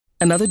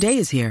Another day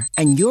is here,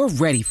 and you're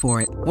ready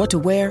for it. What to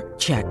wear?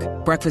 Check.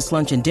 Breakfast,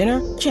 lunch, and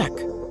dinner? Check.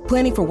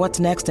 Planning for what's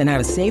next and how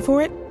to save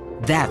for it?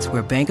 That's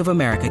where Bank of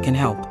America can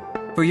help.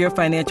 For your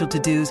financial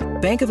to-dos,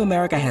 Bank of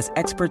America has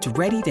experts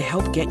ready to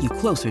help get you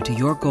closer to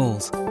your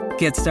goals.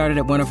 Get started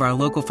at one of our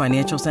local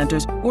financial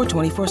centers or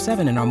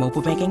 24/7 in our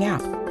mobile banking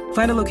app.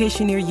 Find a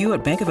location near you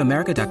at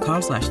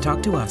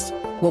bankofamerica.com/talktous.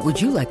 What would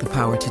you like the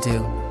power to do?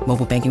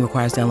 Mobile banking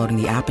requires downloading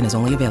the app and is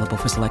only available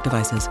for select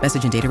devices.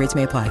 Message and data rates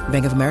may apply.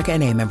 Bank of America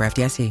N.A., member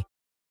FDIC.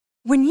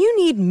 When you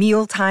need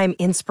mealtime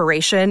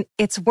inspiration,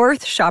 it's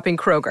worth shopping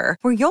Kroger,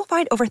 where you'll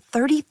find over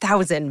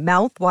 30,000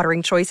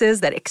 mouth-watering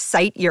choices that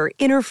excite your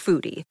inner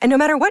foodie. And no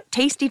matter what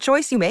tasty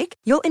choice you make,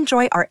 you'll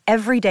enjoy our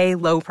everyday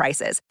low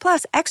prices,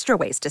 plus extra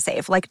ways to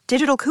save, like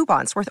digital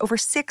coupons worth over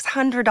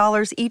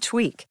 $600 each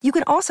week. You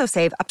can also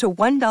save up to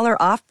 $1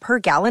 off per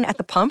gallon at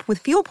the pump with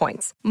fuel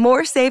points.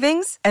 More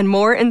savings and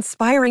more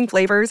inspiring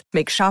flavors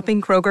make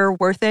shopping Kroger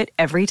worth it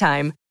every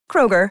time.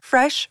 Kroger,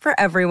 fresh for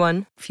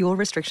everyone. Fuel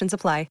restrictions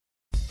apply.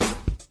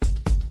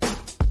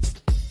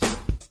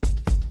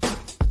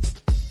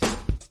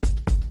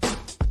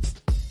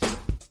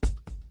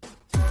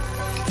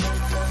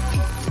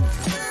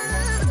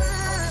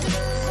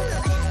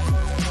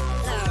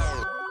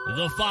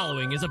 The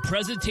following is a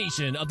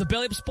presentation of the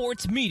Belly Up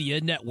Sports Media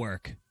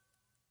Network.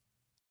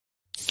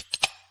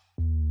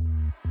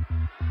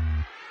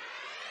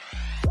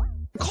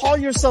 Call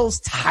yourselves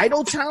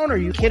Title Town? Are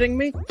you kidding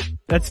me?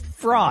 That's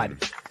fraud.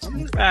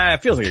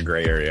 It feels like a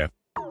gray area.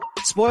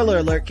 Spoiler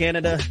alert,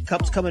 Canada.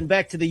 Cup's coming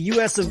back to the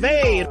US of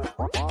A.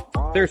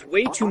 There's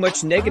way too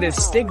much negative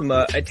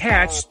stigma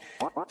attached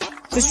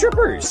to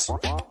strippers.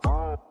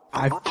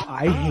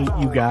 I hate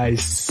you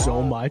guys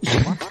so much.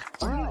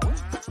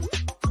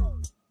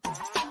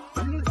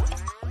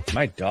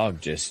 My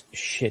dog just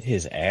shit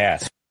his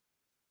ass.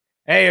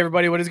 Hey,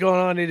 everybody, what is going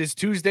on? It is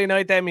Tuesday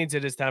night. That means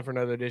it is time for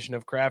another edition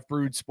of Craft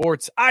Brewed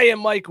Sports. I am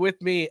Mike. With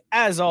me,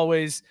 as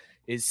always,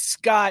 is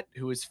Scott,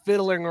 who is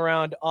fiddling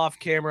around off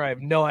camera. I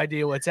have no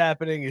idea what's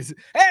happening.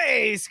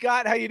 Hey,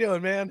 Scott, how you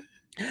doing, man?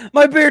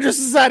 My beer just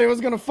decided it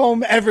was going to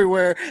foam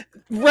everywhere.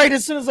 Right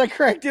as soon as I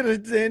cracked it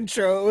at the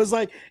intro, it was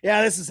like,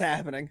 yeah, this is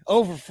happening.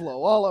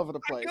 Overflow all over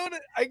the place.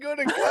 I go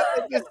to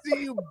cut and just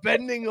see you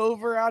bending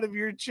over out of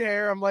your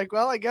chair. I'm like,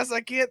 well, I guess I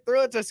can't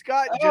throw it to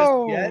Scott just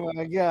yet. Oh,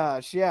 my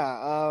gosh. Yeah.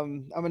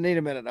 I'm going to need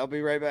a minute. I'll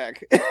be right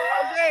back.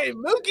 Okay,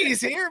 Mookie's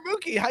here.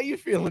 Mookie, how you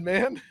feeling,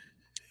 man?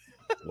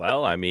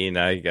 Well, I mean,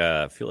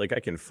 I feel like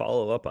I can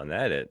follow up on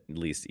that at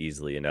least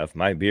easily enough.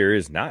 My beer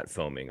is not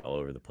foaming all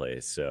over the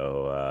place.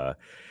 So,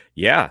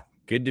 yeah,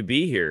 good to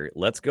be here.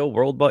 Let's go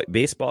World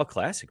Baseball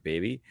Classic,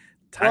 baby.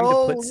 Time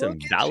to put some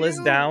dollars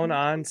down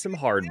on some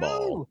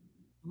hardball.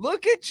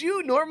 Look at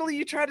you. Normally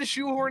you try to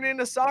shoehorn in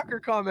a soccer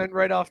comment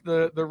right off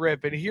the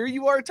rip, and here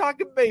you are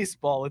talking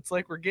baseball. It's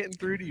like we're getting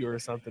through to you or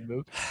something,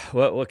 Mook.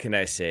 What can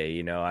I say?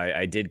 You know,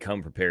 I did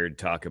come prepared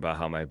to talk about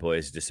how my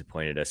boys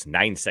disappointed us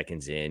 9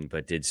 seconds in,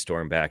 but did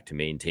storm back to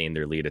maintain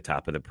their lead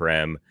atop of the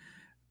Prem.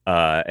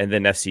 And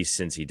then FC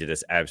Cincy did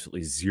us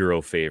absolutely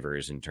zero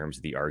favors in terms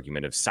of the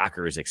argument of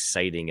soccer is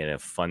exciting and a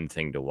fun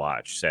thing to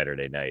watch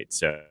Saturday night.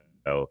 So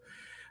I was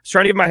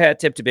trying to give my hat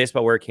tip to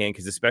baseball where I can,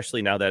 because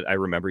especially now that I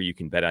remember you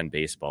can bet on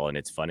baseball and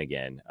it's fun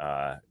again.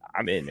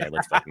 I'm in, man.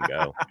 Let's fucking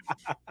go.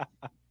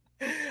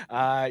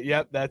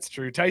 Yep, that's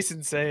true.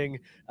 Tyson saying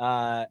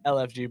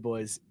LFG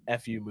boys,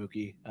 F you,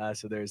 Mookie.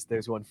 So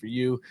there's one for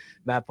you.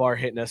 Matt Barr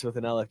hitting us with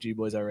an LFG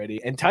boys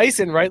already. And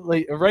Tyson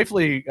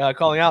rightfully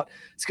calling out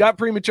Scott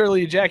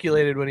prematurely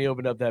ejaculated when he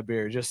opened up that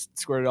beer. Just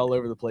squirted all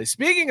over the place.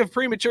 Speaking of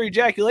premature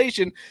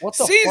ejaculation,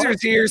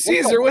 Caesar's here.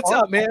 Caesar, what's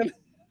up, man?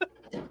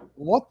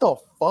 What the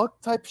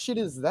fuck type shit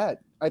is that?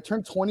 I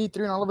turned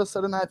 23 and all of a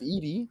sudden I have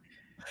ED.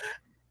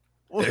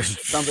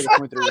 Sounds like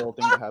a 23-year-old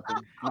thing to happen.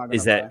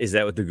 Is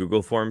that what the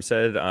Google form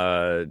said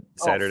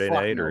Saturday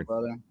night? No,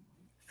 brother.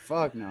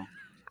 Fuck no.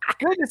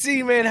 Good to see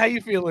you, man. How you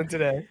feeling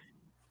today?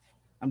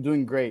 I'm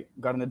doing great.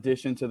 Got an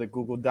addition to the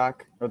Google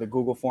Doc or the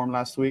Google form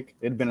last week.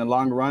 It'd been a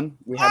long run.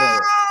 We had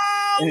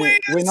a no. We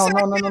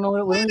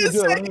didn't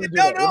do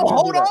it. No,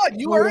 hold on.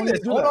 You earned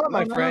this. Hold on,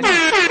 my friend.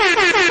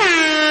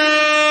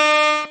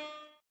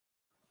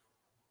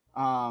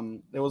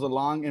 There was a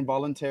long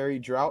involuntary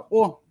drought.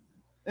 Well,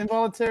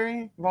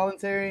 voluntary.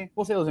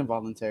 We'll say it was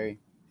involuntary.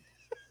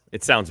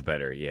 It sounds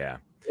better, yeah.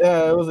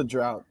 Yeah, it was a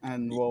drought,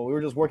 and we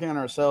were just working on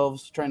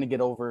ourselves, trying to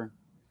get over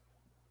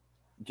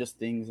just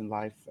things in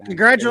life.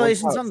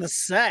 Congratulations on the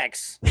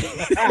sex.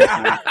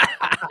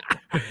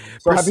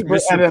 So happy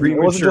birthday!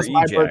 It wasn't just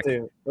my birthday;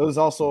 it was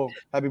also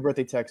happy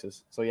birthday,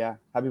 Texas. So yeah,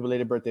 happy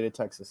belated birthday to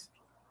Texas.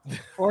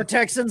 4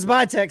 Texans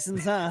by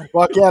Texans, huh?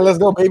 Fuck yeah, let's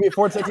go, baby!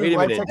 4 Texans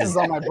by Texans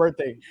on my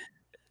birthday.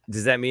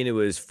 Does that mean it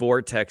was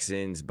 4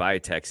 Texans by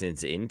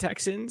Texans in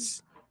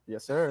Texans?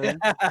 Yes, sir.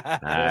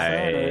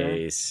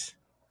 Nice.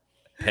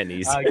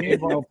 Pennies.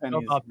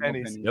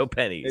 No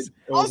pennies.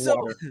 Also,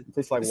 it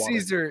tastes like water.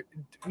 Caesar,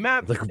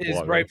 Matt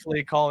is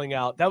rightfully calling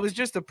out. That was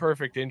just a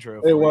perfect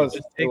intro. It was.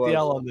 Just take the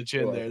L on the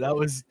chin there. That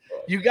was.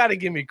 You got to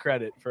give me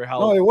credit for how.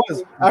 No, it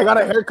was. I got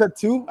a haircut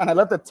too, and I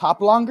left the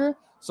top longer,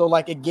 so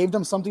like it gave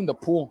them something to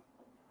pull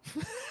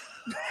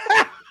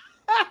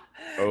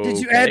Did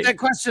you add that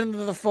question to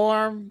the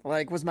form?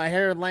 Like, was my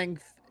hair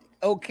length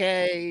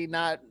okay?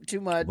 Not too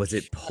much. Was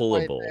it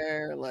pullable?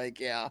 There? Like,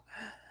 yeah.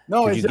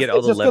 No, Did it's you just, get all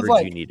it's the just 'cause, leverage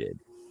like, you needed?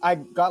 I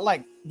got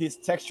like this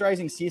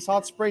texturizing sea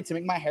salt spray to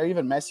make my hair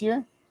even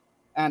messier,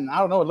 and I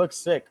don't know, it looks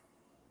sick.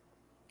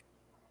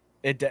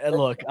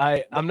 Look,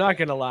 I'm not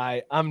gonna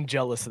lie, I'm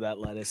jealous of that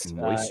lettuce.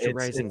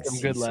 Moisturizing it's some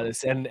sea good salt.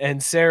 lettuce,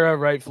 and Sarah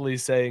rightfully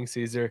saying,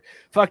 Caesar,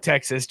 fuck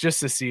Texas,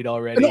 just a seed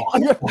already. No,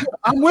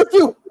 I'm with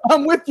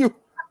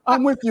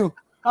you.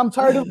 I'm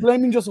tired of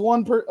blaming just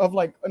one of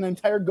like an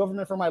entire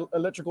government for my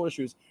electrical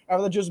issues. I'd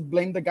rather just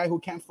blame the guy who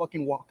can't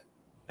fucking walk.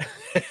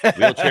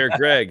 Wheelchair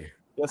Greg.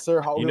 Yes,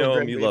 sir. You know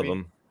him, you love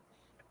him.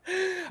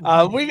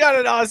 We got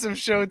an awesome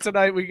show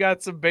tonight. We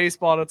got some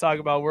baseball to talk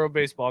about. World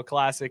Baseball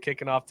Classic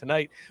kicking off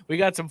tonight. We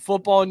got some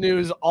football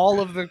news, all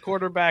of the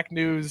quarterback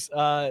news.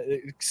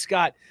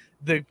 Scott,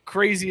 the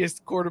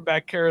craziest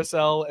quarterback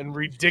carousel and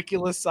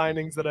ridiculous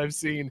signings that I've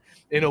seen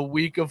in a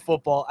week of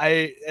football.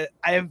 I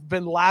have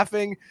been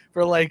laughing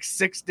for like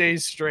 6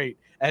 days straight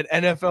at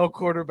NFL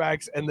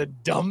quarterbacks and the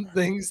dumb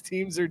things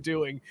teams are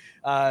doing.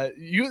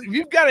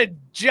 You've got a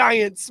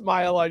giant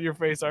smile on your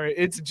face. All right,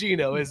 it's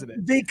Gino, isn't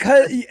it?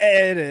 Because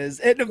it is.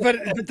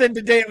 But then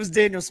today it was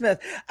Daniel Smith.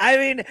 I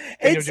mean,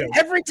 it's Jones.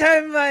 Every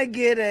time I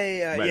get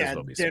a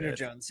well Daniel Smith.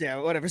 Jones,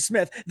 whatever,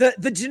 Smith,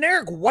 the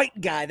generic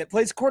white guy that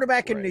plays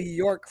quarterback in New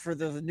York for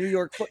the New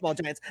York Football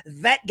Giants,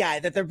 that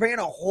guy that they're paying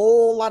a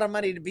whole lot of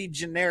money to be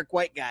generic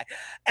white guy.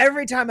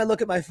 Every time I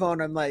look at my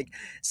phone, I'm like,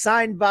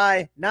 signed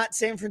by not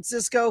San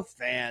Francisco.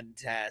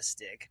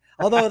 Fantastic.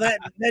 Although that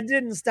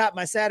didn't stop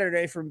my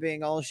Saturday from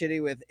being all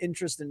shitty with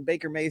interest in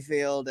Baker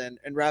Mayfield and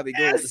Robbie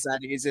Gould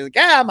deciding he's like,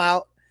 I'm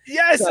out.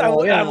 Yes,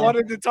 So, I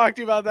wanted to talk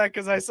to you about that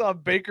because I saw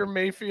Baker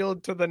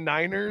Mayfield to the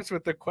Niners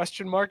with the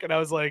question mark, and I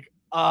was like,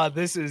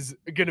 this is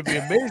going to be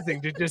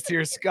amazing to just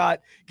hear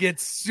Scott get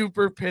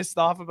super pissed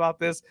off about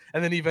this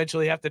and then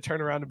eventually have to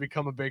turn around and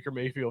become a Baker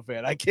Mayfield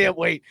fan. I can't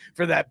wait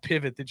for that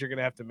pivot that you're going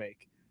to have to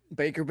make.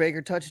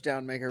 Baker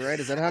touchdown maker, right?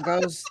 Is that how it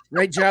goes?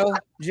 Right, Joe?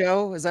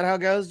 Joe, is that how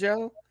it goes,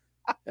 Joe?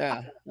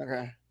 Yeah.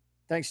 Okay.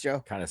 Thanks,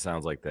 Joe. Kind of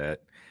sounds like that.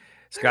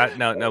 Scott,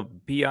 now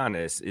be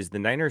honest. Is the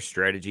Niners'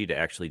 strategy to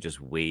actually just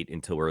wait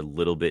until we're a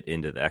little bit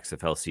into the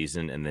XFL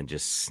season and then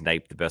just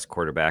snipe the best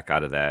quarterback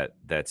out of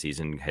that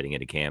season heading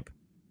into camp?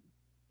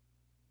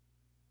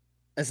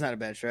 That's not a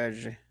bad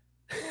strategy.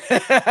 You're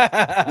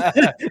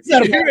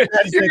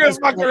gonna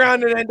fuck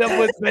around and end up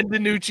with Ben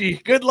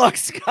DiNucci. Good luck,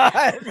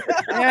 Scott.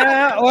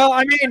 Yeah, well,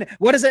 I mean,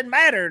 what does it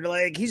matter?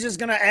 Like, he's just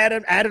gonna add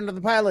him to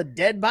the pile of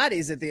dead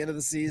bodies at the end of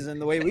the season.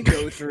 The way we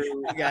go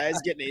through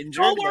guys getting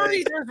injured. Don't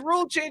worry, there's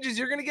rule changes.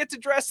 You're gonna get to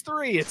dress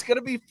 3. It's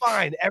gonna be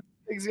fine.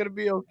 Everything's gonna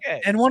be okay.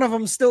 And one of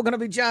them's still gonna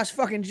be Josh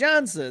fucking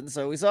Johnson.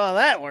 So we saw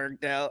that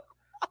worked out.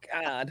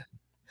 God.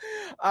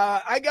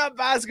 I got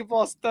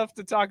basketball stuff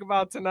to talk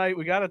about tonight.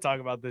 We got to talk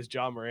about this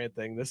John Morant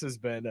thing. This has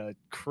been a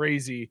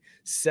crazy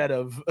set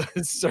of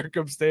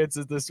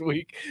circumstances this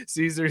week.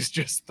 Caesar's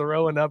just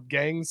throwing up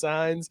gang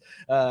signs.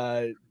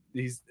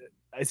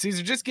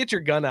 Caesar, just get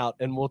your gun out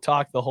and we'll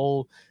talk the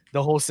whole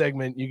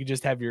segment. You can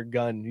just have your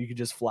gun. You can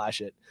just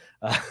flash it.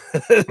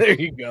 There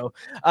you go.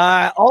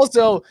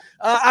 Also,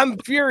 I'm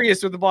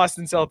furious with the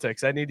Boston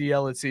Celtics. I need to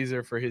yell at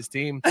Caesar for his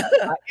team.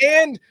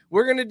 And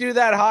we're going to do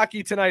that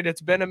hockey tonight.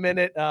 It's been a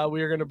minute.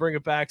 We are going to bring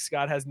it back.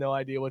 Scott has no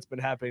idea what's been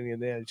happening in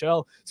the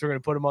NHL. So we're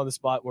going to put him on the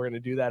spot. We're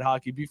going to do that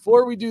hockey.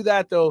 Before we do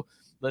that, though,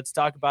 let's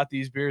talk about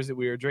these beers that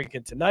we are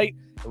drinking tonight,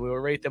 and we will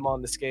rate them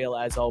on the scale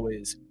as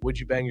always. Would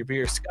you bang your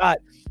beer? Scott,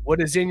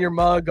 what is in your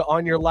mug,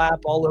 on your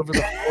lap, all over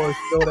the floor,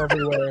 spilled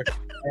everywhere?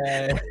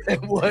 And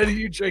what are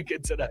you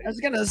drinking tonight? I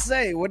was going to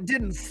say, what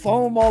didn't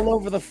foam all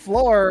over the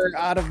floor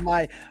out of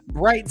my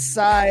Bright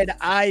Side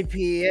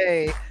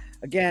IPA?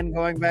 Again,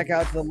 going back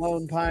out to the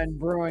Lone Pine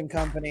Brewing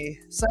Company,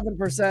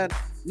 7%,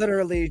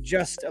 literally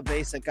just a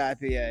basic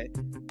IPA,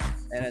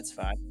 and it's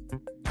fine.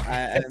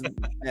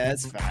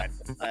 It's fine.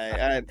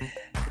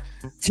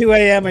 2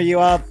 a.m. Are you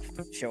up?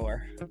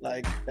 Sure.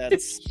 Like,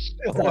 that's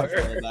how I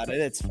feel about it.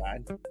 It's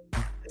fine.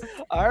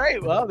 All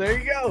right. Well, there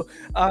you go.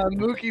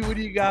 Mookie, what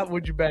do you got?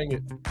 Would you bang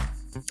it?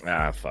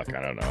 Fuck,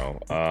 I don't know.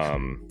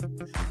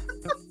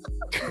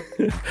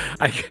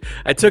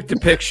 I took the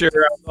picture.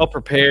 I was all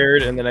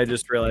prepared, and then I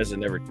just realized I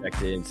never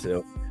checked in.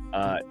 So,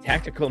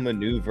 tactical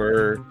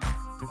maneuver.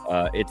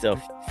 It's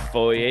a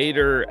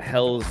Foyader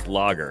Hell's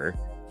Lager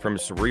from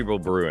Cerebral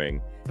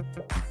Brewing.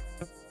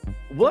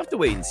 We'll have to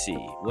wait and see.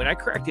 When I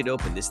cracked it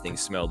open, this thing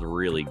smelled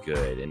really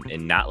good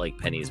and not like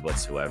pennies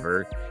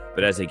whatsoever.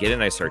 But as I get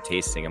in, I start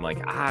tasting. I'm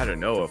like, I don't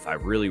know if I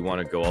really want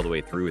to go all the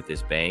way through with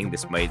this bang.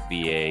 This might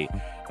be a,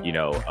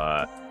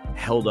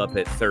 held up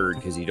at third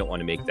because you don't want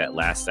to make that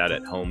last out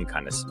at home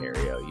kind of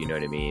scenario. You know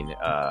what I mean?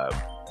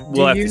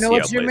 Do you know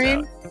what you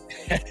mean?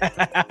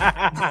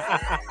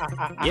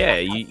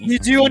 Yeah.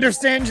 Do you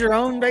understand your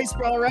own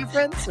baseball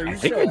reference? Are you I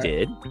think sure? I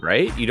did,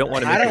 right? You don't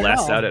want to make the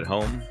last out at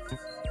home.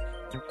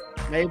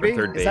 Maybe.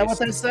 Is that what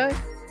they say?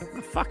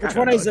 Fuck, which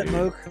one is it,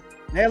 Mook?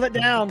 Nail it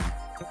down.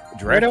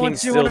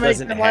 DraftKings you want to make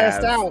the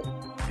last out.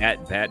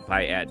 at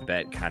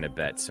bet kind of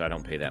bet, so I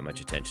don't pay that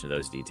much attention to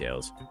those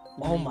details.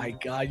 Oh my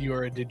God, you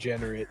are a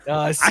degenerate.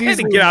 I had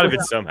to get out of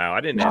it somehow.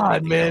 I didn't have God,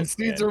 anything man. else,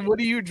 Caesar, what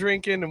are you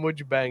drinking and would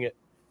you bang it?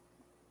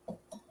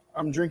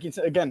 I'm drinking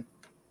again.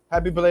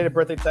 Happy belated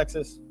birthday,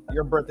 Texas.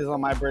 Your birthday's on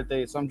my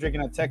birthday, so I'm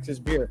drinking a Texas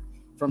beer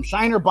from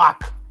Shiner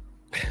Bock.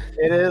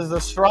 It is the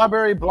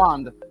strawberry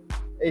blonde.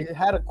 It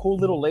had a cool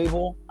little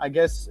label. I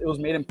guess it was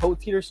made in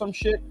Poteet or some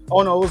shit.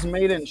 Oh no, it was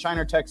made in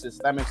Shiner, Texas.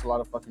 That makes a lot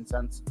of fucking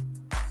sense.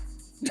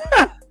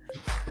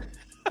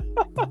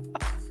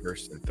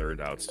 First and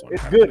third outs.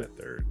 It's good.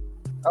 Third.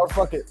 Oh,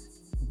 fuck it.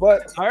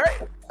 But All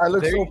right. I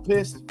look so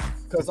pissed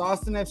because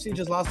Austin FC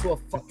just lost to a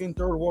fucking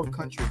third world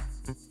country.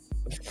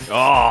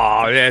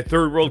 Oh, yeah,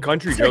 third world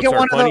country jokes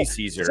are funny,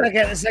 Caesar.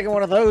 Second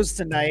one of those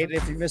tonight.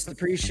 If you missed the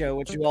pre-show,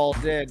 which you all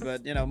did,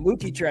 but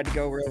Mookie tried to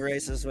go real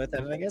racist with it,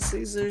 and I guess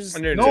Caesar's.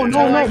 No,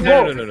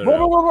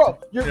 bro.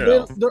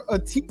 They're a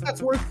team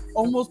that's worth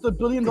almost $1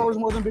 billion more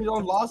than $1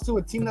 billion lost to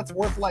a team that's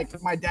worth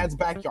like my dad's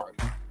backyard.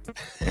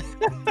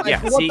 What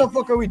the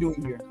fuck are we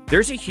doing here?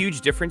 There's a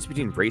huge difference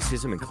between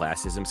racism and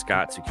classism,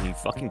 Scott. So can you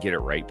fucking get it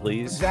right,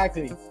 please?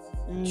 Exactly.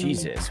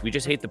 Jesus, we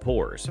just hate the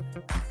pores.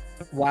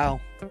 Wow.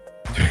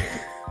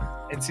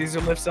 And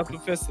Caesar lifts up a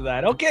fist to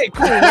that. Okay,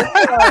 cool.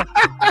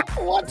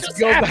 Let's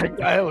go back.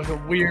 That was a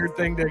weird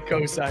thing to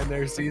co-sign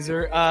there,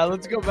 Caesar.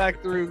 Let's go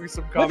back through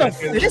some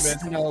comments. With a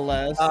fist, no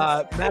less.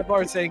 Matt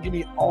Barr saying, give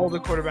me all the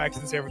quarterbacks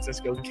in San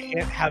Francisco.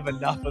 Can't have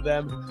enough of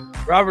them.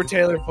 Robert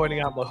Taylor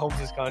pointing out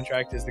Mahomes'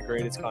 contract is the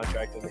greatest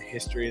contract in the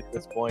history at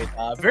this point.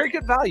 Very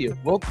good value.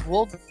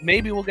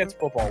 Maybe we'll get to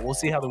football. We'll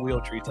see how the wheel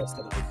treats us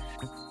tonight.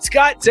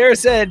 Scott, Sarah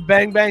said,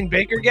 bang, bang,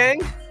 Baker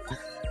gang.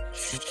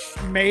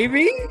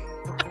 Maybe.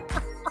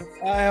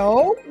 I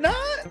hope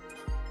not.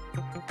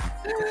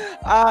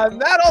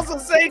 Matt also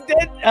saying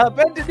that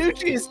Ben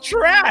DiNucci is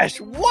trash.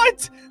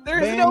 What?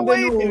 There's no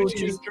way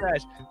DiNucci is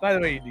trash. By the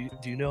way,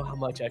 do you know how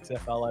much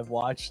XFL I've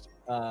watched?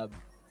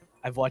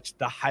 I've watched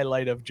the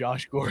highlight of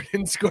Josh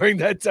Gordon scoring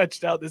that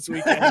touchdown this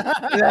weekend.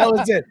 That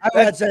was it. I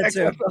watched that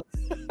too.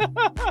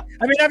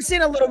 I mean, I've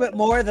seen a little bit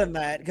more than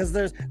that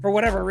because for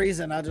whatever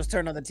reason, I'll just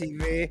turn on the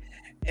TV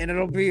and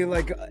it'll be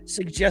like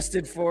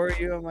suggested for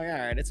you. I'm like, all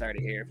right, it's already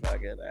here.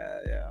 Fuck it.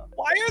 Yeah.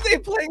 Why are they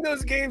playing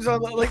those games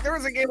on there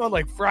was a game on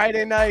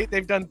Friday night.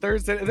 They've done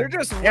Thursday. They're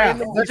just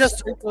randomly. They're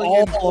just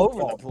all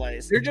over the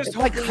place. They're just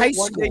like high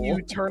school. One day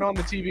you turn on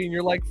the TV and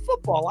you're like,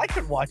 football. I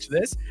could watch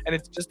this, and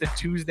it's just a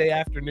Tuesday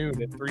afternoon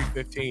at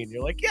 3:15.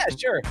 You're like, yeah,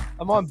 sure.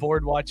 I'm on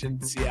board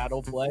watching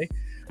Seattle play.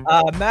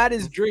 Matt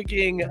is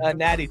drinking a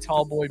Natty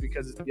Tallboy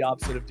because it's the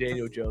opposite of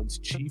Daniel Jones,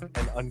 cheap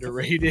and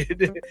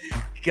underrated.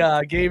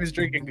 Gabe is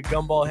drinking a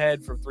Gumball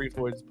Head from Three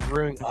Floyds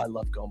Brewing. I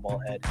love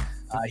Gumball Head.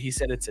 He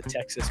said it's a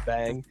Texas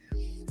bang.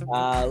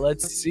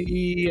 Let's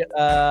see.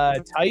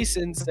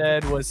 Tyson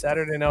said was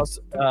Saturday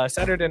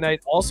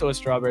night also a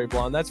strawberry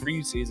blonde. That's for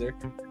you, Caesar.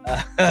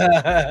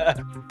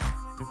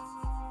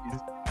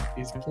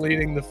 He's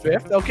pleading the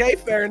fifth. Okay,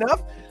 fair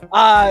enough.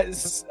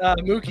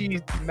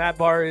 Mookie, Matt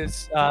Barr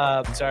is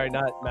sorry,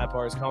 not Matt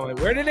Barr's comment.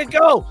 Where did it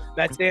go?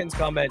 Matt Stanton's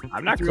comment.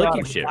 I'm not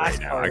clicking shit right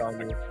now.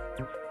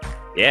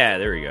 Yeah,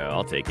 there we go.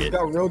 I'll take it. He's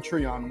got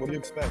Rotary on. What do you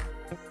expect?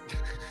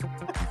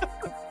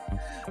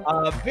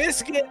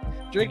 Biscuit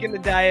drinking the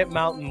Diet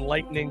Mountain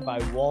Lightning by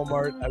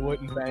Walmart. I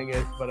wouldn't bang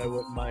it, but I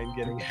wouldn't mind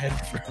getting head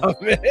from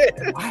it.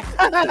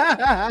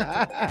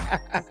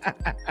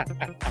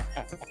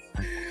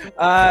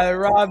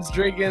 Rob's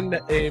drinking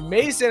a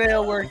Mason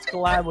Ale Works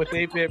collab with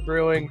 8-Bit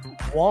Brewing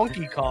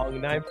Wonky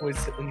Kong 9%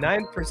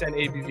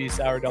 ABV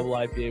sour double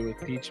IPA with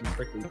peach and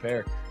prickly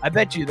pear. I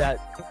bet you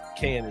that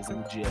can is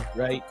legit,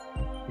 right?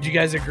 Would you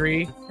guys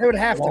agree? It would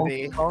have to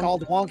be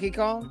called Wonky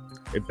Kong.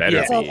 It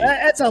better be.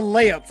 That's a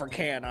layup for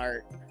can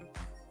art.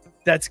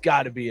 That's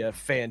got to be a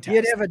fantastic.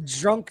 You'd have a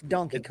drunk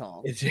Donkey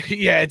Kong.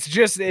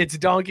 It's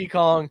Donkey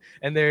Kong,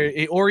 and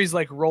or he's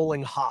like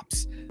rolling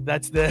hops.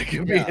 That's his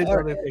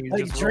other thing. He's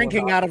like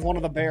drinking out of one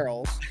of the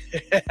barrels.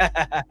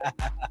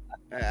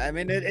 I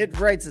mean, it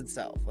writes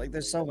itself. Like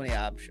there's so many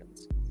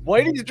options.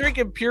 Whitey's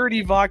drinking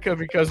Purity vodka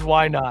because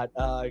why not?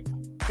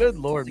 Good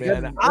Lord,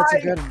 man. That's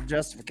a good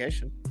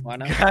justification. Why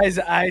not? Guys,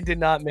 I did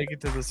not make it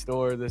to the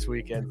store this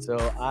weekend, so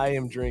I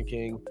am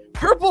drinking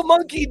Purple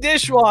Monkey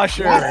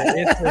Dishwasher.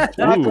 It's a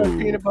chocolate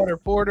peanut butter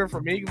porter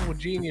from Evil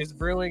Genius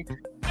Brewing.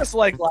 Just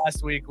like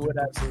last week, would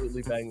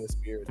absolutely bang this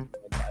beer. It's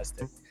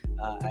fantastic.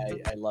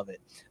 I love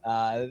it.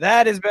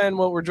 That has been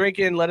what we're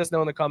drinking. Let us know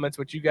in the comments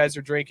what you guys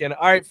are drinking.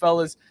 All right,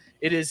 fellas,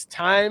 it is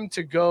time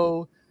to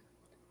go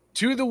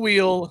to the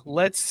wheel.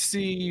 Let's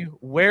see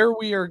where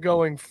we are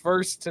going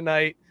first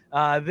tonight.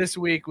 This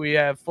week we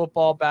have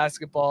football,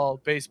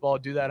 basketball, baseball,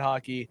 do that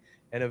hockey,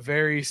 and a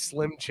very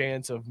slim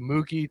chance of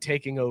Mookie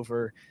taking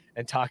over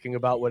and talking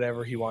about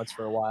whatever he wants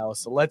for a while.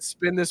 So let's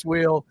spin this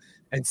wheel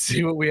and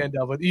see what we end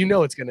up with. You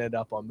know it's going to end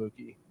up on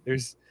Mookie.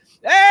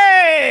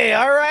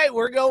 All right,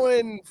 we're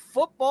going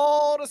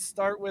football to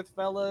start with,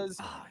 fellas.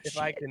 If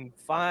I can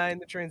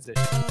find the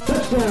transition.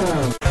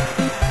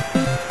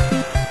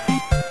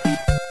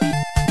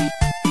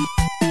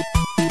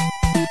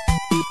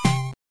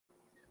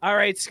 All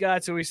right,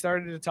 Scott. So we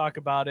started to talk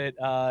about it.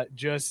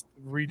 Just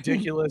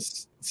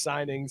ridiculous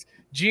signings.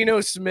 Geno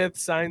Smith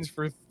signs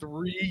for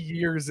 3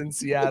 years in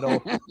Seattle,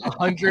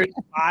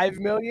 $105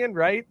 million,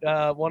 right?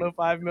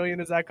 $105 million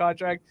is that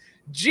contract.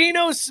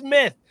 Geno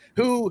Smith,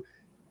 who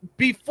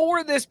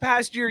before this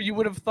past year you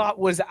would have thought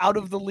was out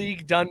of the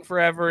league, done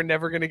forever,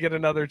 never going to get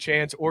another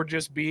chance, or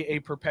just be a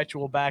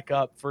perpetual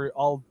backup for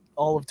all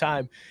of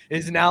time,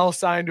 is now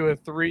signed to a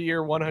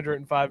 3-year,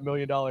 $105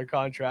 million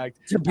contract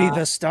to be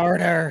the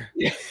starter.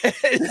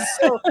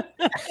 So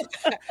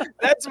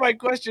that's my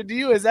question to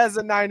you: is as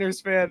a Niners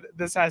fan,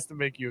 this has to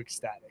make you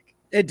ecstatic.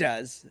 It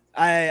does.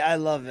 I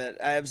love it.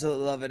 I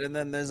absolutely love it. And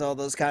then there's all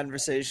those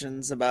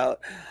conversations about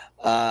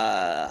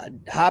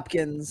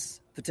Hopkins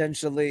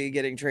potentially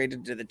getting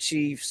traded to the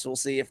Chiefs. We'll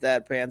see if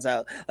that pans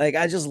out. Like,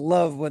 I just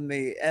love when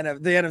the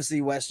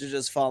NFC West is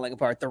just falling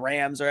apart. The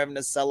Rams are having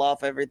to sell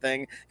off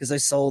everything because they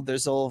sold their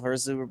soul for a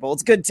Super Bowl.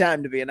 It's a good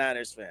time to be a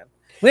Niners fan.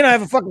 We don't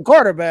have a fucking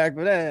quarterback,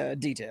 but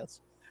details.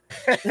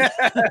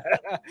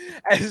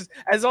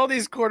 as all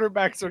these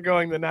quarterbacks are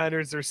going, the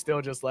Niners are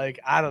still just like,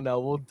 I don't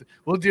know,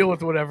 we'll deal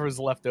with whatever is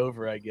left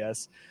over, I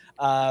guess.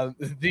 So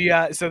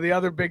the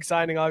other big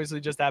signing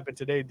obviously just happened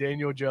today.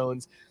 Daniel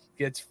Jones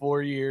gets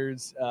 4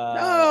 years.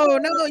 No,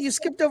 you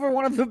skipped over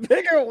one of the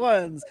bigger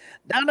ones.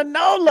 Down to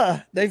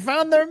NOLA, they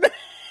found their.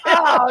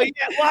 Oh yeah,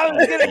 well, I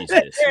was gonna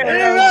get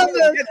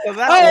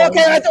there.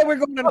 Okay. I thought we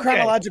were going in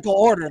chronological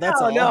order. That's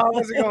all. No, I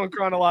wasn't going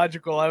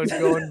chronological. I was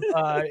going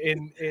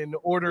in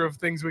order of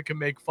things we can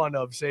make fun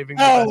of.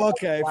 Saving.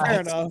 Okay,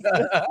 fair enough.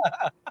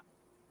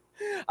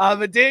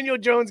 But Daniel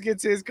Jones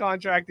gets his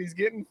contract. He's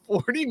getting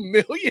 $40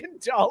 million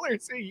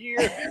a year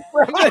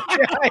from the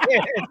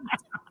Giants.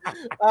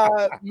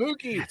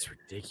 Mookie, That's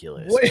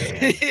ridiculous.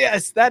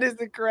 Yes, that is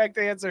the correct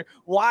answer.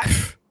 Why?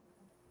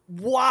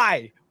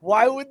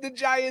 Why would the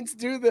Giants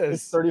do this?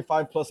 It's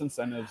 35 plus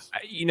incentives.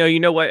 You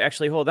know what?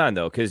 Actually, hold on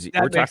though, because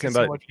we're talking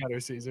about so much better,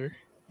 Caesar.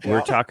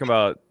 We're talking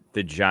about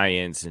the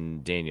Giants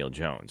and Daniel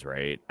Jones,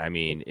 right? I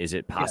mean, is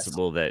it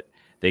possible that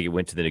they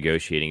went to the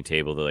negotiating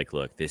table? They're like,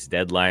 look, this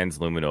deadline's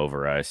looming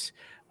over us.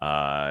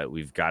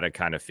 We've got to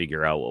kind of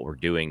figure out what we're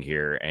doing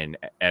here. And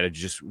at a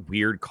just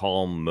weird,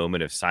 calm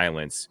moment of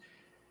silence,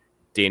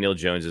 Daniel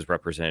Jones's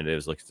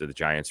representatives looked at the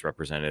Giants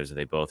representatives, and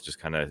they both just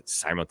kind of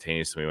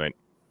simultaneously went,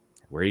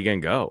 "Where are you gonna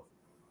go?"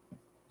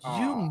 You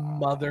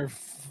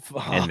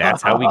motherfucker. And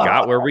that's how we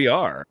got where we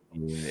are. I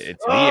mean,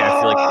 it's me.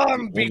 I feel like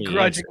I'm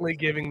begrudgingly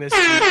giving this.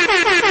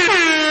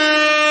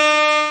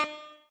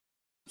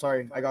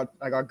 Sorry, I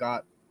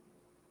got.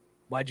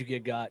 Why'd you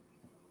get got?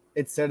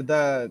 It said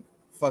that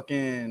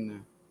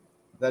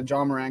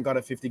John Moran got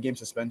a 50-game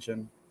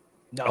suspension.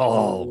 No,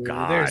 Oh,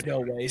 God. There's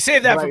no way.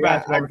 Save that for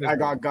basketball. I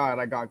got got.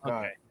 Okay. I got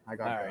All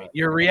got. right.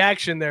 Your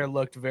reaction there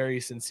looked very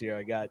sincere.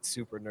 I got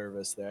super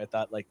nervous there. I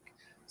thought like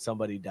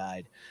somebody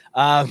died.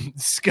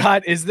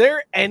 Scott, is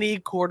there any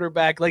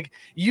quarterback, like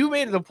you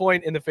made the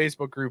point in the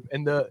Facebook group,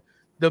 and the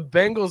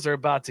Bengals are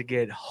about to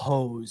get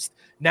hosed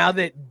now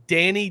that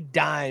Danny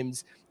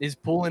Dimes is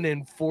pulling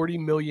in $40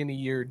 million a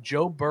year.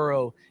 Joe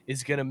Burrow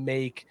is going to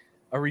make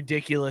a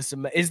ridiculous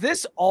amount. Is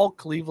this all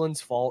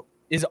Cleveland's fault?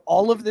 Is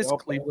all of this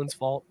Cleveland's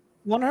fault?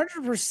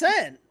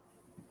 100%.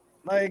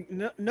 Like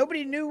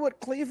nobody knew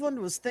what Cleveland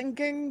was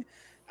thinking.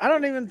 I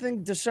don't even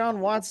think Deshaun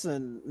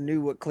Watson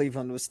knew what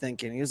Cleveland was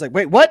thinking. He was like,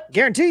 "Wait, what?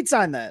 Guaranteed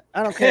sign that.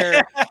 I don't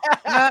care.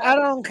 I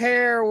don't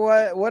care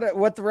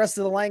what the rest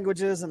of the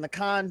language is in the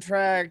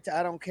contract.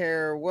 I don't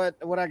care what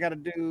I got to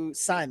do.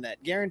 Sign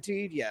that.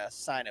 Guaranteed. Yeah,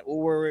 sign it.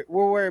 We'll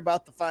worry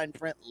about the fine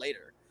print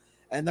later."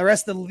 And the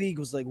rest of the league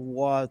was like,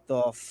 "What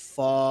the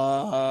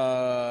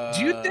fuck?"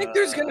 Do you think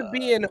there's going to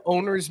be an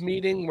owners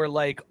meeting where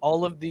like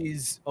all of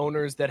these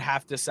owners that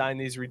have to sign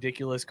these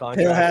ridiculous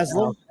contracts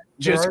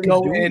just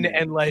go in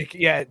and like,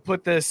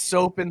 put the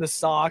soap in the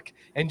sock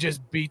and just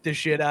beat the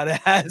shit out of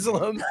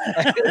Haslam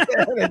at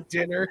a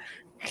dinner?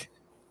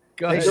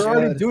 They're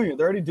already doing it.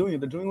 They're doing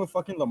it with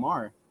fucking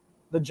Lamar.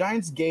 The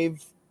Giants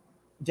gave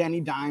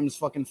Danny Dimes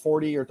fucking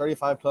 40 or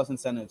 35 plus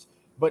incentives,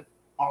 but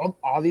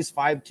all these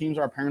 5 teams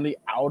are apparently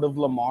out of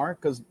Lamar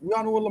because we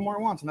all know what Lamar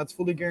wants, and that's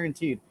fully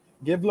guaranteed.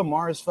 Give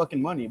Lamar his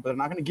fucking money, but they're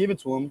not going to give it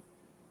to him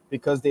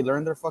because they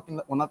learned their fucking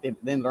 – well, not they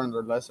didn't learn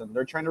their lesson.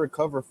 They're trying to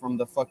recover from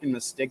the fucking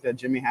mistake that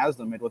Jimmy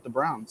Haslam made with the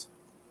Browns.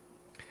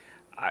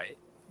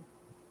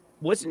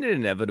 Wasn't it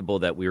inevitable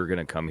that we were going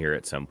to come here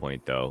at some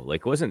point, though?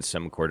 Like, wasn't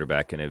some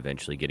quarterback going to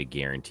eventually get a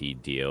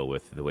guaranteed deal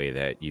with the way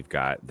that you've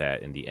got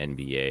that in the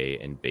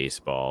NBA and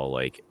baseball?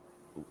 Like,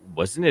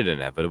 wasn't it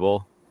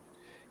inevitable?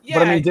 Yeah,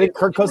 but I mean, did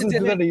Kirk Cousins do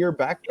that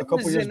a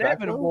couple years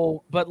back?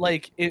 Inevitable, but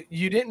like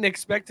you didn't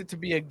expect it to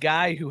be a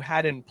guy who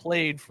hadn't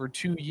played for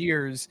 2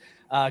 years,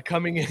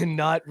 coming in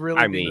not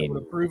really being able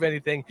to prove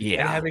anything,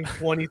 and having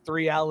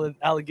 23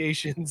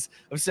 allegations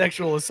of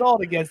sexual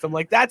assault against him.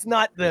 Like that's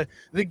not the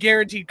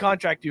guaranteed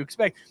contract you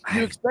expect.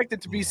 You expect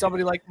it to be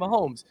somebody like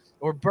Mahomes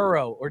or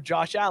Burrow or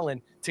Josh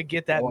Allen to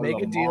get that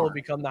mega deal,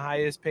 become the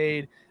highest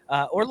paid,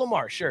 or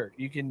Lamar. Sure,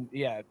 you can.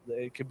 Yeah,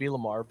 it could be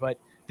Lamar, but.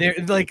 They're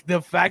like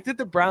the fact that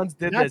the Browns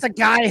did not this. The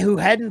guy who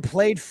hadn't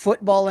played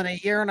football in a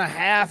year and a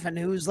half and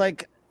who's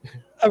like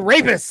a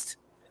rapist.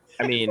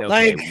 I mean,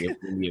 Like-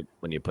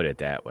 when you put it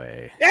that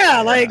way.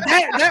 Yeah, like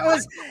that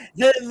was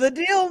the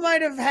deal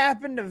might have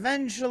happened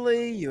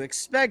eventually. You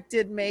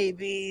expected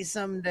maybe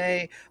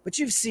someday, but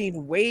you've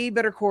seen way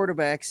better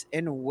quarterbacks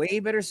in way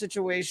better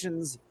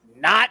situations,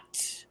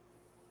 not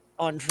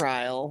on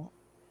trial,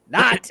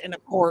 not in a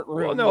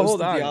courtroom. Well, no, most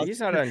hold of the on. He's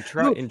not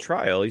in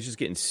trial. He's just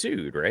getting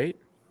sued, right?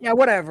 Yeah,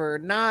 whatever.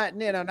 Not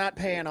not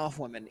paying off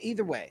women.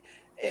 Either way,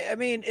 I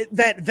mean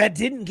that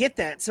didn't get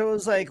that. So it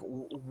was like,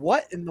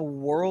 what in the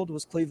world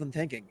was Cleveland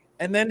thinking?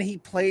 And then he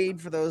played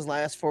for those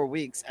last 4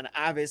 weeks, and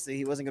obviously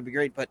he wasn't going to be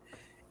great, but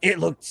it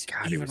looked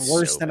even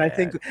worse than I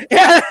think.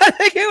 Yeah, I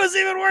think it was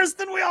even worse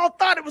than we all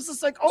thought. It was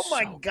just like, oh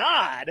my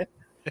God.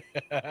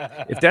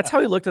 If that's how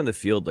he looked on the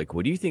field, like,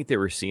 what do you think they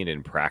were seeing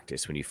in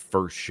practice when he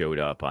first showed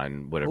up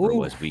on whatever it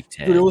was, week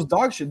 10? Dude, it was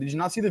dog shit. Did you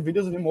not see the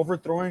videos of him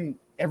overthrowing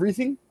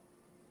everything?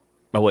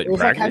 Oh, what, It was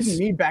practice? like having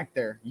me back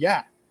there.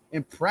 Yeah.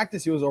 In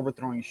practice, he was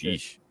overthrowing shit.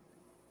 Yeesh.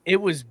 It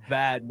was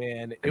bad,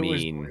 man. It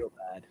was mean, real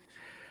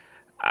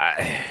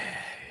bad.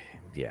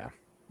 Yeah.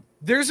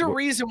 There's a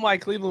reason why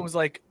Cleveland was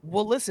like,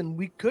 well, listen,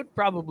 we could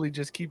probably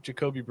just keep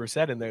Jacoby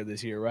Brissett in there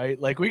this year, right?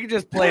 Like, we could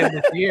just play him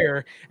this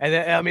year. And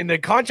then, I mean, the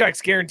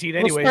contract's guaranteed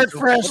anyway. We'll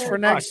start fresh for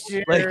next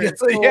year. Like,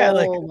 it's yeah,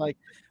 like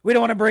we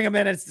don't want to bring him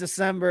in. It's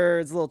December.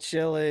 It's a little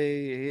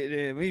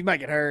chilly. We might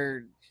get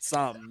hurt.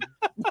 Something.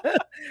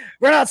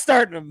 We're not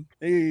starting him.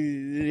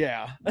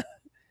 Yeah.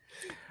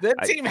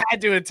 That team had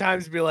to at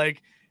times be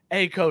like,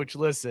 hey, coach,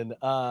 listen,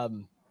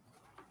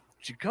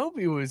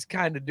 Jacoby was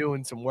kind of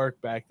doing some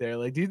work back there.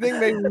 Like, do you think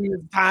maybe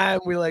it's time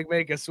we like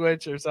make a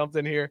switch or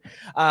something here?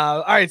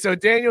 All right, so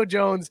Daniel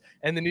Jones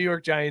and the New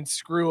York Giants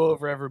screw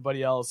over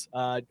everybody else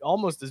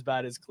almost as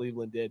bad as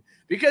Cleveland did,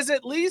 because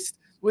at least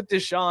with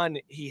Deshaun,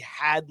 he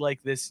had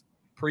like this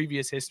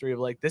previous history of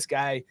like, this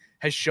guy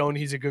has shown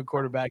he's a good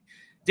quarterback.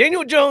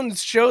 Daniel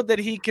Jones showed that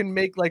he can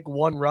make like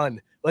one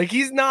run. Like,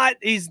 he's not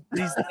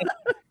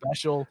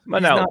special.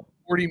 He's not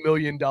 $40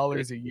 million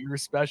a year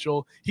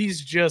special.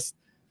 He's just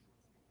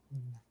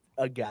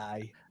a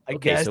guy, I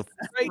guess. So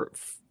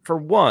for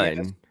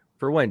one,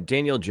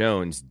 Daniel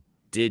Jones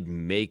did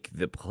make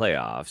the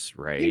playoffs,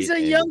 right? He's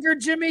a younger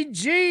Jimmy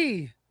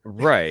G.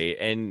 Right.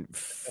 And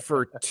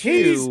for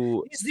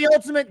two, he's the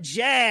ultimate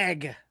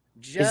jag.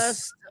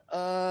 Just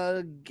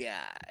a guy.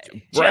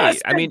 Right.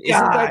 Just I mean,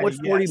 isn't that what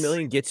 40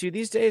 million gets you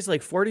these days?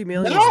 Like, 40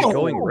 million is the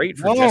going rate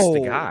for just a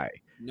guy.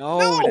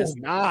 No, it is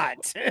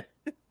not.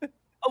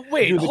 Oh,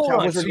 wait, Dude, the hold on.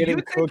 Cowboys are So getting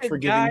you cooked think for a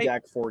giving guy,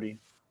 Dak 40.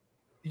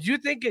 you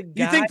think a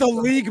guy, You think the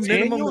league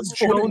minimum Daniel is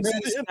 40 Jones'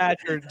 million?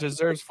 stature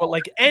deserves for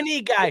like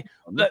any guy?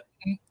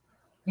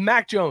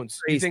 Mac Jones.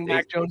 You think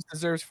Mac Jones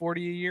deserves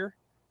 40 a year?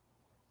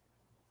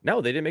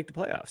 No, they didn't make the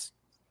playoffs.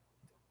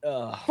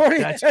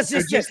 40,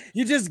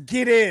 you just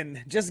get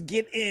in. Just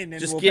get in. And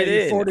Just we'll get pay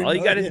you in. 40 All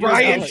you got to do is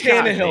Ryan have a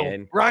shot, Tannehill.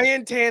 man.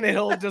 Ryan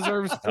Tannehill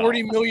deserves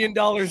 $40 million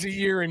a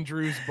year in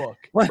Drew's book.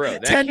 Bro,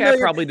 that cat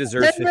probably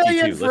deserves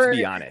 52. Let's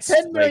be honest.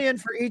 $10 million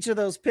for each of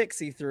those picks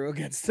he threw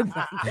against the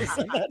Broncos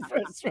in that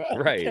first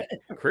round. Right.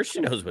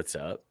 Christian knows what's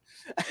up.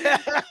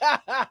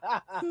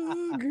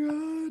 Oh,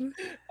 God.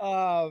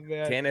 Oh,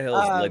 man.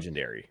 Tannehill is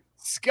legendary.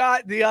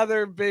 Scott, the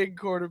other big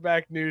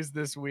quarterback news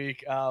this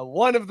week,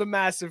 one of the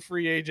massive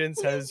free agents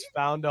has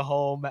found a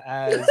home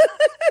as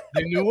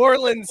the New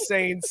Orleans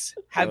Saints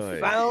have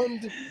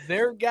found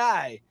their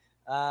guy.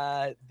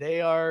 They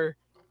are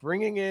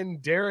bringing in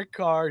Derek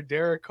Carr.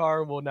 Derek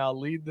Carr will now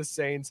lead the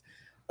Saints.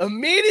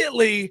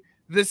 Immediately,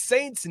 the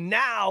Saints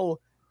now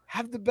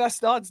have the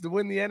best odds to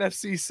win the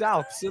NFC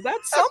South. So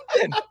that's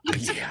something.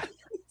 Yeah.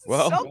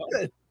 Well,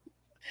 something.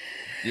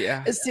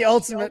 Yeah. It's the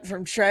ultimate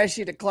from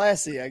trashy to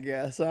classy, I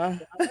guess, huh?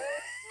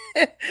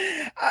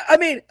 I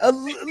mean,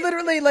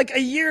 literally like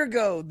a year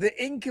ago, the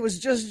ink was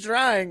just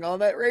drying on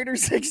that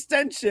Raiders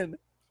extension.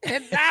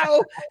 And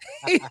now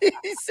he's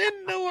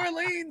in New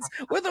Orleans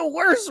with a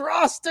worse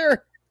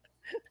roster.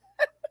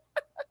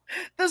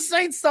 The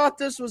Saints thought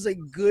this was a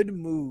good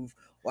move.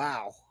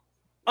 Wow.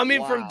 I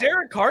mean, from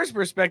Derek Carr's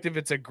perspective,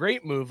 it's a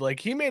great move.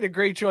 Like, he made a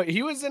great choice.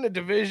 He was in a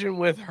division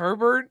with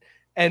Herbert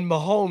and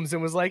Mahomes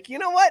and was like, you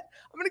know what?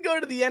 I'm going to go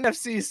to the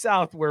NFC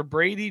South where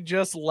Brady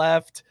just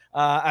left.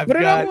 But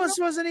it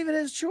almost wasn't even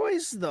his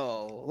choice,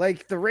 though.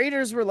 Like, the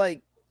Raiders were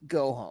like,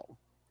 go home.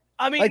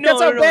 I mean, like, that's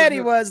how bad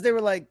he was. They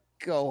were like,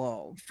 go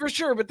home. For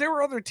sure, but there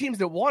were other teams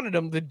that wanted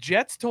him. The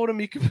Jets told him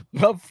he could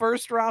be a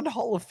first-round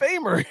Hall of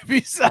Famer if he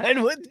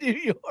signed with New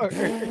York.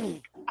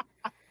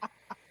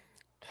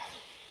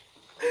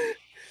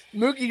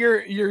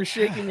 Mookie, you're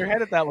shaking your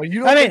head at that one. You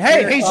don't I mean,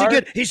 hey,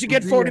 he should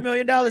get $40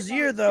 million a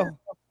year, though.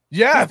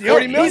 Yeah,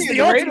 $40 million. He's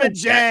the ultimate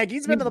jag.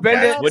 He's been to the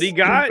playoffs. What he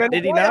got?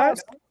 Did he not?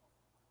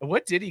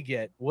 What did he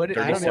get? What did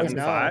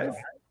 37.5?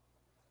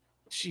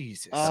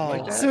 Jesus.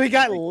 Oh, so he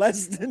got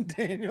less than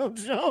Daniel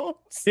Jones.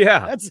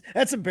 Yeah,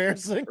 that's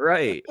embarrassing.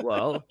 Right.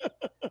 Well,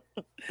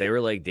 they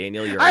were like,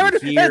 Daniel, you're right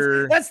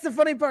here. That's the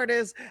funny part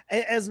is,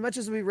 as much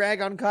as we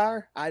rag on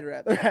Carr, I'd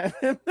rather have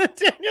him than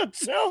Daniel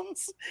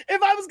Jones.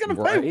 If I was going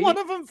to pay one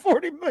of them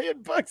 $40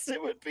 million,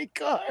 it would be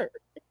Carr.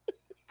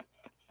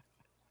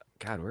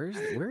 God,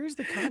 where's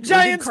the contract?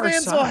 Giants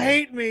fans will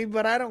hate me,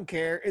 but I don't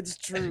care. It's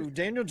true.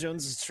 Daniel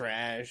Jones is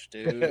trash,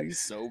 dude. He's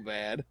so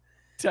bad.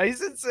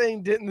 Tyson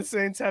saying, didn't the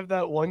Saints have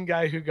that one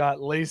guy who got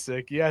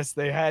LASIK? Yes,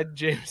 they had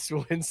James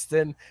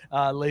Winston,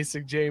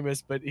 LASIK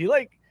Jameis, but he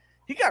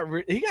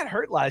got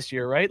hurt last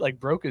year, right? Like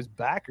broke his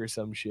back or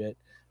some shit.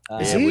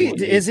 Is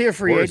he a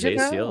free agent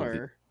now?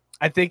 Or?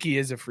 I think he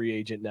is a free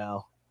agent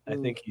now. I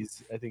think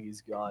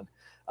he's gone.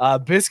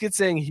 Biscuit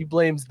saying he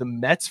blames the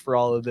Mets for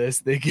all of this.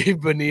 They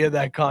gave Bonilla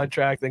that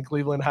contract, then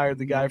Cleveland hired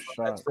the guy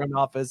from Mets front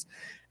office,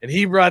 and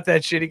he brought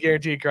that shitty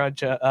guaranteed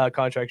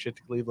contract shit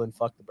to Cleveland.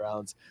 Fuck the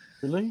Browns.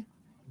 Really?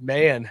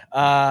 Man.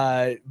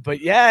 But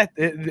yeah,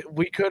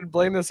 we could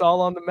blame this all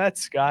on the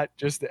Mets, Scott.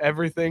 Just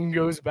everything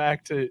goes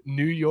back to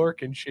New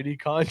York and shitty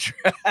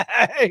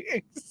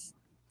contracts.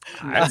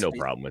 I have no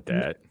problem with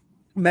that.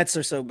 Mets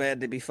are so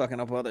bad to be fucking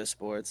up other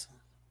sports.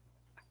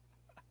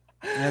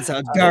 That's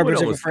how garbage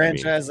of a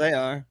franchise they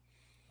are.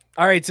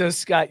 All right, so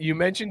Scott, you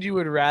mentioned you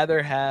would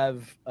rather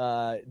have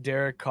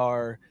Derek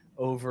Carr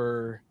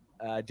over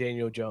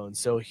Daniel Jones.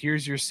 So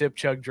here's your sip,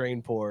 chug,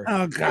 drain, pour.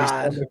 Oh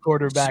God, the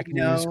quarterback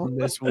news from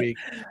this week.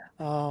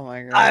 Oh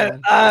my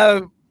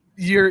God.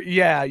 You're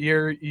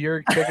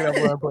picking up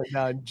what I'm putting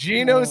down.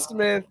 Geno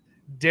Smith,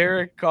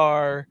 Derek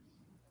Carr,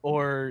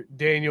 or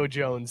Daniel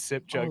Jones,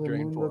 sip, chug,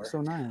 drain, pour.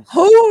 So nice.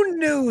 Who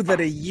knew that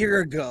a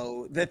year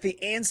ago that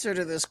the answer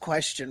to this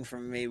question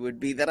from me would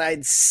be that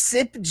I'd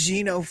sip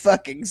Geno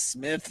fucking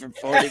Smith for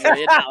 $40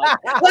 million?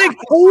 Like,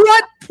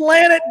 what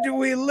planet do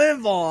we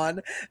live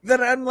on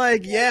that I'm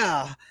like,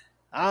 yeah,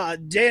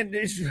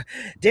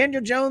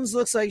 Daniel Jones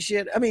looks like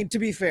shit. I mean, to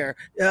be fair,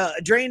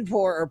 drain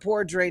pour or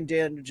pour drain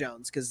Daniel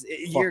Jones, because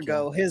a year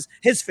ago his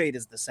fate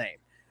is the same.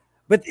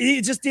 But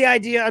just the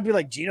idea, I'd be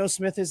like, Geno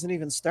Smith isn't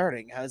even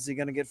starting. How's he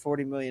going to get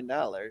 $40 million?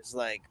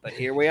 Like, but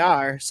here we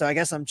are. So I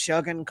guess I'm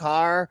chugging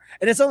Carr.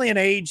 And it's only an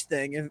age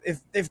thing.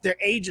 If their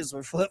ages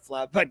were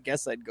flip-flop, I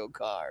guess I'd go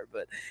Carr.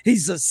 But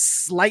he's a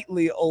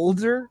slightly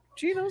older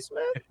Geno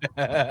Smith.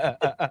 Yeah,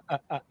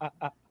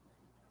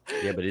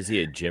 but is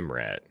he a gym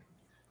rat?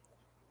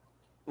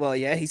 Well,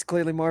 yeah, he's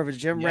clearly more of a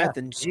gym rat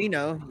than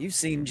Geno. You've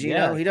seen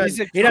Geno. Yeah,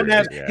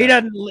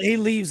 he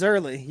leaves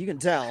early. You can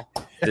tell.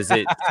 Does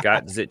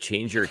it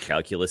change your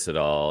calculus at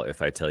all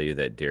if I tell you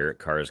that Derek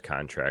Carr's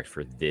contract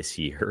for this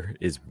year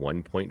is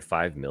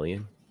 $1.5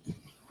 million?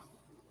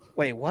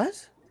 Wait,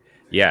 what?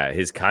 Yeah,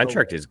 his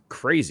contract is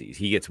crazy.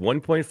 He gets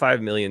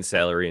 $1.5 million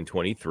salary in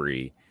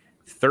 23,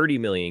 $30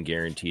 million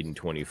guaranteed in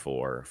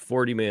 24,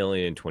 $40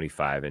 million in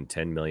 25, and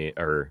 $10 million,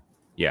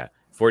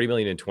 $40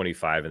 million in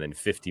 25, and then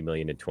 $50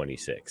 million in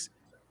 26.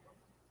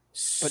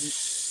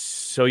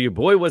 So your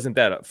boy wasn't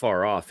that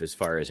far off as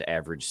far as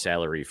average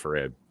salary for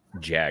a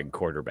Jag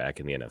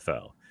quarterback in the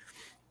NFL.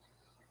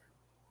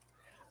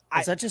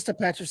 Is that just to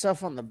pat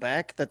yourself on the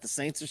back that the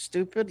Saints are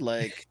stupid?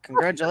 Like,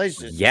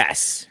 congratulations.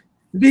 Yes.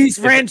 These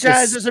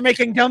franchises are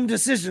making dumb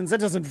decisions. That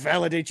doesn't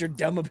validate your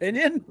dumb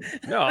opinion.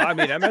 No, I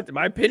mean,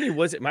 my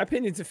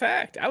opinion's a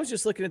fact. I was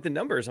just looking at the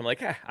numbers. I'm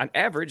like, on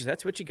average,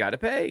 that's what you got to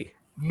pay.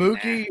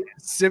 Mookie,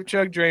 sip,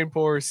 chug, drain,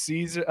 pour,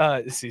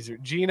 Geno. Caesar.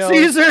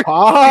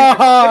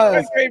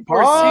 All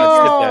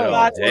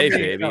day,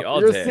 baby.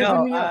 All day.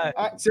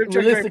 Sip,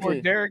 chug, drain, pour,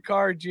 Derek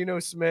Carr, Geno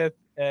Smith,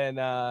 and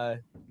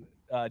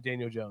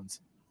Daniel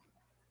Jones.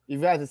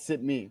 You've got to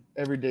sip me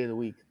every day of the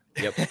week.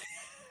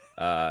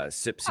 Yep.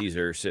 Sip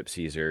Caesar, sip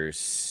Caesar,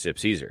 sip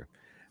Caesar.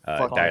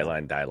 Die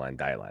line.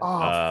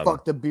 Oh,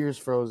 fuck, the beer's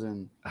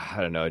frozen. I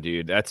don't know,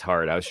 dude. That's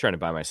hard. I was trying to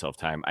buy myself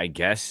time. I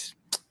guess.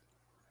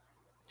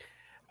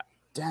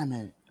 Damn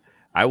it.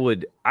 I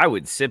would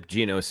sip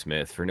Geno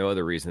Smith for no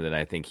other reason than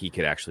I think he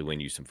could actually win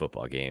you some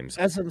football games.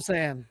 That's what I'm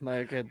saying.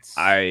 Like, it's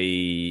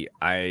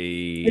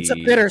it's a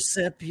bitter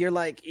sip. You're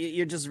like,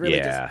 you're just really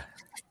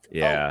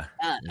yeah.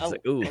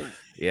 Like, ooh,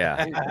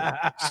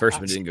 yeah. First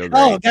one didn't go great.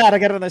 Oh God, I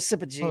got another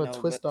sip of Geno.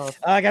 Twist off.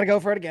 I gotta go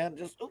for it again.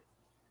 Just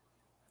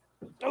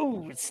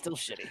it's still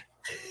shitty.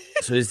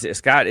 So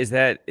Scott, is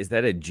that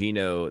a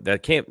Geno?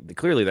 That can't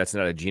clearly that's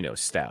not a Geno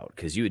stout,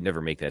 because you would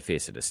never make that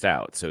face at a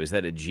stout. So is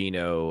that a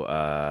Geno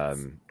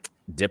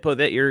Dippo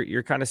that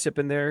you're kind of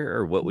sipping there,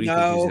 or what would you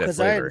think? No, because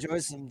I enjoy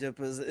some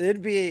Dippos.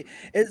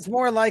 It's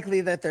more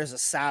likely that there's a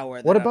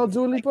sour. What about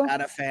Dua Lipa?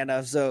 Not a fan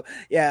of. So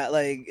yeah,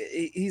 like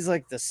he's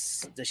like the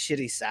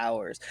shitty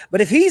sours.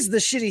 But if he's the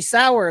shitty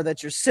sour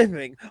that you're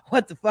sipping,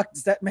 what the fuck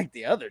does that make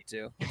the other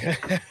two?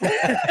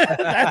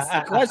 That's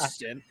the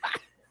question.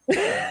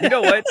 You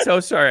know what? So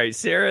sorry.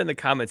 Sarah in the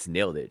comments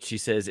nailed it. She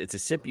says it's a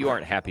sip you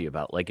aren't happy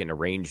about, like an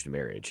arranged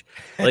marriage.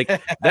 Like,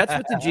 that's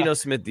what the Geno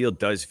Smith deal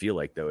does feel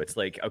like, though. It's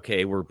like,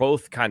 okay, we're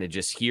both kind of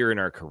just here in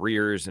our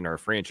careers and our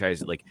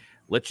franchise. Like,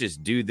 let's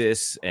just do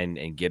this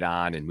and get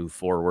on and move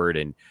forward.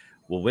 And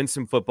we'll win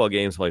some football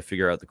games while I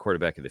figure out the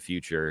quarterback of the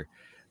future.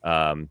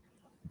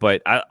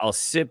 But I'll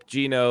sip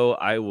Geno.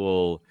 I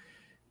will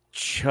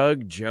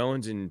chug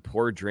Jones and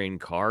pour drain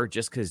Carr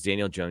just because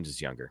Daniel Jones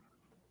is younger.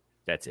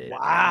 That's it.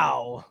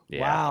 Wow.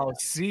 Yeah. Wow.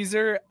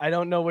 Caesar, I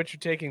don't know what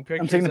you're taking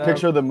pictures of. I'm taking a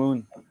picture of the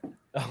moon.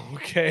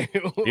 Okay.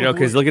 You know,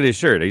 because look at his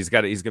shirt. He's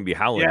gonna be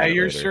howling. Yeah, at it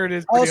your later. shirt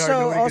is pretty hard.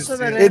 Nobody can Also see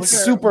that it. It's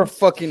super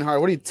fucking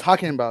hard. What are you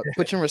talking about?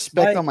 Put some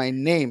respect on my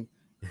name.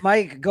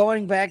 Mike,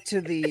 going back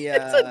to the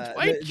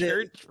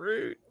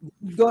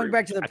going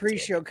back to the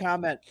pre-show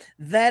comment,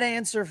 that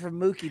answer from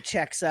Mookie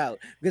checks out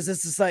because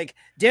this is like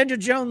Daniel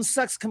Jones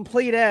sucks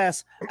complete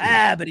ass.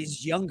 But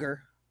he's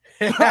younger.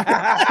 It's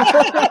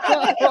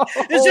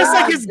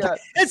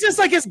just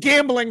like his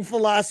gambling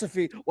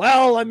philosophy.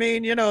 Well, I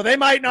mean, you know, they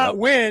might not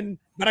win,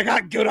 but I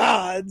got good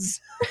odds.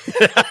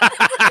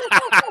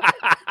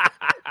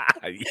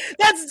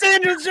 That's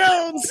Daniel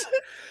Jones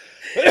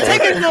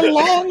taking a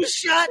long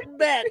shot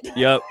bet.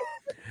 Yep.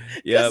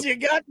 Because you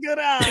got good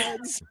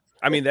odds.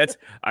 I mean,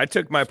 I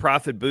took my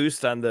profit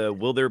boost on the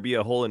will there be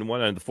a hole in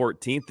one on the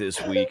 14th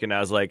this week, and I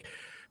was like,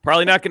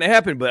 probably not going to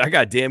happen, but I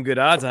got damn good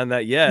odds on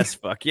that. Yes,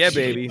 fuck yeah,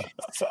 baby.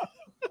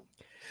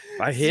 If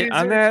I hit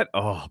on that,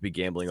 I'll be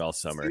gambling all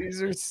summer.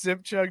 Caesar,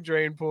 Sip, Chug,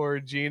 Drain, Pour,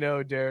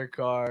 Gino, Derek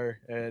Carr,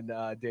 and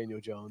Daniel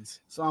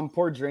Jones. So I'm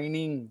pour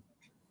draining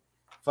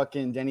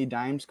fucking Danny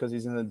Dimes because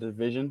he's in the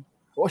division.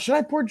 Well, should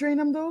I pour drain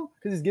him though?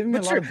 Because he's giving me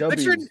a lot of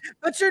W's.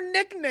 But you're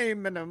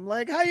nicknaming him.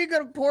 Like, how you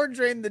gonna pour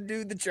drain the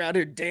dude that's out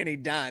here, Danny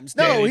Dimes?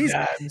 No,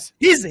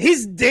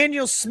 he's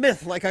Daniel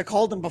Smith, like I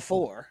called him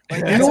before.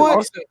 Like, you know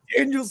what?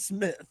 Daniel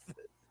Smith.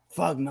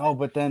 Fuck no,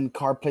 but then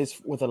Carr plays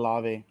with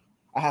Olave.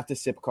 I have to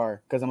sip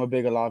Carr because I'm a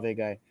big Olave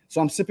guy. So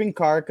I'm sipping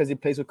Carr because he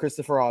plays with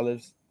Christopher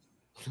Olives.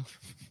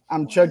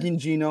 I'm chugging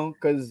Gino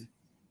because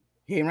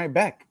he ain't right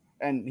back.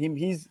 And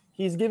he's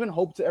given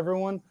hope to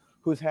everyone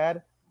who's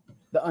had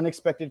the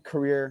unexpected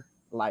career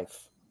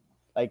life.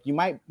 Like, you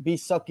might be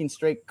sucking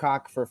straight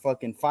cock for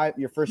fucking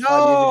your first 5 years of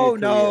your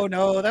career.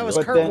 No. That was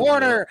Kurt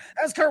Warner.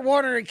 That was Kurt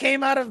Warner. He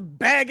came out of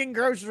bagging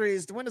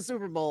groceries to win a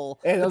Super Bowl.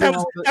 Hey, that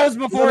was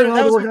before.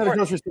 That was working at a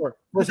grocery store.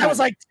 That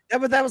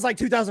was like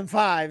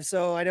 2005.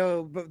 So I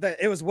know, but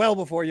it was well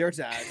before your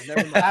time.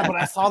 But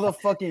I saw the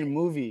fucking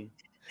movie.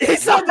 He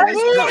saw the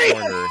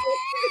movie.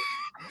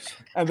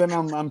 And then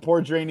I'm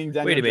pour draining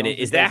Daniel Wait a minute.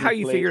 Jones. Is that how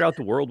you figured out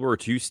the World War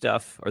II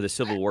stuff or the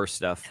Civil War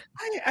stuff?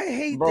 I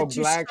hate Bro, that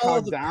you Black saw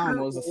Hawk the Down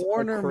Kurt was a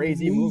Warner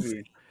crazy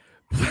movie.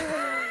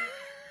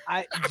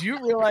 Do you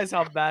realize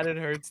how bad it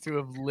hurts to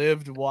have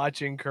lived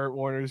watching Kurt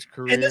Warner's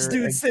career? And this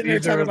dude's sitting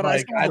there talking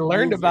about I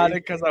learned about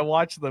it because I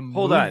watched the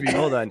movie.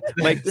 Hold on.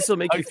 Mike, this will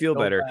make you feel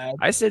better. Bad.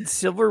 I said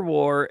Civil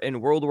War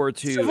and World War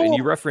II, and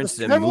you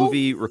referenced a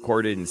movie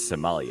recorded in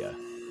Somalia.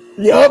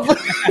 Yup.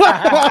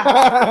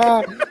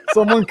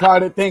 Someone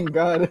caught it. Thank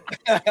God.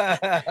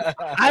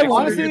 I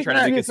honestly, but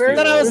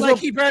I was like,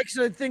 he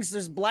actually thinks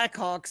there's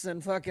Blackhawks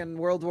in fucking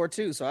World War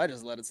II, so I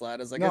just let it slide.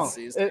 I was like,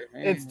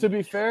 it's to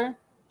be fair,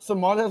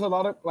 Somalia has a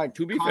lot of like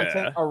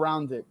content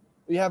around it.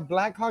 We have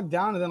Black Hawk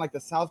Down, and then like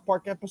the South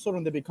Park episode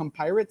when they become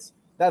pirates.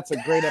 That's a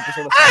great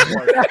episode of South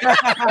Park.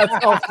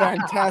 That's a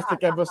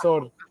fantastic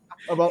episode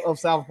of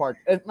South Park.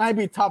 It might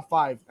be top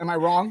 5. Am I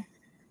wrong?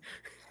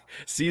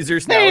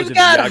 Caesar's They've knowledge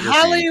got of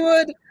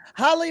geography.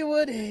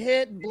 Hollywood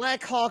hit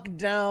Black Hawk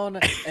Down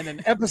and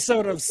an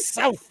episode of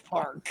South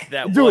Park.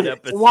 One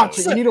episode. Watch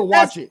it. You need to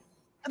watch it.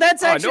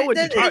 That's actually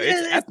it's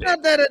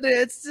not that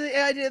it's the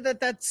idea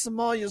that's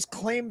Somalia's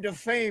claim to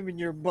fame in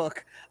your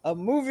book. A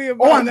movie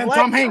about and then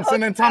Tom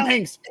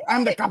Hanks.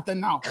 I'm the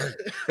captain now.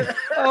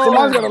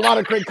 Somalia's got a lot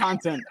of great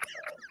content.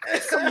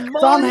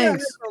 Tom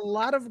Hanks. A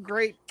lot of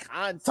great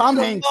content. Tom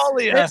Hanks.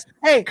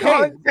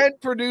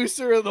 Content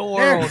producer of the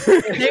world.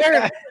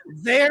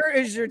 There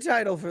is your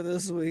title for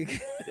this week.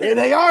 Yeah,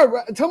 they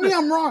are. Tell me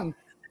I'm wrong.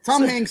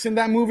 Tom Hanks in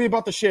that movie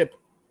about the ship.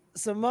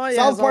 Somalia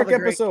South Park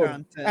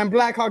episode and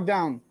Black Hawk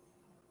Down.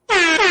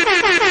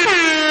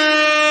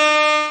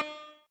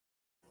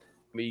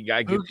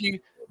 Mookie,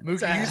 you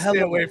stay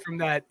away from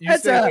that. No,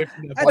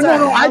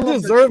 I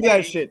deserve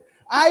that shit.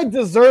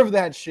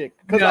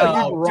 Because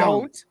I get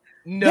wrong.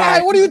 No.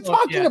 Yeah, what are you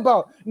talking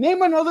about?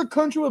 Name another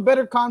country with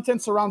better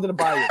content surrounded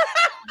by it.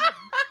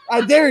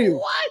 I dare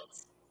you.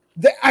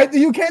 What?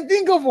 You can't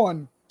think of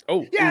one.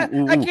 Oh, yeah,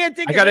 I can't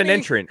think. I got an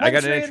entrant. In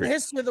the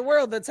history of the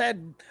world that's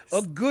had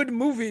a good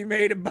movie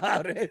made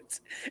about it.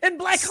 And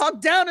Black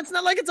Hawk Down, it's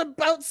not like it's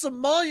about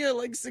Somalia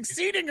like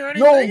succeeding or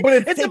anything. No,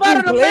 but it's about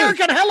an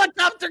American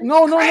helicopter.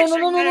 No.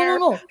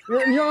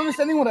 You're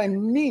understanding what I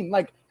mean?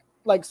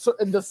 So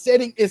the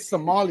setting is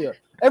Somalia.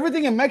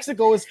 Everything in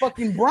Mexico is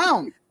fucking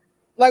brown.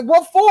 Like,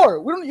 what for?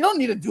 You don't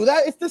need to do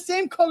that. It's the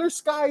same color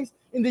skies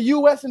in the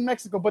U.S. and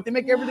Mexico, but they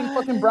make everything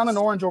fucking brown and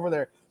orange over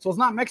there. So it's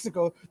not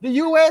Mexico. The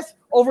U.S.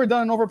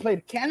 overdone and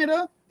overplayed.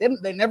 Canada,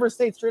 they never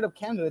say it straight up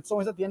Canada. It's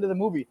always at the end of the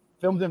movie,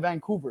 filmed in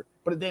Vancouver.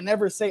 But they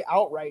never say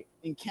outright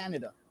in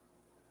Canada.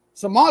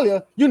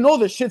 Somalia, you know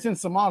the shit's in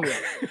Somalia.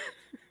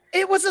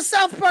 It was a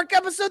South Park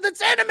episode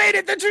that's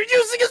animated that you're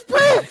using as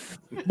proof.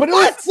 But it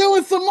was still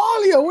in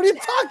Somalia. What are you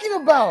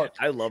talking about?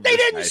 I love they this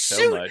didn't guy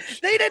shoot. so much.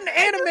 They didn't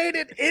animate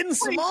it in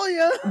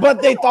Somalia. But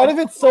they thought of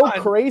it so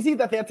crazy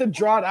that they had to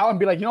draw it out and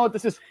be like, you know what?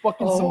 This is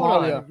fucking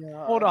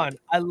Somalia. Hold on.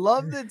 I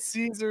love that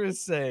Caesar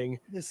is saying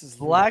this is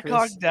Black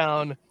Hawk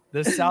Down,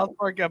 the South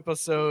Park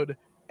episode,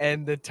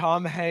 and the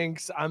Tom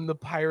Hanks I'm the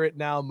Pirate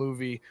Now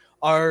movie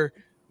are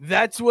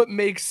That's what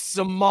makes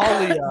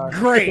Somalia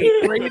Great.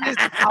 the greatest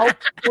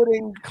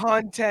outputting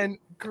content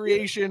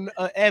creation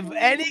of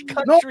any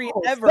country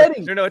ever.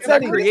 Setting. No, it's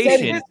not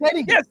creation.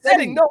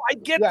 Setting. No, I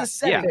get Yeah, the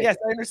setting. yeah. Yes,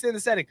 I understand the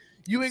setting.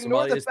 You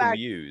ignore Somalia the is the fact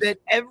muse. that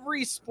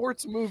every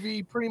sports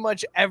movie pretty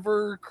much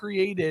ever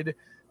created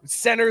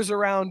centers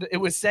around, it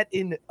was set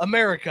in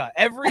America.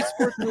 Every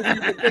sports movie you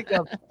can think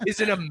of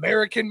is an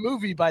American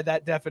movie by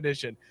that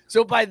definition.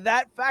 So by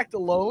that fact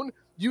alone,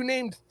 you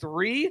named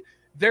 3.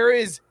 There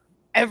is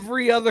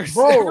every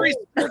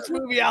sports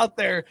movie out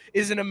there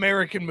is an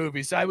American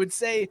movie. So I would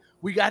say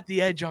we got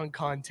the edge on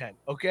content.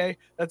 Okay,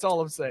 that's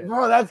all I'm saying.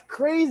 Bro, that's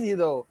crazy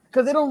though,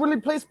 because they don't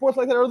really play sports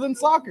like that other than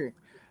soccer.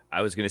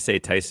 I was going to say,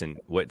 Tyson,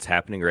 what's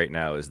happening right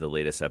now is the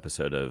latest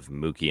episode of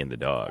Mookie and the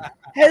Dog.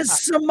 Has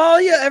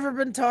Somalia ever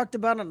been talked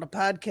about on the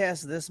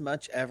podcast this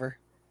much ever?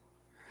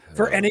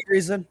 For any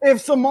reason? If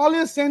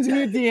Somalia sends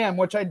me a DM,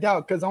 which I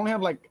doubt, because I only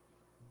have like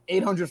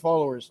 800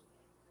 followers,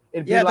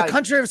 it'd be Yeah, like, the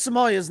country of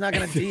Somalia is not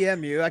going to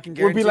DM you. I can we'll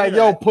guarantee be like, you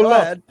yo, that. pull Go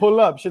up, ahead. pull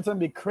up. Shit's gonna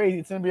be crazy.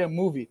 It's gonna be a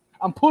movie.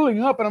 I'm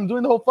pulling up and I'm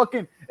doing the whole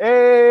fucking,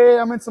 hey,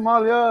 I'm in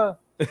Somalia.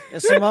 Yeah,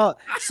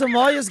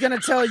 Somalia's going to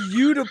tell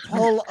you to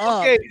pull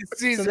up Okay,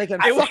 see, so they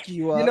can I- fuck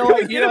you up. You know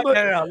what?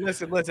 No.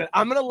 Listen.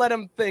 I'm gonna let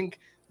him think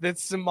that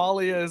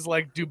Somalia is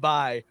like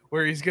Dubai,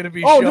 where he's gonna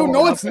be. Oh, dude, showing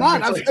no, up it's in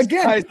not. these, like,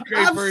 I've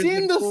skyscrapers seen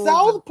and the pools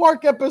South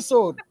Park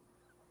episode.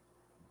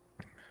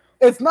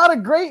 It's not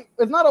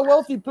a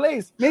wealthy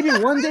place. Maybe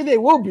one day they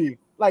will be.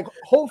 Like,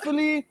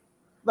 hopefully,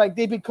 like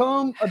they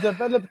become a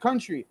developed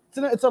country.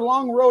 It's a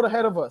long road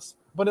ahead of us,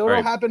 but it will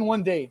Right. happen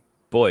one day.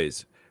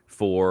 Boys,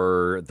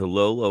 for the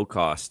low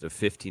cost of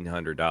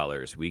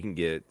 $1,500, we can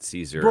get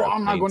Caesar Bro, a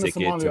I'm not plane going to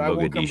ticket Somalia. to I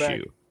won't come back.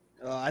 Mogadishu.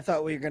 I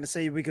thought we were going to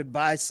say we could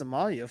buy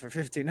Somalia for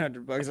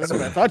 $1,500. That's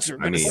what I thought you were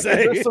going to mean-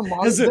 say. There's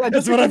Somalia- did I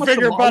That's just what I become a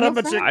figured about how Somalian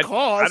much fan? it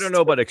costs. I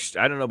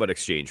don't know about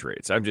exchange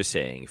rates. I'm just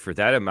saying for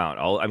that amount.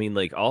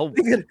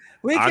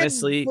 We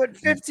honestly, could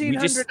put we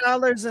just-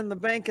 $1,500 in the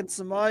bank in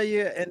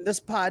Somalia, and this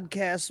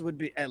podcast would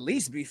be at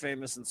least be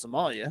famous in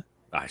Somalia.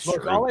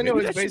 Look, all I know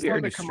maybe is that should based be our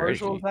on the new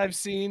commercials strategy. I've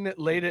seen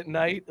late at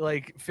night,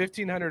 like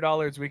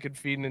 $1,500, we could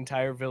feed an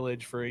entire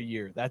village for a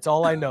year. That's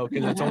all I know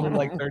because it's only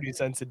like 30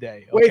 cents a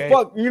day. Wait, okay?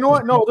 fuck. You know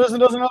what? No, there's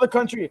another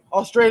country,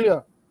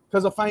 Australia,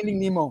 because of Finding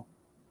Nemo.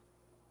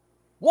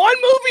 One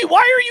movie.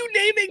 Why are you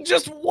naming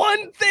just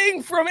one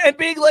thing from and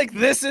being like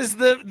this is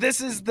the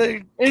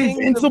king of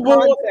Invincible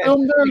content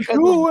film there because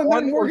too, of and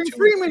one then or Morgan two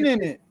Freeman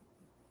seasons? in it.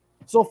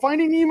 So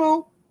Finding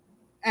Nemo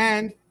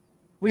and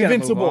We gotta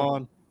move Invincible.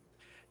 on.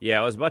 Yeah,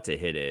 I was about to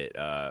hit it.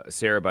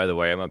 Sarah, by the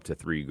way, I'm up to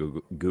 3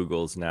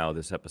 Googles now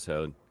this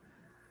episode.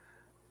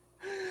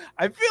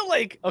 I feel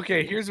like,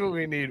 okay, here's what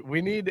we need.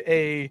 We need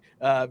a,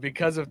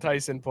 because of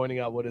Tyson pointing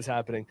out what is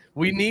happening,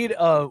 we need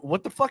a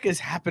what the fuck is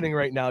happening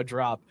right now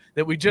drop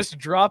that we just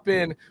drop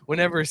in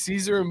whenever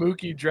Caesar and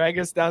Mookie drag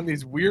us down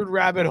these weird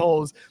rabbit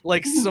holes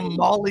like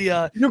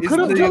Somalia You is could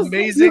have the just,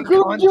 amazing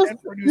content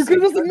you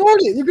could have just ignored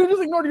it. You could have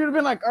just ignored it. You'd have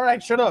been like, all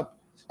right, shut up.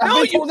 I've No,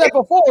 been you told that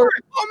before.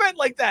 comment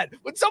like that.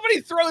 When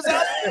somebody throws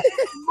out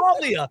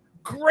Somalia,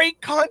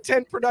 great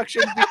content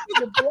production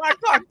because of Black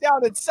Hawk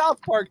Down in South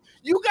Park,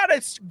 you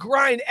gotta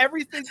grind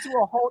everything to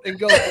a halt and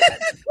go,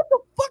 what the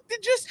fuck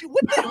did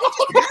what the hell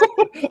just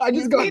happened? I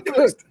just You got need to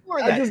cooked.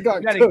 explore I that. just got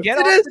You gotta cooked. get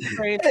It off is- the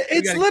train. You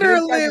It's gotta get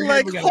literally inside your head,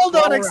 like, we gotta hold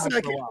on crawl a around for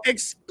second. while.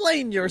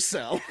 Explain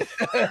yourself.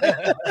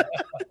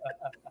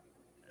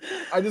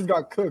 I just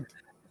got cooked.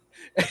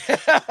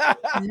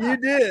 You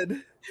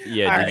did.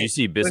 Yeah, All did right. you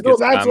see No, Biscuit's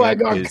that's why I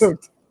comment? got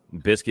cooked.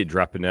 Biscuit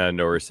dropping out of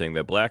nowhere saying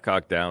that Black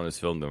Hawk Down is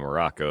filmed in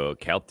Morocco,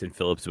 Captain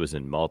Phillips was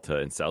in Malta,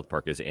 and South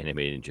Park is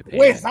animated in Japan.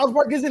 Wait, South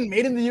Park isn't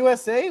made in the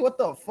USA? What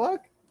the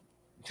fuck?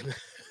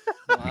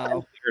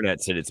 Wow. The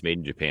internet said it's made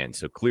in Japan,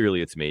 so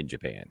clearly it's made in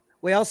Japan.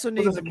 We also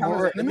need does the it count as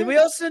more. anime? We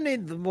also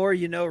need the more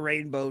you know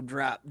rainbow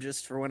drop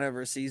just for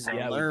whenever Caesar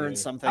Yeah, we learns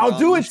do. something. I'll on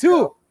do the it too.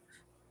 show.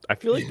 I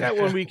feel like that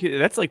one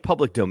that's like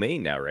public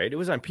domain now, right? It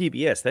was on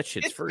PBS. That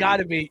shit's It's free.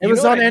 gotta be. It You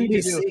was know on what I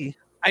need to do? NBC.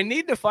 I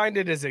need to find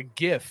it as a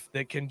GIF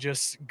that can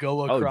just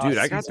go Oh, across. dude,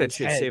 I got that Caesar's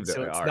shit head, saved.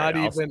 So it's All not right,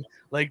 I'll- even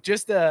like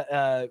just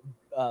a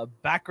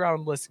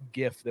backgroundless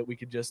GIF that we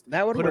could just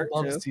That would put work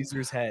above too.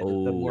 Caesar's head.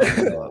 Oh, The more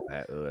you know.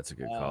 that's a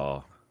good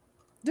call.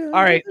 All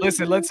right,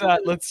 listen.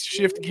 Let's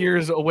shift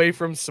gears away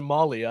from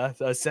Somalia,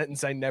 a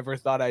sentence I never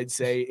thought I'd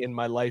say in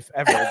my life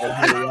ever.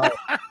 But here we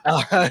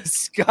are.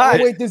 Scott,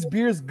 Oh, wait, this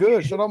beer's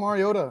good. Shout out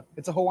Mariota.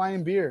 It's a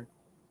Hawaiian beer.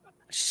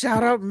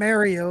 Shout out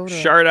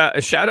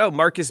Mariota. Shout out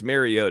Marcus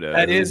Mariota.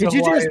 that is Did a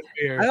you Hawaiian just-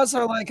 beer. I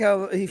also like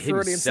how he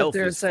Freudian sit Himself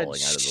there and is said, falling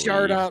out of the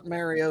 "Shout league." out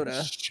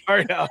Mariota."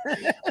 Shout out,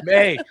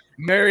 hey,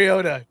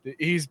 Mariota.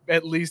 He's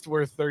at least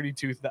worth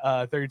 32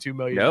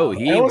 million. No,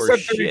 he I almost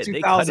worth said shit. They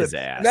cut his 32,000.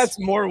 ass. That's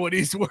more what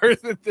he's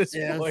worth at this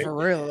Yeah, point. for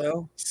real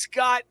though.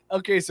 Scott,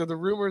 okay, so the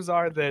rumors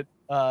are that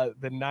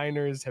the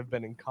Niners have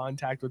been in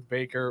contact with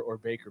Baker, or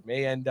Baker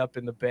may end up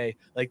in the Bay.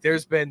 Like,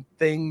 there's been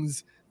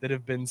things that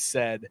have been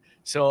said.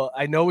 So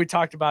I know we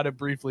talked about it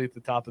briefly at the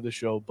top of the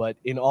show, but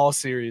in all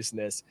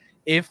seriousness,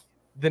 if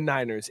the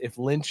Niners, if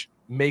Lynch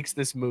makes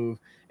this move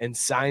and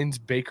signs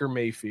Baker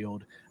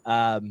Mayfield,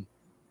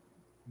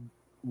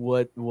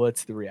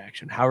 what's the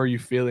reaction? How are you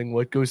feeling?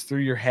 What goes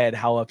through your head?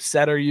 How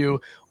upset are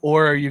you?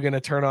 Or are you going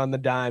to turn on the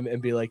dime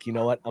and be like, you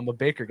know what? I'm a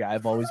Baker guy.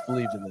 I've always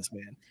believed in this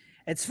man.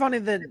 It's funny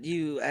that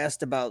you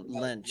asked about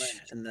Lynch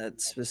in that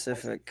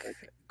specific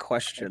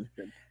question,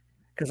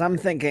 because I'm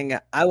thinking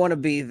I want to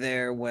be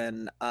there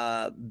when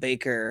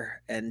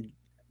Baker and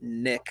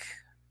Nick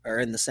are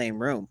in the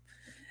same room,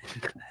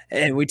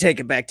 and we take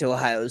it back to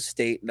Ohio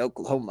State and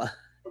Oklahoma,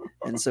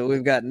 and so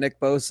we've got Nick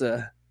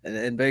Bosa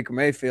and Baker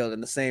Mayfield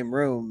in the same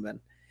room, and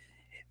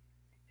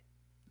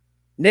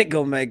Nick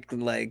gonna make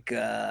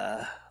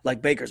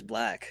like Baker's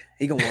black.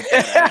 He gonna whoop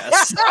that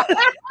ass.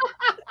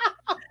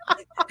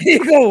 He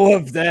gonna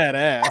whoop that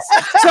ass.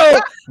 So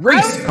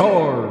Race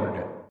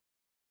card.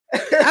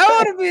 I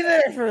want to be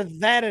there for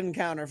that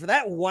encounter, for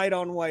that white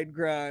on white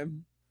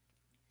crime.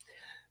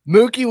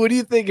 Mookie, what do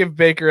you think if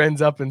Baker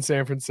ends up in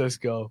San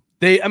Francisco?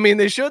 They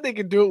showed they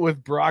could do it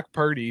with Brock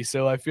Purdy,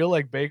 so I feel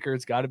like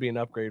Baker's got to be an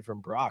upgrade from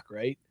Brock,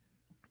 right?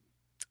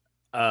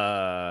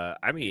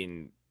 I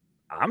mean,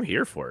 I'm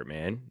here for it,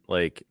 man.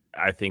 Like,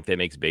 I think that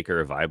makes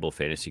Baker a viable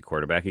fantasy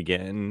quarterback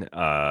again.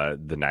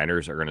 The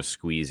Niners are going to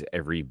squeeze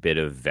every bit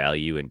of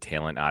value and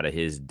talent out of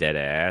his dead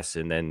ass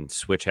and then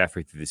switch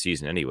halfway through the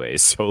season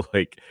anyways. So,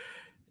 like,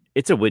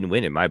 it's a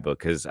win-win in my book,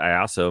 because I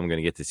also am going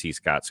to get to see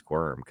Scott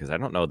squirm, because I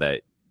don't know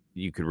that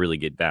you could really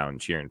get down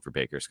cheering for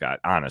Baker, Scott.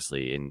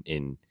 Honestly,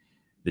 in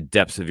the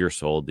depths of your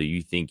soul, do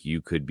you think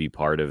you could be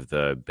part of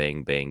the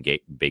Bang Bang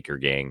Baker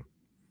gang?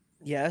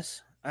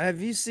 Yes.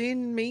 Have you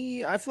seen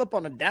me? I flip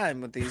on a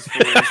dime with these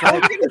fools. Like,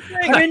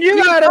 I mean,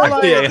 you gotta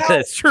like. Yeah,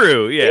 that's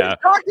true. Yeah. He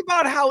talked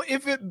about how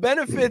if it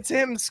benefits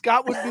him,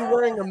 Scott would be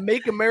wearing a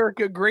 "Make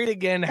America Great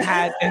Again"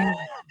 hat and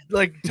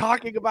like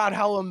talking about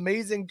how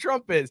amazing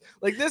Trump is.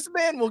 Like, this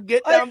man will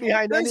get down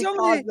behind any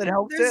cause that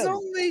helps him. There's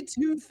only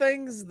two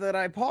things that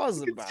I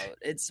pause about.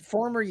 It's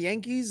former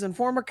Yankees and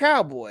former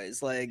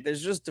Cowboys. Like,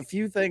 there's just a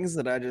few things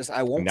that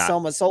I won't sell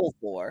my soul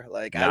for.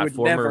 Like, I would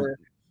never.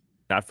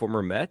 Not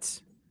former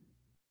Mets.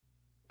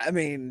 I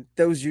mean,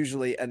 those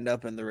usually end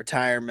up in the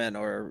retirement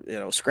or,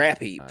 scrap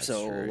heap. That's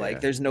so, true, like, yeah.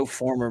 there's no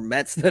former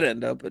Mets that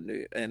end up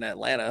in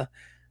Atlanta.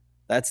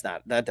 That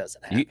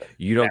doesn't happen.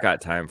 You don't got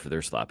time for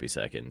their sloppy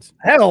seconds.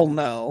 Hell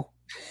no.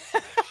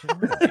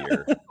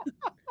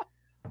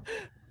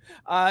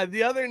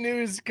 The other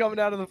news coming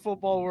out of the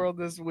football world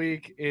this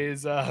week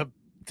is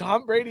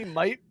Tom Brady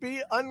might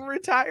be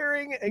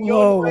unretiring and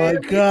going. Oh my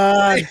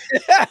God.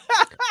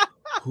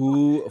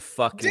 Who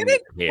fucking cares?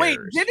 Wait,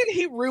 didn't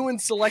he ruin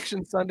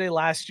Selection Sunday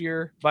last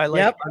year by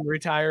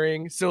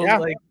retiring? So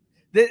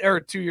or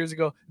 2 years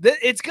ago,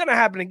 it's gonna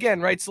happen again,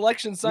 right?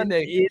 Selection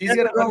Sunday, he's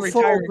gonna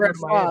unretire. And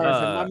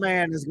my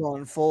man is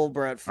going full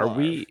Brett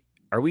Favre.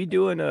 Are we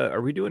doing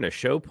a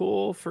show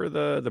pool for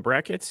the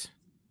brackets?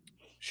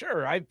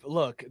 Sure.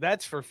 Look,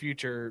 that's for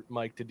future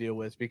Mike to deal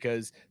with,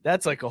 because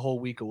that's like a whole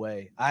week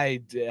away. I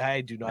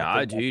do not.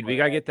 Nah, dude, we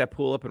gotta get that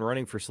pool up and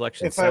running for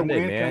Selection If Sunday, I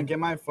win, man. can I get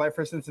my flight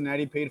for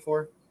Cincinnati paid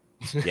for?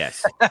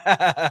 Yes.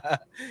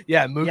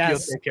 Yeah, Mookie will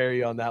take care of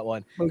you on that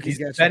one.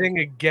 He's betting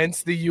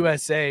against the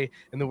USA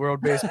in the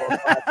World Baseball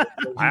Classic.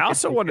 I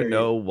also want to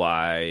know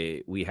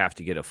why we have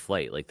to get a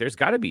flight. Like, there's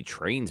got to be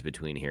trains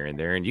between here and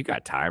there, and you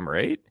got time,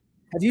 right?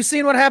 Have you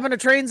seen what happened to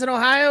trains in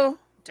Ohio?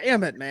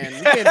 Damn it, man.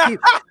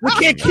 We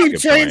can't keep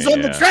trains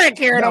on the track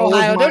here in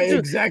Ohio.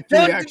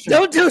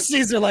 Don't do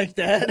Caesar like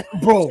that.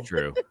 Bro,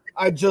 True.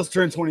 I just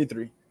turned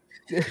 23.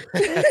 Do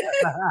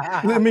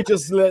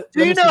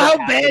you know how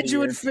bad you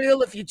would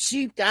feel if you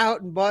cheaped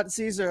out and bought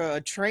Caesar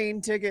a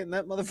train ticket and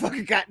that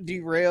motherfucker got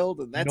derailed,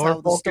 and that's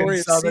how the story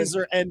of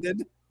Caesar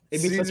ended?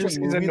 Caesar's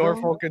a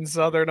Norfolk and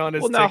Southern on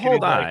his ticket. Now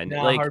hold on.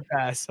 Like, hard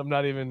pass. I'm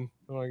not even.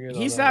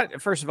 He's not.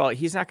 First of all,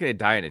 he's not going to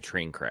die in a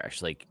train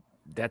crash. Like,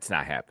 that's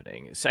not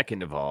happening.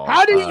 Second of all,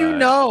 how do you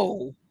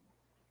know?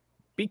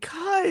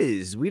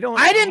 Because we don't.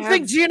 I didn't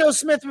think Geno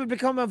Smith would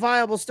become a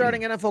viable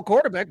starting NFL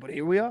quarterback, but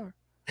here we are.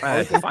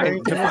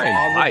 Define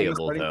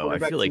viable, though. I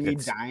feel like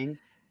it's dying.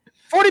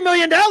 $40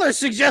 million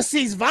suggests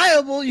he's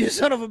viable, you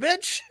son of a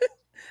bitch.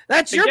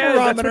 That's your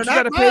barometer. That's what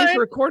you got to pay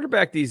for a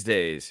quarterback these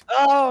days.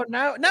 Oh,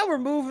 now we're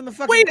moving the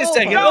fucking. Wait a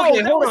second.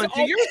 Okay, hold on.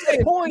 So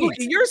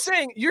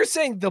you're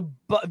saying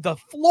the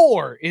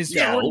floor is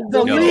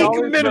the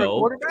league minimum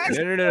quarterback?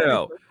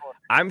 No.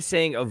 I'm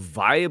saying a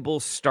viable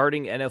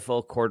starting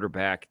NFL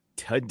quarterback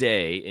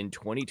today in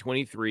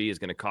 2023 is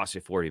going to cost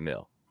you $40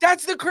 million.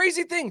 That's the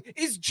crazy thing.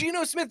 Is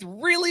Geno Smith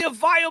really a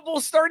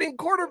viable starting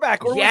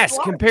quarterback? Or yes,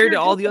 compared to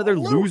all the other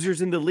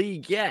losers in the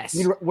league. Yes.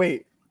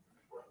 Wait,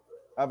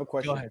 I have a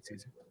question. Go ahead,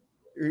 Caesar.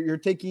 You're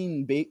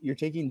taking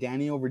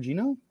Danny over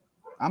Geno?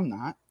 I'm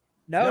not.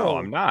 No,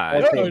 I'm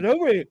not.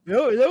 Nobody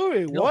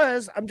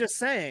was. I'm just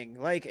saying,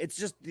 like, it's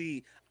just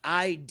the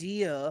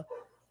idea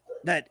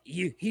that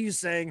he's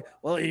saying,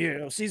 well,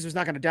 Caesar's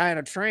not going to die on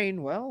a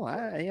train. Well,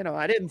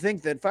 I didn't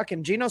think that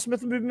fucking Geno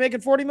Smith would be making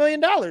 $40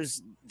 million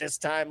this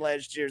time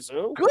last year.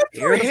 So good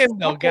for him,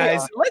 though,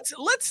 guys.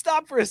 Let's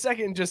stop for a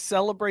second and just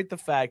celebrate the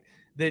fact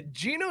that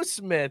Geno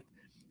Smith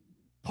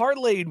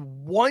parlayed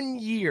 1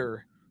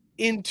 year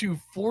into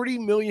 $40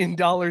 million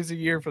a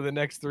year for the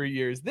next 3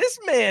 years. This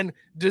man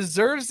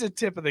deserves a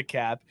tip of the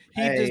cap.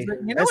 He Hey,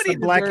 deserves, you know what he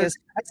blackest, deserves?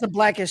 That's the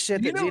blackest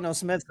shit You that know- Geno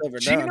Smith's ever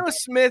done. Geno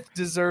Smith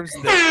deserves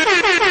this.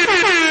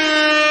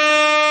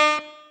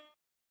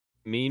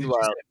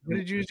 Meanwhile, What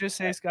did you just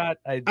say, Scott?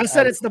 I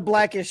said it's the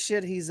blackest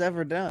shit he's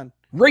ever done.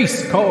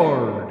 Race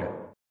card.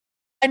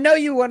 I know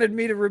you wanted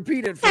me to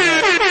repeat it for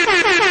that.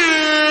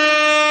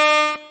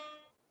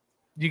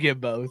 You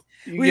get both.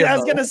 I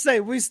was going to say,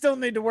 we still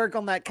need to work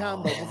on that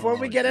combo. Before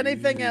we get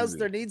anything else,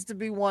 there needs to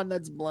be one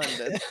that's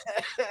blended.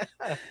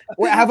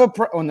 Wait, I have a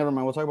oh, never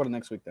mind. We'll talk about it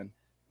next week then.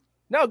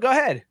 No, go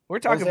ahead. We're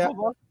talking that?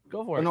 football.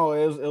 Go for it. No,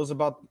 it was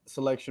about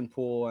selection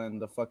pool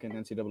and the fucking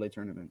NCAA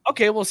tournament.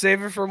 Okay, we'll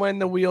save it for when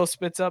the wheel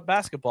spits up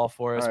basketball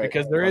for us, All right,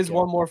 because there is okay.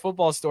 one more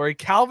football story.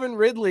 Calvin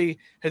Ridley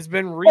has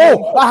been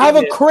Oh, I have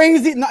a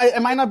crazy. No,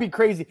 it might not be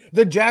crazy.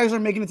 The Jags are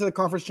making it to the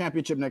conference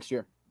championship next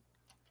year.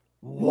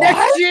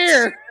 Next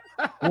year.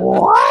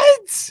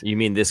 What? you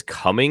mean this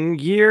coming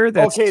year?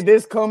 That's Okay,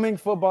 this coming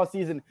football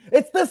season.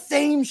 It's the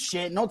same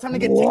shit. No time to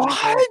get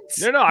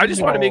technical. No, I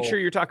just want to make No. sure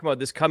you're talking about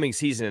this coming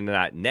season and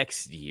not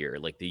next year,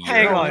 like the year.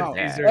 Hang No, on,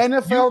 no. Caesar.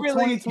 NFL you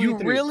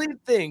 2023.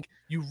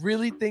 you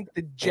really think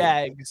the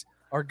Jags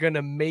are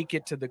gonna make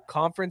it to the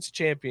conference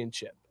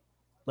championship?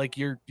 Like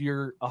you're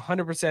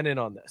 100% in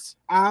on this.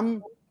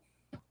 I'm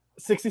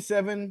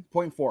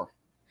 67.4.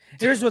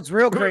 Here's what's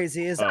real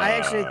crazy is I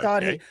actually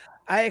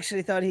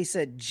okay. thought he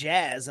said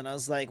Jazz, and I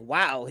was like,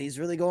 wow, he's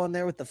really going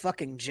there with the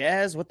fucking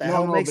Jazz? What the No,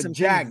 hell no, makes the him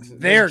Jags. think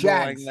The they're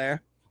Jags. going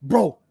there?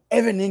 Bro,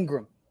 Evan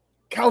Ingram,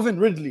 Calvin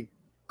Ridley,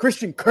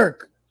 Christian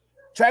Kirk,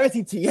 Travis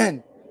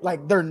Etienne.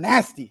 Like, they're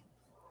nasty.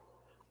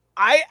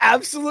 I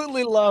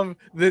absolutely love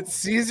that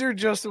Caesar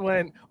just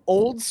went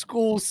old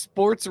school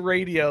sports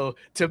radio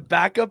to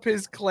back up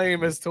his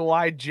claim as to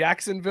why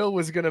Jacksonville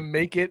was going to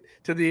make it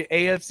to the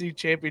AFC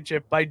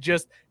Championship by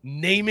just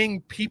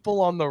naming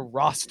people on the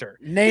roster.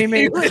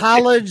 Naming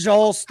college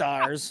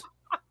all-stars.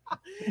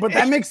 But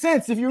that makes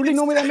sense. If you really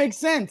know me, that makes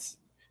sense.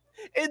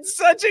 It's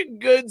such a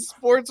good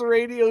sports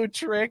radio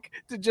trick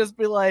to just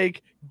be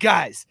like,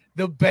 guys,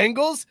 the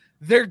Bengals,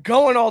 they're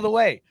going all the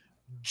way.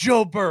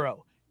 Joe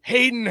Burrow,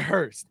 Hayden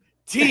Hurst,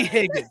 T.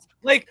 Higgins.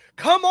 Like,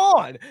 come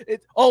on.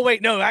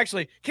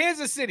 Actually,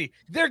 Kansas City,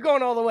 they're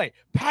going all the way.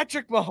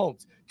 Patrick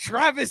Mahomes,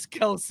 Travis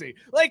Kelce.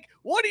 Like,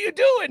 what are you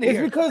doing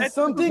here? It's because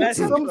That's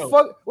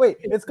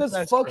it's because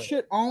best fuck throw.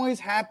 shit always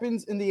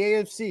happens in the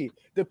AFC.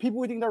 The people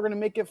we think are going to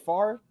make it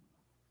far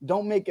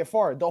don't make it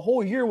far. The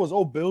whole year was,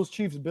 Bills,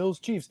 Chiefs, Bills,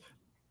 Chiefs.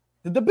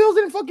 The Bills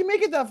didn't fucking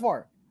make it that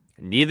far.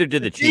 Neither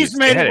did the Chiefs Chiefs.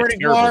 made They had it a pretty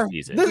terrible far.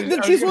 season.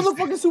 The Chiefs won the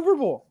fucking Super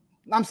Bowl.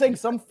 I'm saying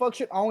some fuck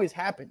shit always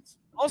happens.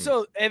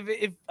 Also,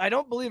 if I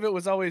don't believe it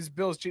was always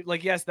Bills, Chiefs.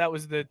 Like, yes, that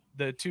was the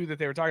two that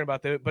they were talking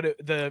about.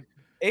 The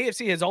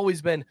AFC has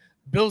always been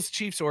Bills,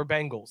 Chiefs, or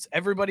Bengals.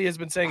 Everybody has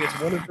been saying it's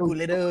one of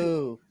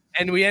those.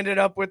 And we ended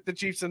up with the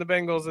Chiefs and the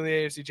Bengals in the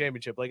AFC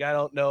Championship. Like, I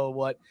don't know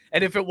what.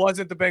 And if it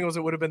wasn't the Bengals,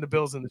 it would have been the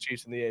Bills and the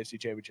Chiefs in the AFC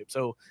Championship.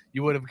 So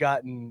you would have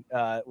gotten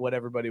what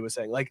everybody was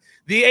saying. Like,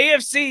 the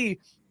AFC,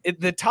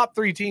 the top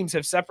three teams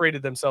have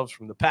separated themselves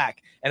from the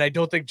pack. And I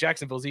don't think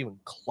Jacksonville's even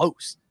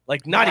close.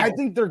 Like, not even. I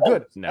think they're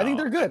good. No. I think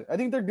they're good. I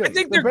think they're good. I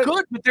think they're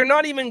good, but they're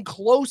not even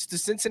close to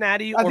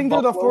Cincinnati. I think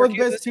they're the Buffalo or fourth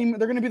Kansas best team.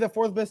 They're going to be the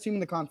fourth best team in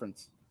the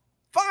conference.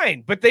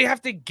 Fine, but they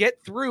have to get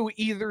through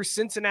either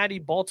Cincinnati,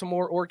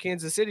 Baltimore, or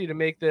Kansas City to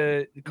make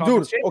the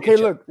conference Dude, okay,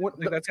 championship. look. I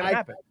think that's gonna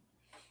happen.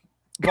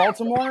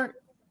 Baltimore,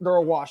 they're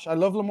a wash. I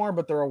love Lamar,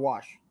 but they're a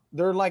wash.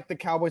 They're like the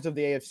Cowboys of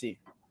the AFC.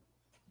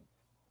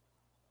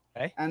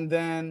 Okay. And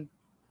then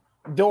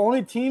the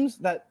only teams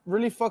that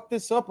really fuck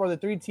this up are the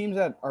three teams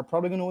that are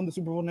probably going to win the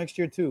Super Bowl next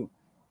year too.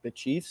 The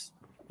Chiefs,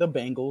 the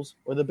Bengals,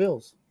 or the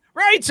Bills.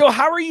 Right. So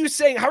how are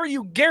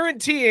you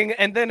guaranteeing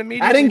and then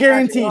immediately I didn't backing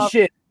guarantee off?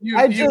 shit.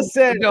 I just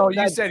said no. You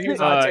that- said he was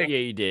on tape. Yeah,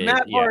 you did.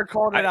 Matt yeah. Barr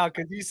called it out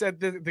because he said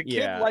the kid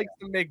Yeah. likes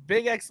to make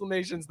big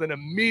exclamations, then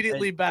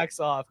immediately backs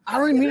off. I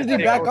don't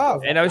immediately back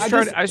off. And I was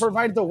trying to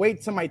provide the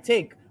weight to my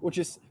take, which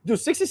is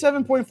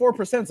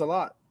 67.4% is a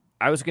lot.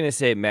 I was gonna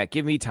say, Matt,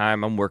 give me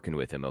time. I'm working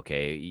with him.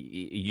 Okay,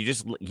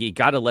 you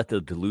got to let the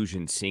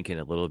delusion sink in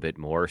a little bit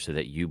more so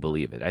that you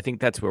believe it. I think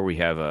that's where we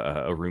have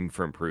a room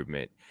for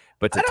improvement.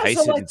 But to I'd also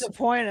Tyson, like to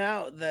point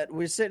out that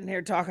we're sitting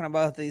here talking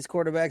about these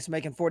quarterbacks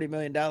making $40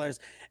 million.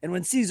 And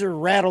when Caesar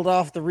rattled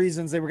off the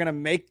reasons they were going to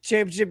make the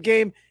championship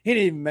game, he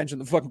didn't even mention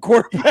the fucking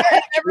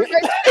quarterback. He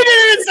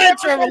didn't even say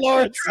Trevor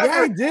Lawrence. Yeah,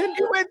 I did.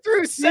 You went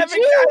through 7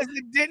 guys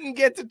that didn't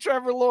get to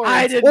Trevor Lawrence.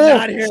 I did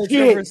not hear shit.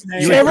 Trevor's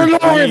name. Trevor you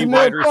went through Lawrence, three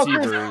wide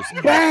motherfuckers.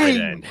 receivers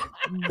Bang!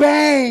 by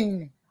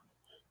Bang!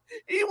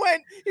 He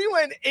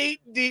went 8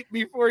 deep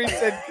before he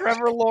said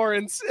Trevor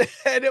Lawrence,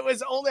 and it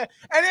was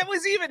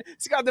even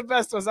Scott. The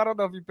best was, I don't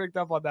know if you picked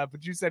up on that,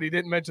 but you said he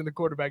didn't mention the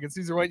quarterback, and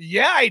Caesar went,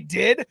 "Yeah, I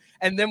did,"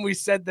 and then we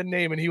said the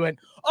name, and he went,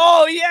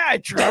 "Oh yeah,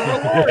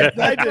 Trevor Lawrence."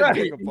 I did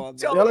pick up on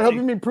that. Y'all are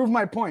helping me prove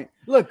my point.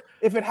 Look,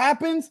 if it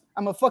happens,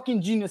 I'm a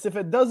fucking genius. If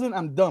it doesn't,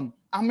 I'm dumb.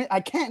 I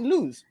can't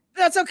lose.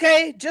 That's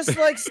okay. Just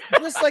like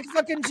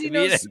fucking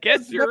Geno. I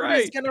guess you're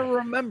Nobody's right. gonna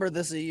remember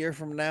this a year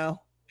from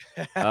now.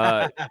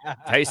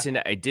 Tyson,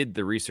 I did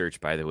the research,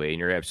 by the way, and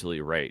you're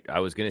absolutely right. I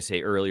was going to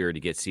say earlier, to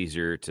get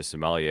Caesar to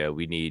Somalia,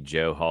 we need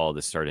Joe Hall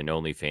to start an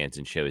OnlyFans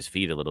and show his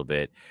feet a little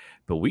bit.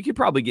 But we could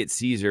probably get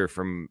Caesar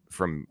from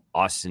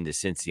Austin to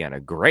Cincy on a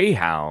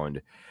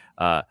Greyhound.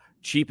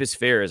 Cheapest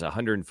fare is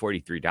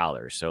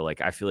 $143. So,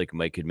 like, I feel like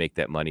Mike could make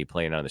that money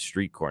playing on the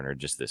street corner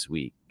just this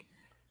week.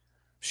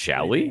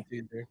 Shall we?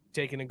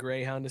 Taking a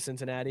Greyhound to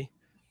Cincinnati.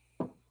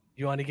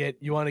 You want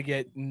to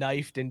get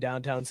knifed in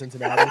downtown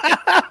Cincinnati?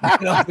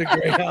 The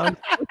Greyhound.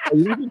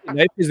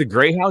 Because the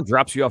Greyhound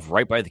drops you off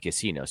right by the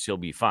casino, so you'll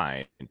be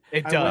fine.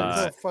 It I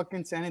does. went to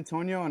fucking San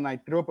Antonio and I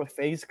threw up a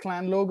FaZe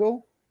Clan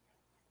logo.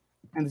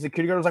 And the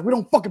security guard was like, "We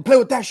don't fucking play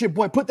with that shit,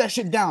 boy. Put that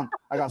shit down."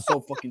 I got so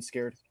fucking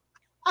scared.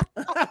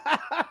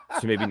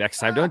 So maybe next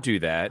time don't do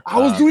that. I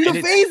was doing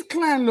the FaZe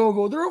Clan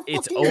logo. They're a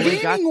fucking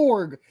gaming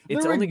org.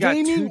 It's They're only got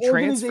 2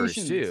 transfers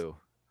organizations. too.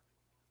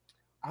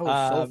 I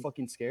was so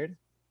fucking scared.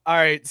 All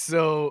right,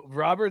 so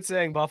Robert's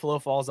saying Buffalo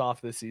falls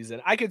off this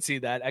season. I could see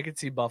that. I could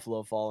see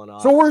Buffalo falling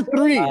off. So we're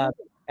 3.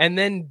 And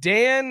then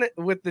Dan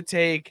with the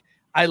take,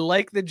 I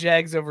like the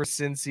Jags over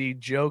Cincy.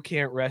 Joe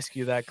can't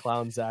rescue that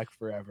clown Zach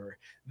forever.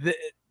 This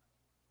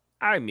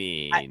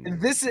really?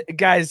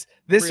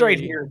 right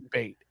here is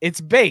bait.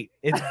 It's bait.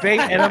 It's bait,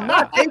 and I'm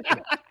not taking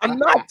it. I'm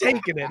not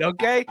taking it.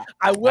 Okay,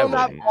 I will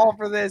not fall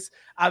for this.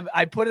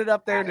 I put it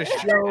up there to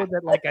show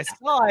that, like, I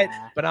saw it,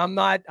 but I'm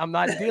not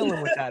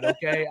dealing with that.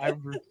 Okay, I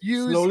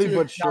refuse Slowly to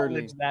but acknowledge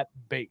surely. that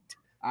bait.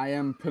 I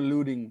am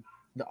polluting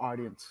the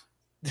audience.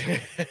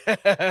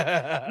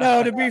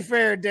 No, to be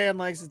fair, Dan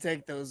likes to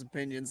take those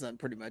opinions on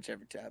pretty much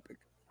every topic.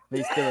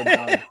 They still a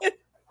dog.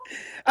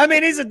 I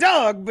mean, he's a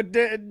dog, but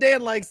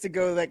Dan likes to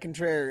go that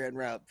contrarian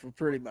route for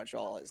pretty much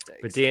all his takes.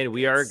 But Dan,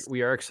 we are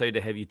excited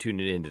to have you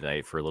tune in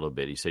tonight for a little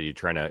bit. You said you're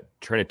trying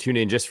to tune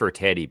in just for a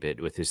taddy bit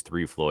with his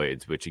Three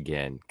Floyds, which,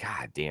 again,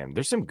 god damn,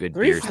 there's some good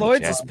Three beers Floyds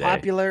in the is chat today.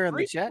 popular in the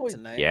Three chat Floyds-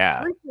 tonight.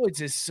 Yeah, Three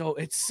Floyds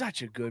it's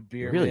such a good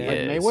beer. It really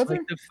man. is. Mayweather?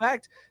 Like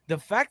the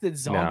fact that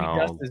Zombie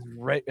Dust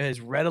is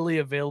readily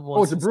available. Oh,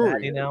 in it's a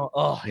brewery. Cincinnati now.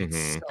 Oh,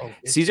 Mhm.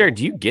 it's Caesar, so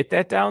do you get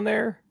that down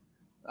there?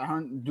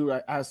 Dude,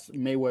 I asked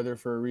Mayweather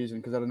for a reason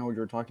because I don't know what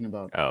you were talking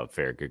about. Oh,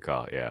 fair, good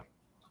call. Yeah.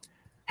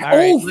 All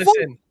right, fuck.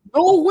 listen.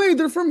 No way,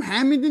 they're from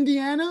Hammond,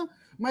 Indiana.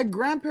 My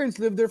grandparents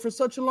lived there for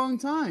such a long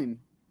time.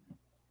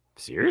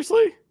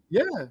 Seriously?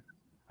 Yeah.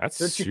 That's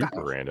They're super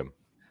Chicago. random.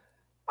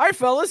 All right,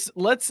 fellas,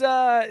 let's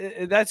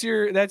that's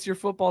your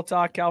football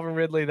talk, Calvin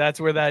Ridley. That's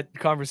where that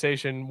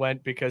conversation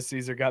went because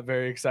Caesar got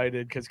very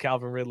excited because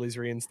Calvin Ridley's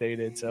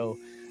reinstated. So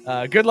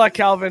good luck,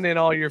 Calvin, in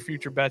all your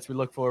future bets. We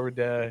look forward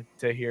to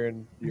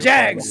hearing your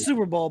Jags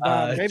Super Bowl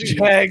bound, baby.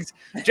 Jags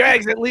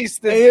at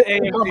least the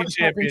AFC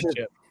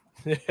championship.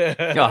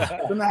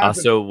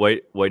 Also,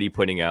 what are you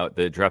putting out?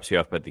 The drops you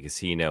off at the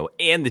casino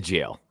and the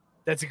jail.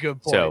 That's a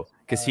good point. So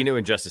casino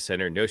and Justice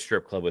Center, no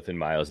strip club within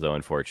miles, though,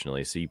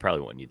 unfortunately. So you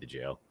probably won't need the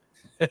jail.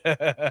 All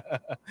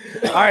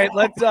right,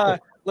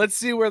 let's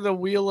see where the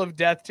wheel of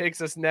death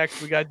takes us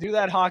next. We got to do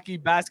that hockey,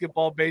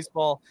 basketball,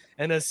 baseball,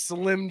 and a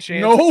slim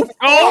chance. No.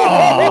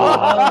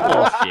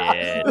 Oh,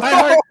 shit.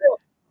 My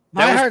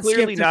That heart was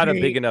clearly skipped not a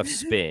beat. big enough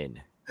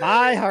spin.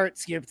 My heart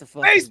skipped the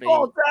fucking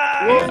Baseball beat.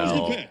 time.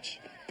 Well, pitch.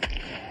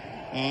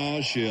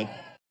 Oh, shit.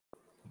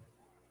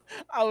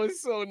 I was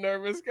so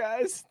nervous,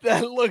 guys.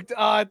 That looked.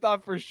 I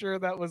thought for sure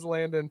that was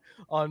landing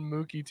on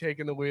Mookie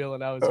taking the wheel,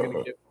 and I was going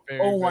to get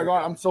very. Oh my very-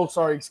 god, I'm so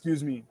sorry.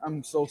 Excuse me.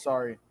 I'm so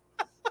sorry.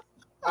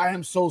 I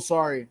am so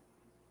sorry.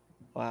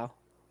 Wow.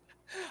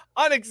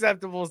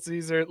 Unacceptable,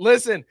 Caesar.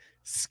 Listen,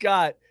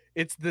 Scott,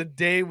 it's the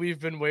day we've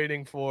been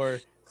waiting for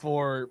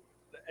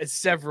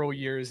several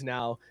years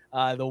now.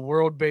 The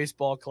World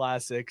Baseball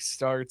Classic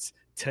starts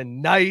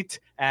tonight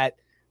at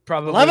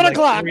probably 11 like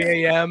o'clock.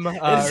 3 a.m. It's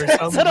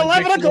Or at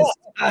 11 ridiculous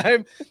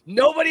time.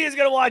 Nobody is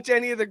going to watch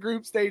any of the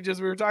group stages.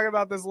 We were talking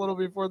about this a little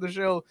before the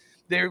show.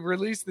 They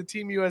released the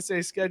Team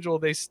USA schedule.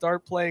 They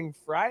start playing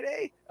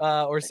Friday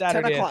or 10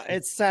 Saturday. o'clock.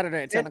 It's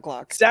Saturday at 10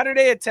 o'clock.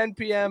 Saturday at 10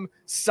 p.m.,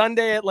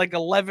 Sunday at like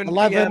 11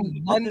 p.m.,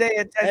 Monday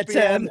at 10 At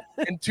p.m.,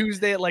 10. and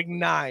Tuesday at like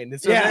 9.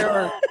 So Yeah. there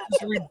are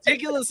just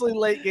ridiculously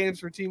late games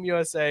for Team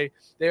USA.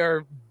 They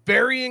are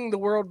burying the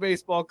World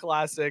Baseball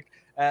Classic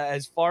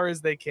as far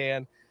as they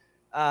can.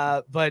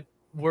 But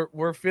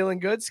we're feeling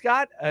good,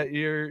 Scott.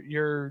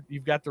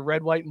 You've got the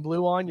red, white, and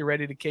blue on. You're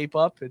ready to cape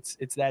up. It's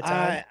that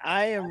time.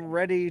 I am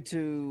ready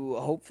to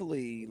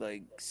hopefully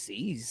like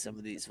see some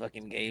of these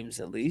fucking games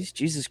at least.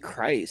 Jesus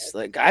Christ.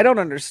 Like I don't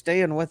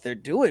understand what they're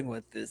doing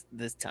with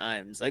this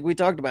times. Like we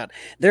talked about.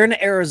 They're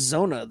in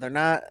Arizona. They're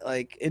not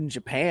like in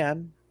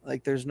Japan.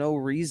 Like there's no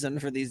reason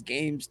for these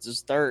games to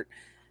start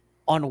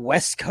on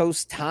West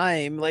Coast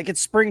time. Like it's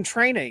spring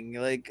training.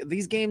 Like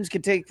these games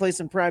could take place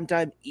in prime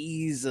time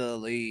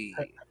easily.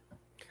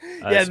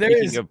 Yeah, there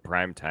speaking is- of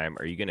prime time,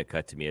 are you going to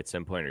cut to me at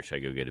some point, or should I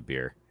go get a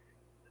beer?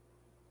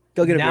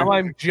 Go get a Now beer.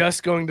 I'm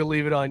just going to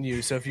leave it on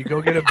you. So if you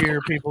go get a beer,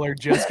 people are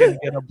just going to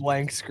get a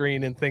blank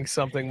screen and think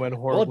something went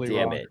horribly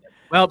damn wrong. it.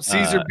 Well,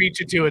 Caesar beat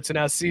you to it, so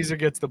now Caesar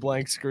gets the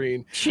blank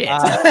screen. Shit.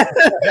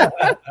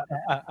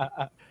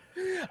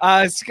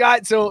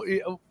 Scott, so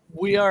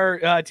we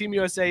are Team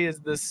USA is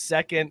the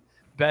second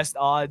best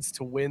odds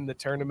to win the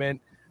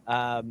tournament,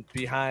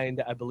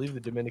 behind, I believe, the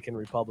Dominican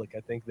Republic.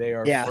 I think they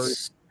are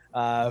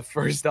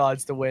first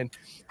odds to win.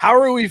 How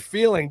are we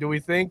feeling? Do we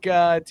think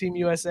Team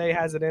USA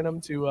has it in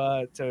them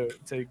to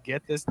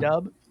get this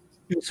dub?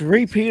 It's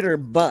repeat or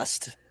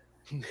bust.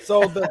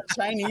 So the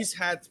Chinese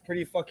hat's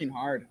pretty fucking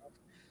hard.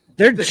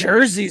 Their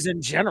jerseys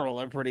in general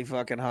are pretty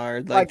fucking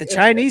hard. Like the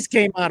Chinese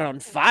came out on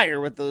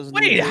fire with those.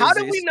 Wait, how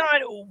did we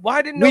not?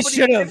 Why didn't nobody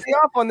get me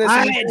up on this?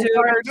 I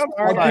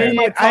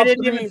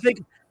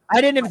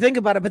didn't even think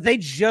about it, but they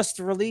just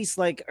released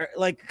like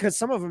because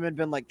some of them had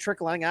been like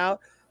trickling out.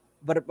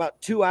 But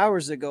about 2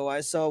 hours ago,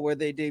 I saw where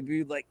they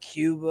debuted like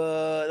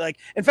Cuba. Like,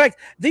 in fact,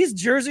 these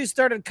jerseys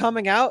started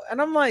coming out,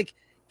 and I'm like,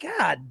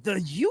 God,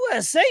 the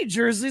USA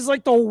jersey is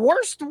like the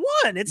worst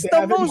one. It's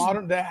the most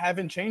modern. They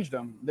haven't changed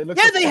them. They look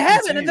they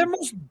haven't, and they're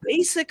most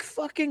basic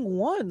fucking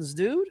ones,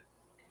 dude.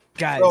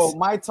 Guys, so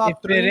my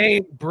top three. If it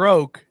ain't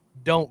broke,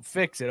 don't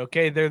fix it.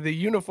 Okay, they're the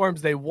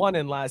uniforms they won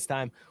in last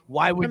time.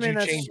 Why would you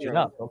change it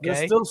up? Okay,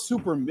 they're still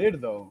super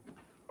mid though.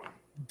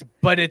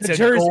 But it's a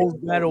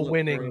gold medal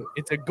winning.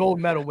 It's a gold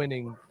medal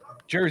winning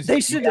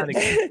jersey.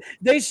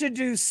 They should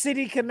do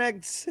City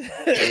Connects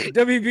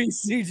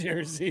WBC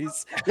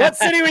jerseys. What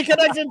city we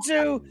connected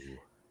to?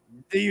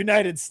 The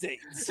United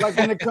States. Like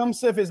when it comes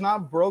to if it's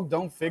not broke,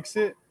 don't fix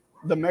it.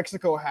 The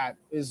Mexico hat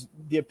is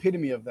the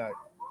epitome of that.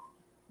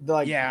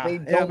 They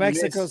don't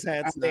Mexico's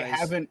hats. They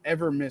haven't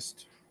ever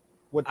missed.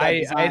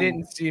 I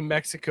didn't see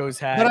Mexico's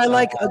hat, but I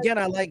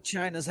like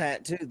China's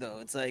hat too, though.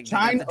 It's like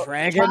China, the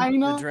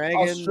dragon,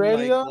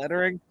 Australia, like,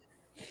 lettering,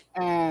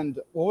 and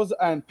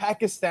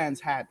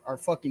Pakistan's hat are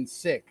fucking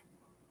sick.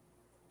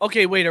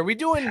 Okay, wait, are we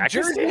doing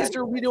jerseys or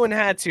are we doing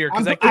hats here?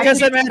 Because it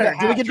doesn't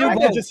matter. We can do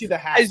both. Just see the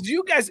hat. As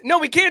you guys, no,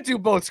 we can't do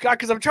both, Scott.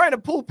 Because I'm trying to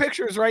pull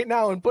pictures right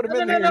now and put them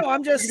in there. No.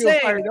 I'm just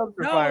saying.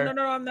 No.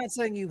 I'm not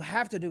saying you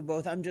have to do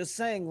both. I'm just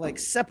saying like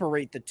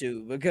separate the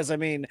two because I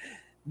mean.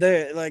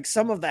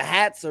 Some of the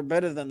hats are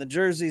better than the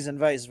jerseys and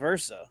vice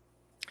versa.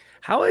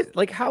 How is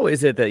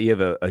it that you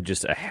have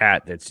a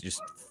hat that's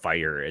just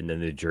fire and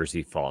then the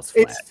jersey falls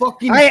flat? It's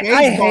fucking.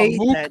 I hate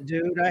that,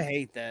 dude. I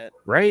hate that.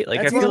 Right?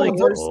 Like that's I feel like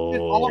that's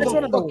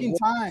one of the fucking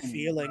time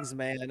feelings,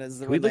 man.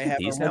 Is when they have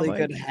a really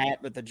good hat,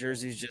 but the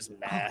jersey's just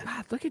meh. Oh,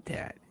 God, look at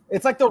that.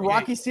 It's like the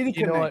Rocky City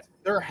Connect.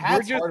 Their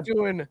hats are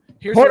doing.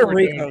 Here's Puerto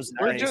Rico's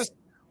nice.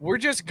 We're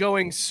just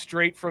going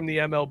straight from the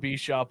MLB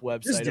shop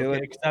website. Just do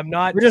it. I'm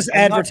not. We're just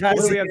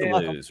advertising. We have to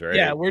lose, right?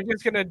 Yeah, we're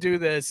just gonna do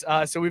this.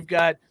 So we've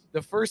got the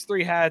first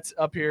three hats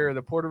up here: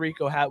 the Puerto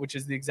Rico hat, which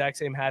is the exact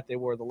same hat they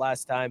wore the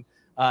last time;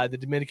 the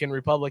Dominican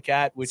Republic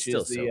hat, which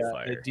is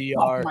the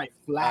DR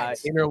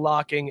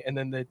interlocking, and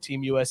then the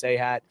Team USA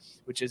hat,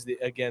 which is the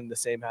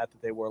same hat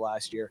that they wore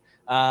last year.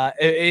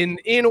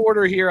 In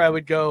order here, I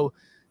would go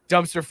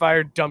dumpster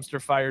fire,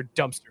 dumpster fire,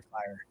 dumpster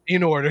fire.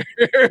 In order.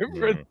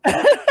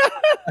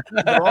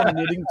 They're all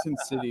Middington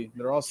City.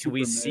 They're all. Should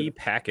we see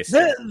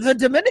Pakistan? The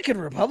Dominican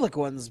Republic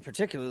one's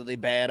particularly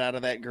bad out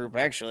of that group.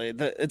 Actually,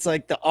 it's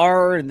like the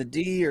R and the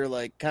D are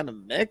like kind of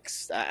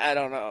mixed. I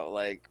don't know,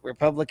 like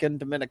Republican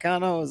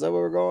Dominicano. Is that what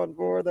we're going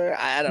for there?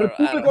 I don't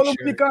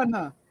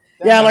know.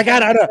 Yeah, like I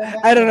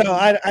don't know.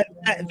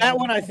 That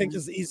one I think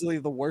is easily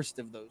the worst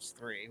of those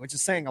three, which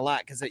is saying a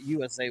lot because that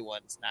USA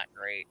one's not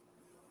great.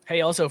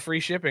 Hey, also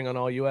free shipping on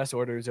all U.S.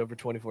 orders over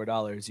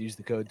 $24. Use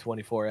the code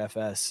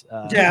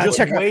 24FS. Just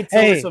wait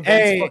till this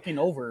event's fucking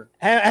over.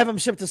 Have them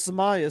shipped to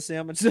Somalia. See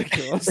how much it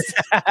costs.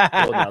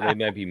 Well, now they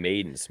might be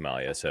made in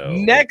Somalia. So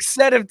next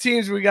set of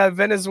teams, we got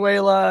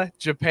Venezuela,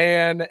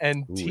 Japan,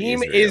 and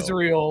Team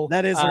Israel.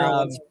 That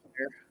Israel.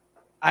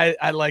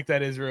 I like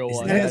that Israel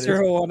one. That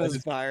Israel one is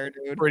fire,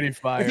 dude. Pretty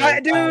fire.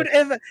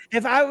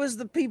 If I was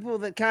the people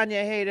that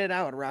Kanye hated,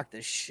 I would rock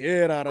the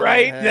shit out of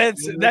right. That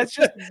hat, that's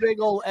just a big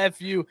old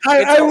fu.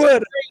 I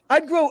would.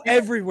 I'd go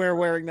everywhere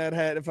wearing that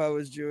hat if I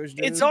was Jewish.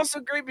 Dude. It's also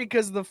great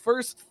because the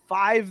first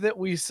 5 that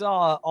we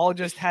saw all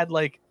just had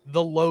like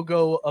the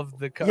logo of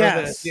the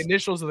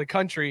initials of the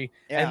country,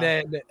 and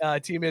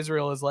then Team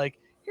Israel is like,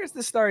 here's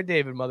the Star of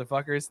David,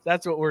 motherfuckers.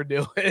 That's what we're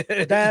doing.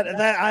 that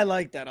I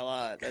like that a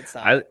lot. That's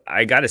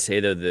I gotta say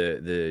though,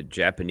 the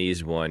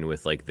Japanese one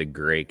with like the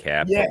gray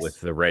cap but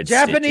with the red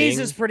Japanese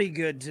stitching, is pretty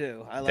good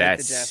too. I like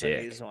the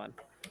Japanese one.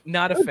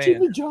 Not a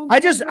fan. I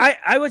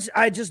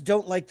just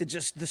don't like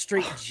the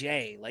straight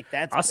J. Like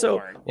that's also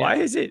boring. Why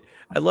is it?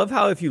 I love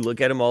how if you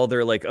look at them all,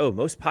 they're like, oh,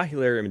 most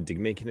popular in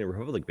Dominican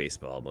Republic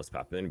baseball, most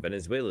popular in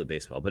Venezuela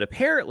baseball. But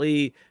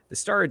apparently, the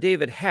Star of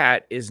David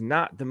hat is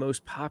not the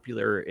most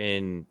popular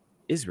in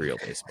Israel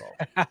baseball.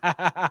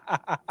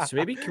 So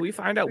maybe can we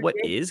find out what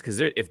is?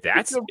 Because if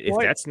that's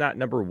not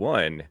number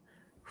one.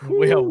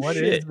 What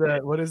is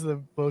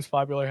the most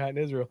popular hat in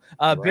Israel?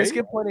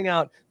 Biscuit pointing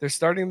out they're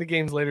starting the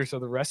games later so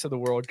the rest of the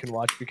world can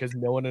watch because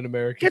no one in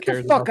America cares.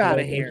 Get the fuck out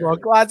of here!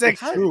 Classic.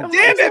 Damn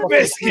it,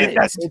 Biscuit!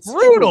 That's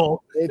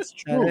brutal. It's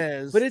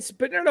true.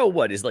 But no.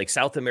 What is like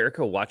South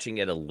America watching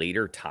at a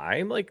later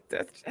time? Like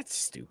that's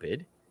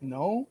stupid.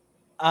 No.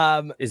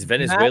 Is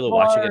Venezuela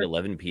watching at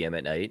 11 p.m.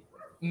 at night?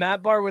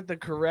 Matt Barr with the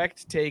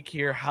correct take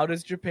here. How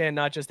does Japan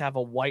not just have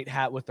a white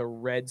hat with a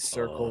red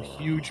circle?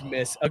 Huge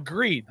miss.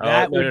 Agreed.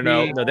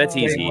 No, that's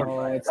easy.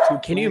 It's too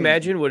Can you plain.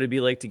 imagine what it'd be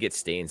like to get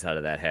stains out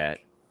of that hat?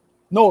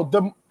 No,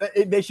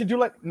 they should do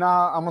like,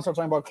 nah, I'm gonna start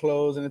talking about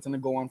clothes and it's gonna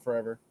go on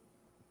forever.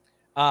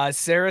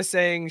 Sarah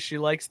saying she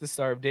likes the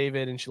Star of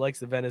David and she likes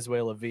the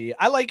Venezuela V.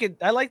 I like it.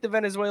 I like the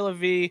Venezuela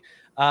V.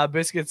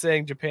 Biscuit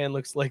saying Japan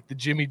looks like the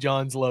Jimmy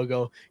John's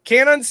logo.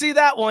 Can't unsee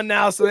that one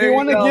now. So If you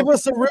want to give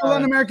us a real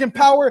un-American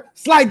power,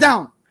 slide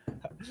down.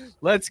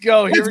 Let's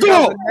go. Here Let's we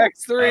go. go. The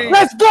next three.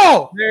 Let's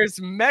go. There's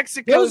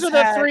Mexico. Those are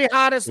the three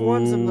hottest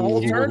ones in the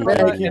whole tournament.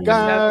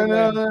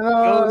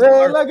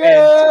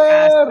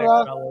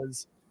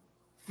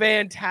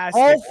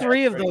 Fantastic. All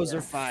three of those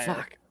are fire.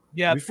 Fuck.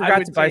 Yeah, We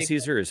forgot to buy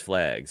Caesar his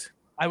flags.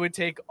 I would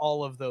take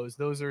all of those.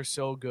 Those are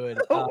so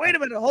good. Oh, wait a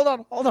minute. Hold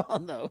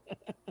on, though.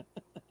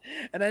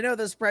 And I know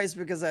this price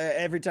because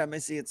every time I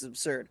see it's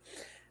absurd.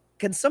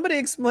 Can somebody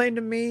explain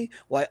to me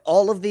why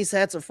all of these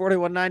hats are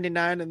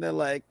 $41.99 and they're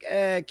like,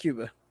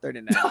 Cuba,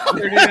 $39.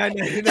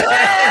 $39.99.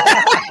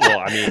 Well,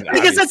 I mean,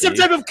 because that's some obviously,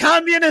 type of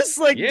communist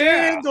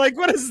dig. Like,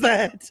 what is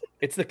that?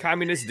 it's the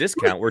communist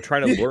discount. We're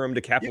trying to lure them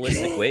to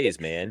capitalistic ways,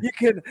 man.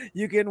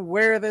 You can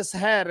wear this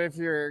hat if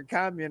you're a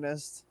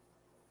communist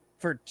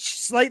for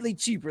slightly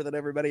cheaper than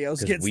everybody else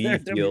 'Cause gets. we Their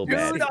feel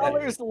bad.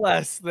 $2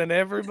 less than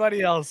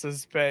everybody else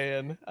is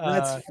paying.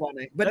 That's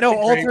funny. But that's no, a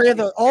all great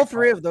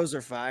three of those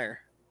are fire.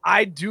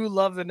 I do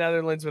love the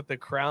Netherlands with the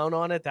crown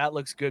on it. That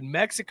looks good.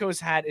 Mexico's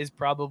hat is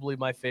probably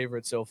my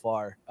favorite so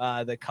far.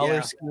 The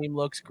color scheme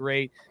looks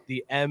great.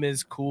 The M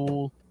is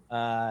cool.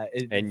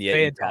 And yet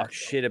you talk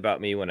shit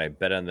about me when I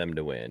bet on them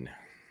to win.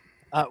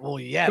 Well,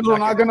 yeah. We're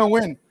not going to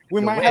win. We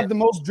might have the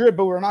most drip,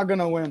 but we're not going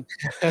to win.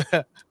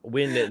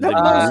 Win the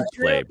group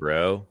play,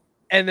 bro.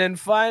 And then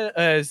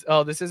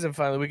this isn't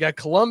finally. We got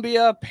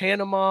Colombia,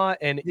 Panama,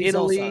 and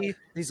Italy.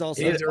 These all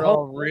are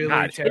all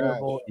really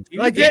terrible.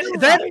 Like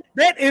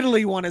that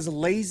Italy one is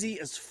lazy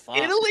as fuck.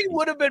 Italy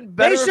would have been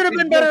better. They should have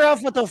been better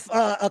off with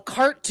a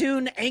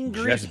cartoon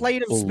angry Just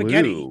plate of blue.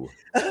 spaghetti.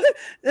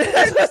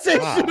 That's what they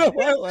should have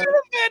went with.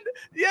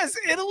 Yes,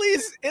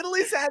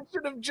 Italy's hat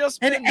should have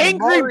just An been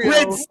angry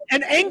Mario.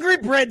 angry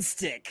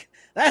breadstick.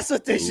 That's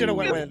what they should have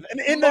went with. And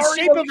in the Mario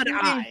shape of an eating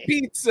eye.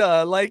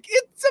 Pizza, like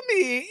it's a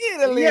me,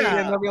 Italy, Yeah,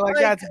 and they'll be like,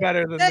 like, that's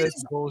better than that this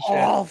is bullshit.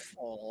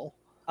 awful.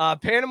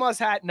 Panama's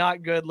hat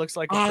not good. Looks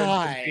like a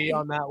Princeton P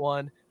on that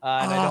one.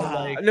 And I don't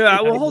like.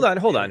 No, well, hold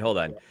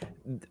on.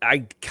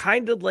 I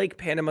kind of like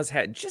Panama's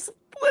hat just a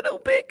little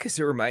bit because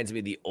it reminds me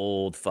of the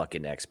old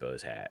fucking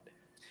Expos hat.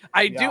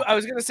 I do. I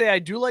was gonna say I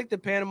do like the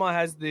Panama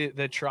has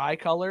the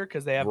tricolor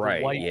because they have the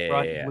white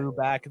front, blue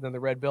back, and then the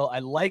red bill. I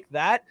like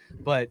that,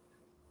 but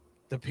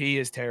the P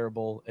is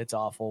terrible. It's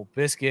awful.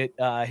 Biscuit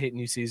hitting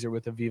you, Caesar,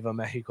 with a Viva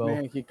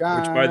Mexico. Which,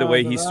 by the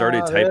way, he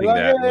started typing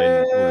that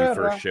when we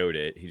first showed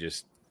it. He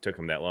just took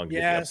him that long to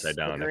get the upside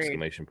down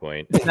exclamation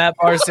point. Matt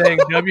Barr saying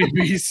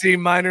WBC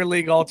minor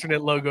league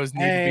alternate logos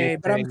need to be.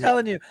 But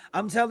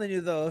I'm telling you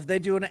though, if they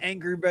do an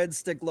angry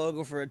breadstick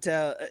logo for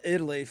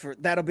Italy,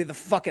 that'll be the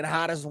fucking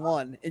hottest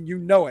one, and you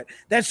know it.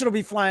 That shit'll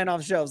be flying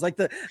off shelves, like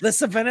the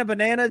Savannah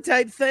banana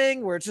type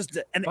thing, where it's just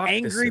an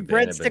angry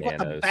breadstick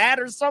with a bat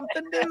or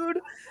something, dude.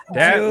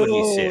 That would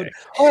be sick.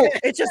 Oh,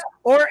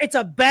 it's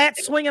a bat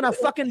swinging a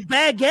fucking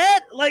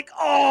baguette. Like,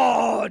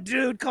 oh,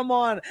 dude, come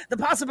on. The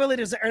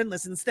possibilities are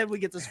endless. Instead, we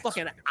get this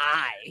fucking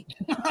eye.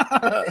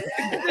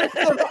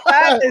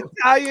 That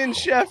Italian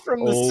chef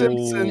from The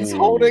Simpsons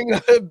holding a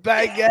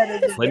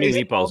baguette. Flaming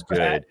Meatball's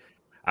good.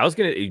 I was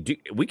gonna.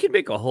 We could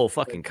make a whole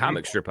fucking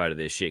comic strip out of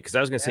this shit because I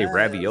was gonna say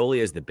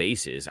ravioli as the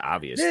basis,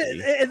 obviously.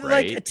 Right?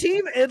 Like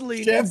Team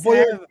Italy, Chef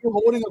Boyer, you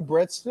holding a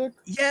breadstick?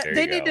 Yeah, There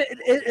they you need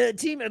to.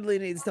 Team Italy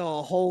needs to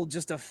hold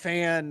just a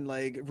fan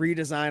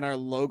redesign our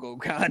logo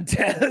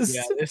contest.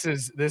 Yeah,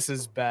 this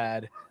is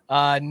bad.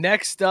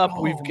 Next up,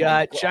 we've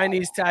got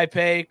Chinese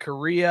Taipei,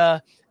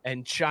 Korea,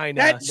 and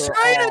China. That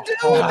China, dude.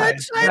 That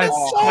China's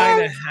so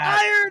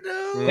fire,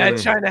 dude. That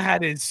China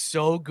hat is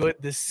so good.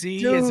 The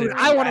C is. Dude,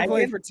 I want to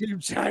play for Team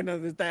China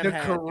with that the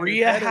hat.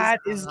 Korea dude. hat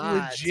is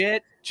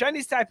legit.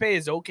 Chinese Taipei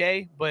is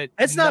okay, but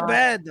it's not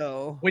bad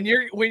though. When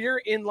you're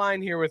in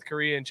line here with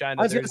Korea and China,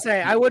 I was gonna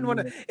say I wouldn't want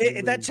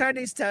to. That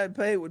Chinese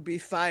Taipei would be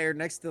fire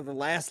next to the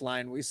last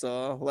line we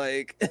saw.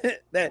 Like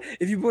that,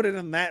 if you put it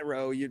in that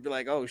row, you'd be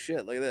like, "Oh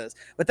shit, look at this."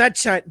 But that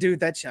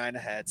China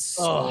hat's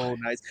so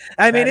nice.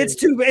 I mean, it's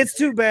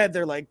too bad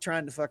they're like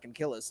trying to fucking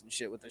kill us and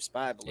shit with their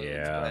spy balloons.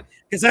 Yeah,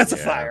 because that's a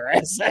fire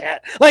ass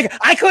hat. Like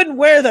I couldn't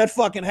wear that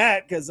fucking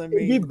hat because I mean,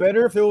 it'd be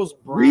better if it was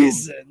brown.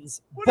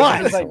 Reasons,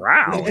 but it's like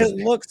brown. It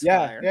looks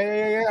fire.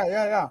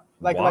 Yeah.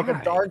 Like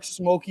a dark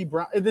smoky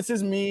brown. This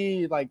is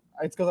me. Like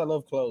it's because I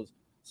love clothes.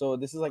 So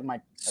this is like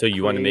my. So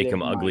you want to make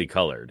them ugly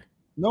colored?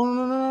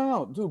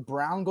 No, dude.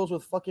 Brown goes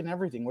with fucking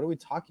everything. What are we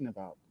talking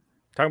about?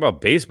 Talking about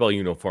baseball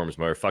uniforms,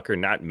 motherfucker,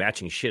 not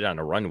matching shit on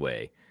a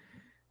runway.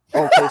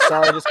 Okay,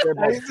 sorry. I just scared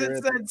I my just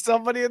spirit. said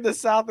somebody in the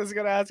South is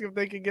gonna ask if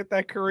they can get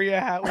that Korea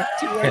hat with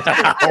 2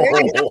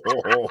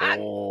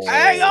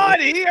 Hang on,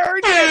 he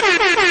heard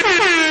it.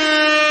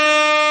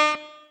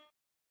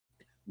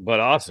 But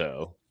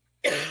also,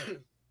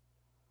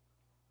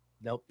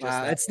 Nope.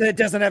 It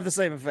doesn't have the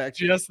same effect.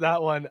 Just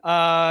that one.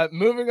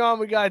 Moving on,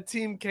 we got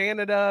Team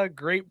Canada,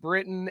 Great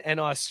Britain, and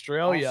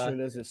Australia.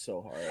 This is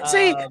so hard.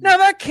 See, now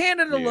that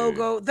Canada dude.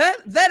 logo,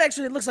 that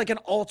actually looks like an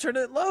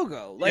alternate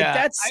logo. Like Yeah,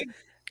 that's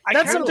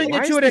I something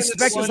that you would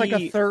expect as like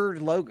a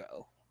third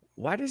logo.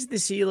 why does the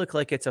sea look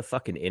like it's a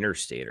fucking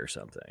interstate or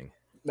something?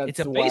 It's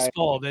a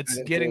baseball that's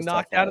getting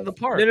knocked out of the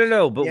park.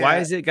 No. But why Yeah.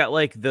 has it got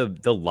like the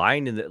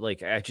line in the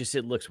like?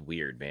 It looks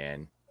weird,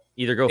 man.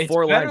 Either go It's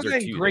 4 better lines or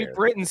than 2. Great there.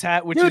 Britain's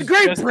hat, which Dude, is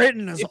Great just,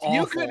 Britain is if you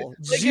awful. could-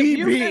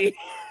 like,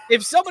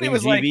 if somebody Team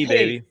was like, GB,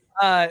 "Hey,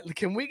 baby.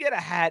 can we get a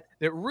hat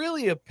that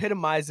really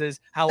epitomizes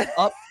how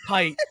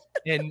uptight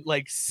and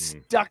like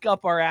stuck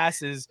up our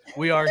asses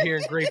we are here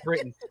in Great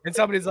Britain?" And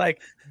somebody's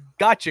like,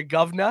 "Gotcha,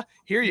 governor.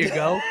 Here you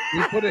go.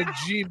 We put a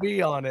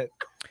GB on it."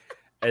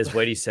 As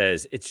Whitey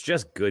says, it's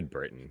just good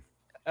Britain.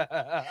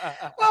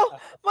 Well,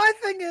 my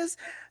thing is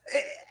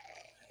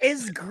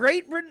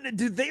Great Britain,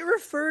 do they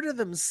refer to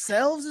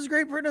themselves as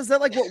Great Britain? Is that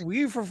like what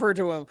we refer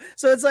to them?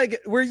 So it's like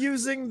we're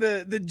using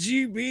the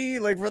GB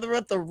like for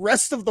what the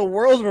rest of the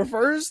world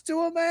refers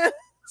to them as?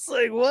 It's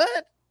like,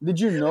 what? Did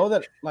you know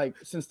that, like,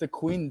 since the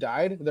Queen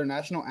died, their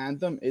national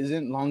anthem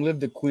isn't "Long Live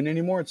the Queen"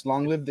 anymore? It's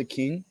 "Long Live the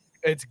King."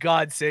 It's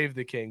God Save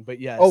the King, but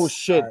yes. Oh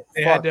shit!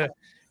 They had to.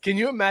 Can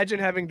you imagine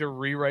having to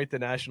rewrite the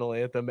national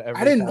anthem every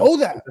I didn't time know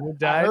that. someone I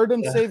died? heard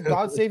them say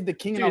 "God Save the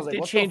King," and I was Dude, like, they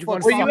 "What changed the fuck?"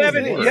 one Well, you song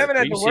haven't before. you haven't Are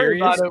had you to worry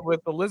about serious? it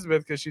with Elizabeth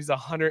because she's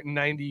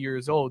 190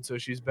 years old, so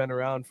she's been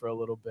around for a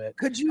little bit.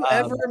 Could you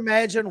ever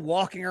imagine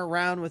walking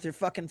around with your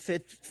fucking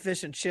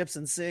fish and chips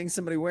and seeing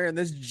somebody wearing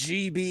this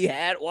GB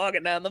hat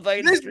walking down the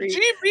fucking This street?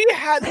 GB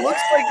hat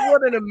looks like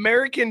what an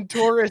American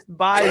tourist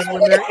buys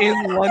when they're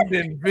in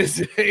London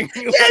visiting.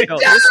 It No,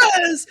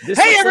 does. this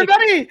Hey, looks like-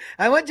 everybody!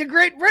 I went to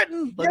Great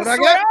Britain. Look Guess what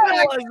I where got I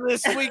back. was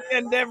this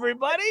weekend,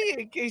 everybody.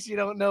 In case you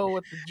don't know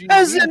what the GB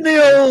As in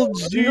the old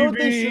Do you know what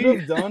they should GB.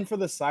 have done for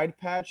the side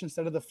patch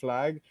instead of the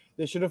flag?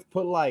 They should have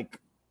put like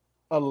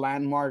a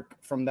landmark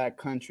from that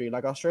country.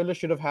 Like Australia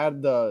should have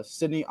had the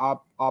Sydney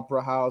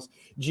Opera House.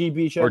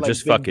 GB should Or have like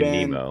just Big fucking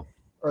Ben, Nemo.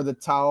 or the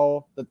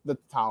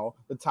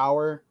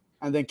tower,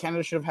 and then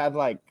Canada should have had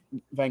like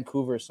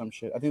Vancouver or some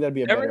shit. I think that'd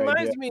be a That better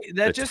reminds idea. me.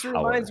 That The just tower.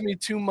 reminds me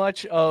too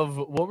much of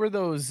what were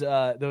those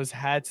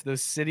hats,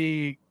 those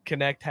City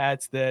Connect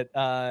hats that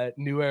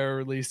New Era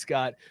released,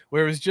 Scott,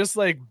 where it was just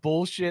like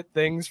bullshit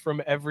things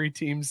from every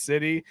team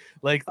city,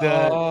 like the.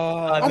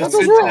 I the thought those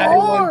were Cincinnati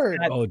ones hard.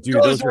 had- Oh, dude,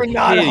 those were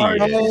not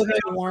hard. hideous. No,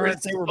 they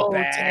weren't. They were so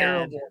bad.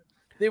 terrible.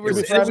 They were It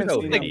was so so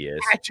like hideous.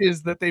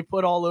 patches that they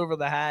put all over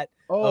the hat.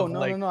 Oh of, no,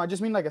 like- no! I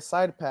just mean like a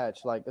side patch,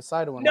 like a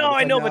side one. No, like,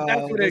 I it's know, like, but that's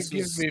no, what it this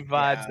gives was- me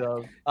vibes yeah.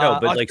 of. No,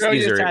 but, like,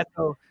 Australia's Caesar- hat,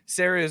 though,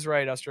 Sarah is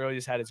right.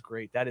 Australia's hat is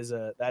great. That's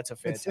a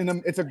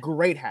fantastic. it's a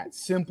great hat,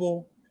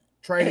 simple,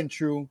 tried and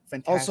true,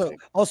 fantastic.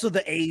 Also,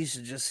 the A's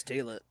should just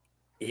steal it.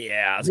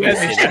 Yeah, I was Yeah,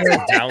 gonna they say that's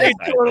the They downside.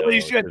 totally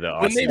though, should. to the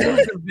When they Aussie move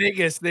one. to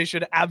Vegas, they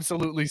should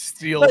absolutely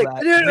steal Like,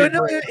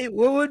 that.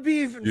 what would be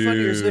even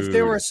funnier is if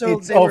they were so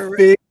It's they a were.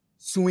 big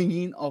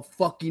swinging a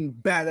fucking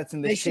bat that's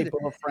in the They shape should-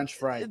 of a French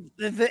fry.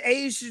 The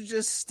A's should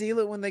just steal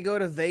it when they go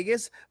to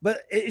Vegas,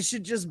 but it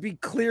should just be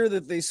clear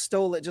that they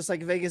stole it, just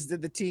like Vegas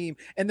did the team,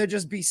 and they'll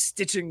just be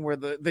stitching where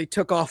they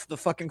took off the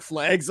fucking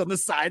flags on the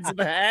sides of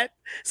the hat.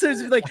 So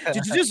it's like,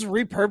 did you just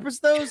repurpose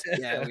those?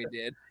 Yeah, we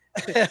did.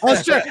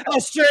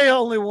 Australia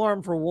only wore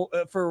them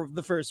for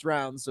the first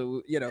round,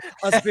 so you know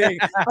us being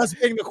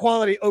the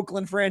quality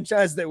Oakland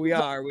franchise that we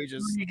are, we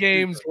just 3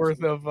 games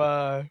worth of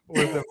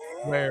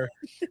wear.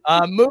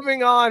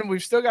 Moving on,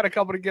 we've still got a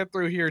couple to get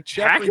through here.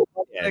 Czech Yeah,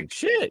 Republic,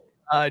 shit.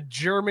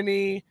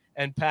 Germany,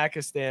 and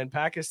Pakistan.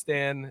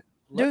 Pakistan,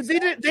 Dude, they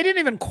didn't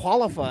even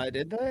qualify,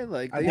 did they?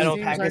 Like I these know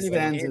teams aren't even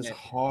Pakistan's in is it.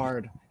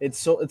 hard.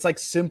 It's like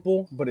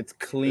simple, but it's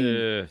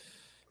clean. Ugh.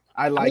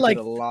 I like it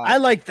a lot. I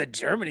like the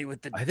Germany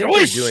with the. I think they're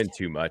Deutsch. doing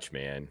too much,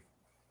 man.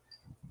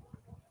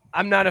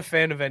 I'm not a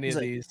fan of any He's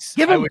of like, these.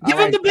 Give I him, would- give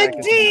him the big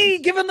Pakistan. D.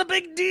 Give him the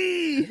big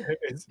D.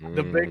 It's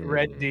the big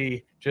red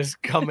D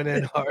just coming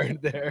in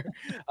hard there.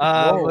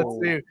 Whoa. Let's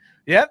see.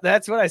 Yep,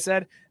 that's what I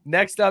said.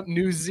 Next up,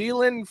 New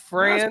Zealand, That's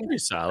France, pretty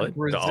solid. The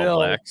All Brazil.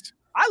 Blacks.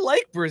 I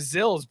like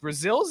Brazil's.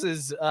 Brazil's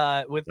is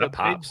with the That big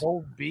pops.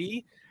 bold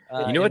B.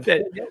 You know what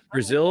that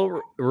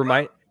Brazil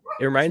reminds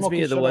me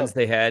Smokey, of the shut ones up.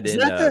 they had Is in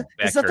that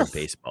the- is that backyard the-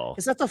 baseball.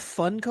 Is that the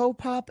Funko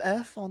Pop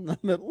F on the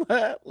middle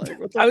hat? Like,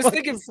 what the I was fuck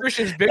thinking is-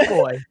 Frisch's Big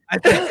Boy. I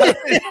think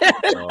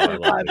Oh, I love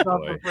Big That's off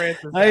Boy. of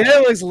Francis. Hey,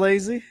 that looks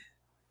lazy.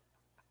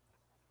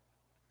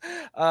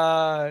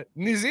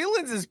 New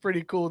Zealand's is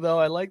pretty cool though.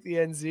 I like the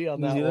NZ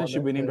on New that Zealand one.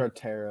 should be named That's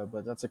Artera,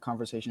 but that's a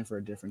conversation for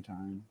a different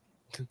time.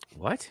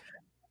 What?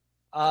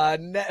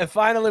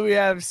 Finally, we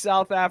have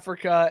South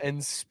Africa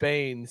and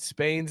Spain.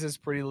 Spain's is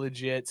pretty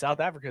legit. South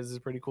Africa's is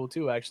pretty cool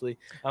too. Actually,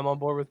 I'm on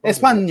board with both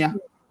of them. España.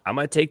 I'm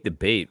gonna take the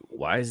bait.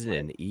 Why is it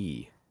an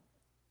E?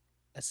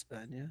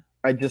 España.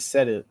 I just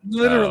said it.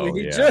 Literally, Oh,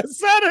 he yeah. just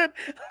said it.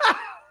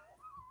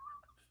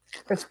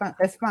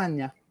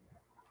 España.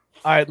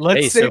 All right, let's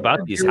Hey, save so about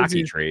the these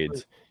hockey jerseys-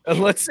 trades.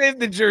 Let's save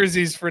the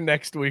jerseys for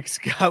next week,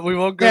 Scott. We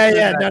won't go. Yeah,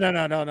 through yeah.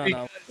 that.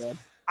 No.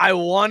 I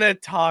want to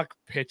talk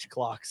pitch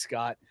clock,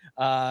 Scott.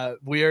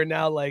 We are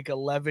now like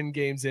 11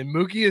 games in.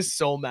 Mookie is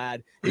so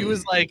mad. He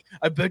was like,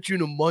 I bet you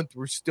in a month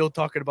we're still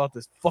talking about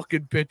this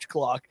fucking pitch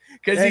clock.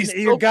 Because he's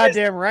You're so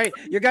goddamn right.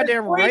 You're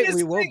goddamn right. greatest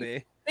We will thing.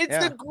 be. It's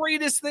Yeah. the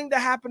greatest thing to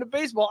happen to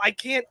baseball. I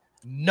can't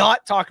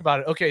not talk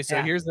about it. Okay, so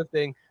Yeah. here's the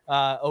thing.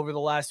 Over the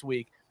last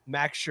week,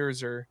 Max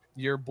Scherzer,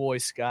 your boy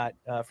Scott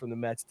from the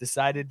Mets,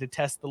 decided to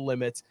test the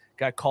limits,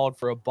 got called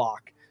for a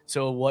balk.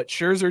 So what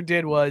Scherzer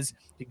did was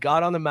he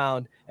got on the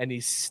mound and he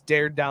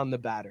stared down the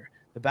batter.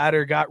 The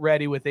batter got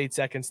ready with 8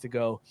 seconds to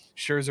go.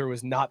 Scherzer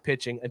was not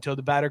pitching until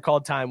the batter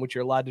called time, which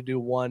you're allowed to do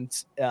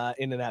once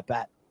in an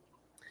at-bat.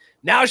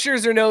 Now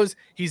Scherzer knows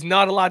he's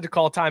not allowed to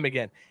call time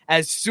again.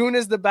 As soon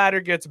as the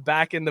batter gets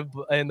back in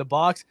the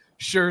box,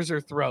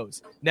 Scherzer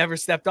throws. Never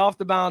stepped off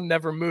the mound,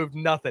 never moved,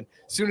 nothing.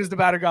 As soon as the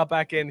batter got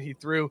back in, he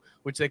threw,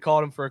 which they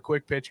called him for a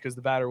quick pitch because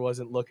the batter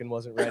wasn't looking,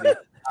 wasn't ready.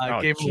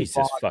 Gave him Jesus a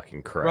ball.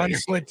 fucking Runner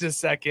Christ. went to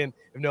second.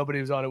 If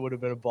nobody was on, it would have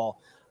been a ball.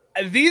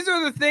 These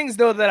are the things,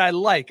 though, that I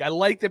like. I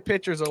like that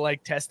pitchers are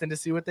like testing to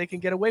see what they can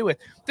get away with.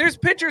 There's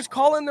pitchers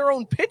calling their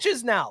own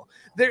pitches now.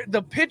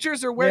 The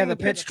pitchers are wearing the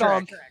pitch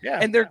com,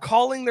 and they're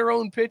calling their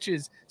own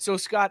pitches. So,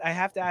 Scott, I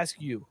have to ask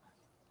you,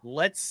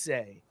 let's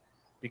say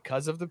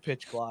because of the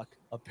pitch clock,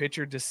 a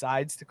pitcher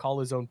decides to call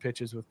his own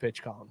pitches with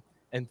pitch com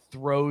and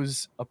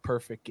throws a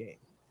perfect game.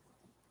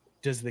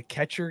 Does the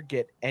catcher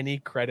get any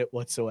credit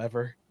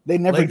whatsoever? They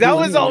never. Like, that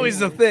was always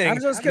the thing. I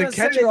was just gonna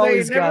say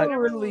they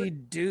never really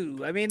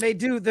do. I mean, they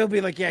do. They'll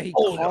be like, yeah, he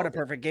caught a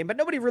perfect game, but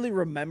nobody really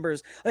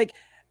remembers. Like,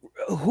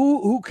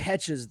 who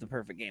catches the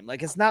perfect game?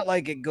 Like, it's not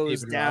like it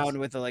goes David down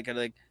Ross. with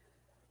like,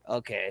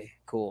 okay,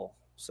 cool.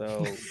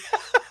 So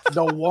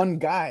the one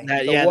guy.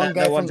 That- the yeah, one that-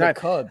 guy that one from guy. the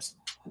Cubs.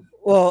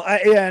 well,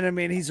 and I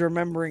mean, he's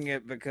remembering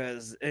it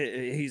because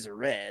he's a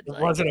red. It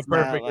Like, wasn't a it's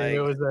not perfect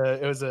game.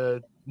 like- It was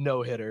a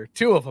no hitter.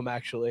 Two of them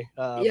actually.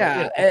 But,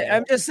 yeah, you know.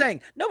 I'm just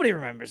saying nobody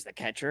remembers the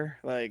catcher.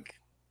 Like,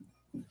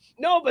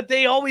 No, but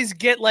they always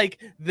get like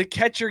the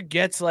catcher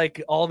gets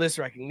like all this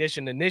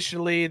recognition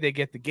initially. They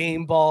get the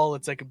game ball.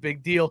 It's like a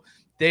big deal.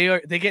 They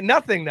get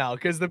nothing now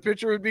because the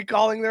pitcher would be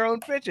calling their own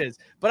pitches.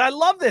 But I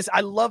love this.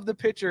 I love the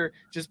pitcher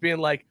just being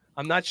like,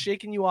 I'm not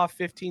shaking you off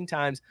 15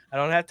 times. I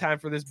don't have time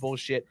for this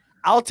bullshit.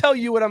 I'll tell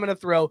you what I'm going to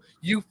throw.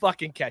 You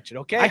fucking catch it,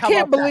 okay? I How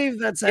can't about that? believe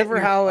that's ever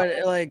how it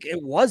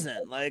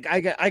wasn't. Like,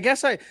 I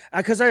guess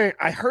because I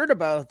heard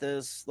about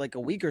this like a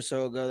week or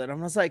so ago that I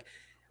was like,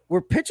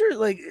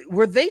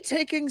 were they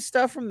taking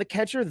stuff from the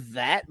catcher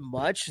that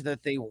much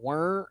that they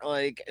weren't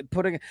like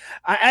putting?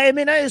 I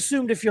mean, I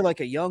assumed if you're like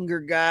a younger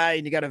guy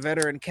and you got a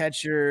veteran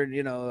catcher,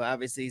 you know,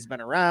 obviously he's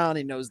been around,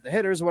 he knows the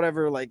hitters,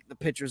 whatever. Like the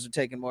pitchers are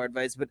taking more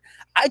advice, but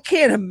I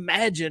can't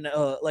imagine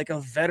like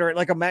a veteran,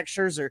 like a Max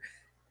Scherzer,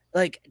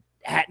 like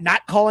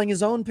not calling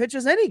his own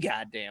pitches any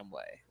goddamn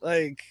way.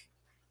 Like,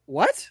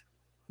 what?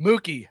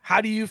 Mookie,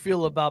 how do you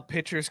feel about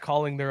pitchers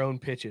calling their own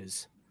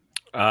pitches?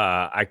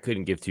 I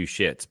couldn't give two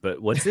shits,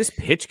 but what's this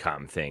pitch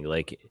com thing?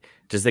 Like,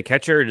 does the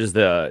catcher, does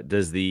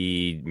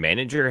the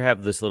manager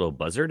have this little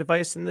buzzer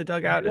device in the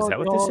dugout? Is that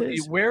what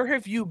this is? Where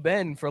have you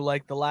been for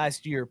like the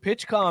last year?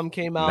 PitchCom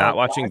came out. Not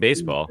watching last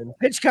baseball. season.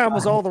 PitchCom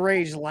was all the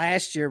rage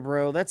last year,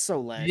 bro. That's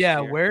so last Yeah,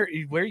 year.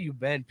 where you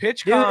been?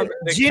 PitchCom. Dude,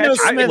 the Geno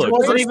catcher- Smith Look,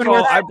 wasn't first even of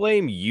all, worth- I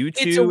blame you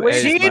It's a two.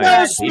 waste as of my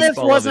Geno Smith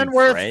baseball wasn't loving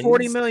worth friends.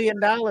 $40 million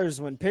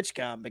when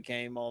PitchCom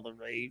became all the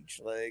rage.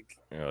 Like,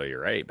 Oh,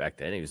 you're right. Back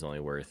then, he was only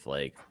worth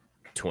like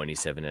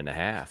 27 and a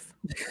half.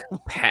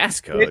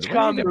 Passcode. What do you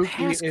PitchCom need a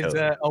Mookie is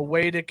passcode? a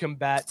way to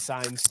combat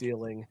sign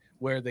stealing,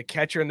 where the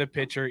catcher and the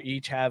pitcher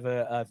each have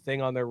a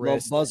thing on their little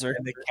wrist, buzzer.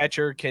 and the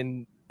catcher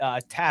can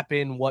tap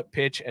in what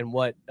pitch and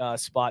what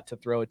spot to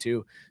throw it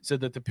to, so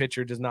that the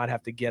pitcher does not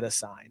have to get a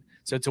sign.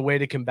 So it's a way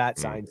to combat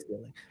sign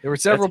stealing. There were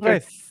several That's what I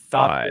pitchers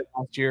thought.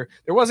 last year.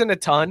 There wasn't a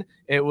ton.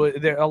 It was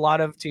there. A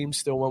lot of teams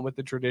still went with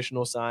the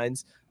traditional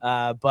signs,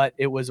 but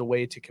it was a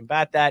way to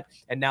combat that.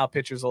 And now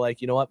pitchers are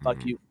like, you know what?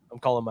 Fuck you. I'm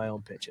calling my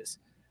own pitches.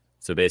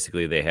 So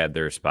basically, they had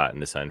their spot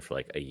in the sun for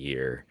like a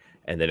year,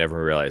 and then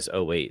everyone realized,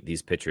 oh wait,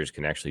 these pitchers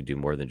can actually do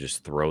more than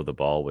just throw the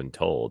ball when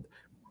told.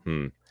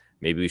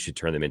 Maybe we should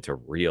turn them into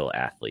real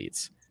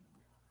athletes.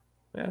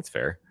 Yeah, that's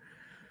fair.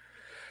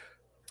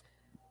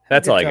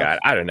 That's all I got.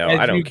 I don't know. As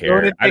I don't you go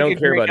care. to I don't take a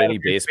care drink about out any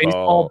of your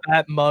baseball.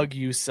 bat mug,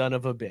 you son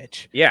of a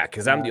bitch. Yeah,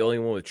 because I'm the only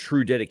one with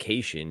true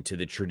dedication to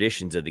the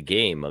traditions of the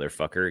game,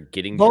 motherfucker.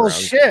 Getting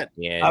Bullshit.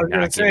 drunk I was and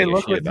gonna not say, giving a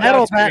look shit what about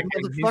metal it. bat,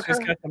 He's motherfucker.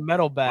 just got the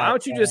metal bat. Why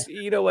don't you just,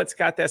 you know what,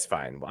 Scott? That's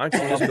fine. Why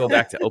don't you just go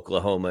back to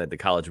Oklahoma at the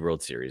College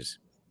World Series?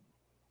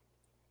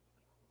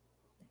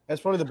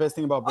 That's probably the best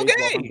thing about baseball,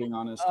 if I'm Okay. being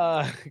honest.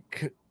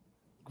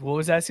 What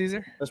was that,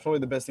 Caesar? That's probably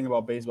the best thing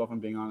about baseball, if I'm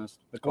being honest.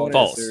 The College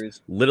False.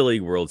 Series. Little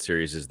League World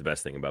Series is the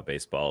best thing about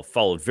baseball,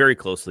 followed very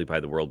closely by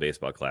the World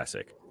Baseball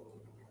Classic.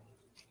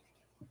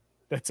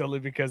 That's only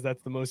because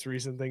that's the most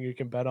recent thing you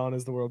can bet on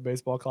is the World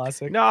Baseball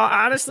Classic. No,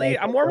 honestly,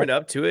 I'm warming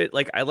up to it.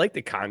 Like, I like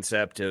the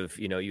concept of,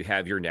 you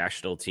have your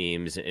national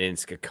teams and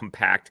it's a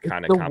compact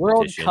kind of the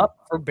competition. World Cup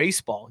for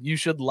baseball. You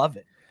should love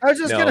it. I was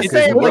just going to because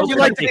say, the would World you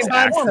Cup like takes to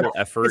actual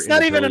effort. It's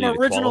not and even an ability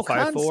to original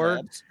qualify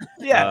concept.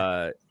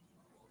 Yeah.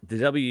 The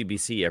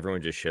WBC,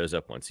 everyone just shows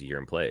up once a year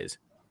and plays.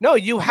 No,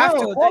 you have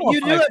to qualify. You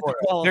do have for to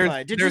it.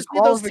 qualify. There's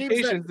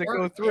qualifications that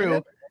go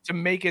through to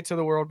make it to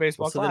the World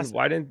Baseball Classic.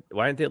 Then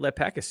why didn't they let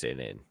Pakistan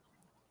in?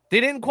 They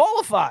didn't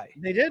qualify.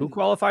 They did. Who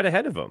qualified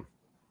ahead of them?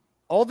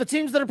 All the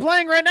teams that are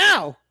playing right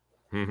now.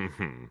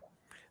 That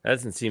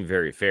doesn't seem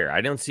very fair.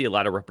 I don't see a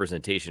lot of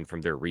representation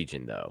from their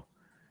region, though.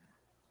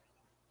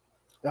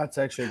 That's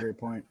actually a great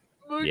point.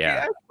 Mookie,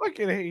 Yeah. I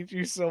fucking hate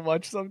you so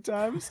much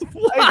sometimes.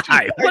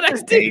 Why? What I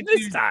just did hate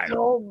this you time?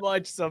 so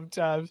much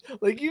sometimes.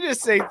 Like, you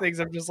just say things,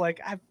 I'm just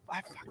like, I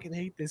fucking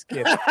hate this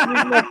kid. He's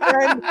my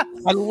friend.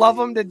 I love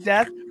him to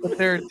death, but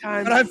there are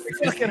times But I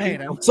fucking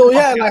hate him. So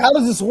yeah, like how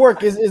does this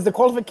work? Is the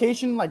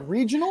qualification like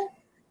regional,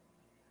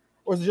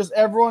 or is it just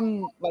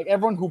everyone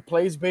who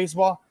plays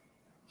baseball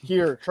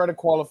here try to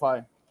qualify?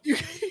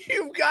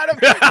 You've got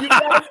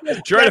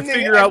to Try to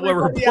figure out what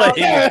we're playing.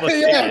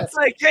 It's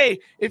like, hey,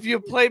 if you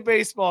play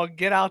baseball,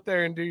 get out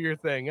there and do your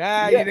thing.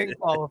 You didn't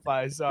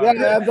qualify. Sorry.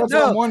 Yeah, that's what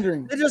I'm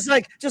wondering. They're just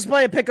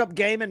play a pickup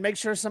game and make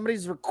sure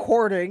somebody's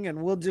recording,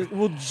 and we'll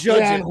judge Yeah,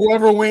 it. and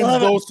whoever wins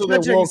goes to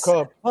the World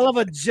Cup. We'll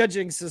have a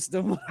judging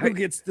system who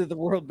gets to the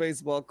World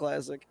Baseball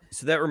Classic.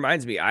 So that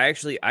reminds me,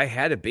 I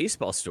had a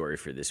baseball story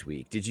for this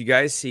week. Did you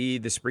guys see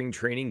the spring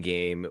training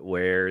game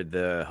where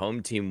the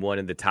home team won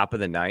in the top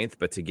of the ninth,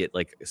 but to get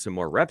like some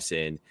more reps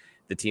in,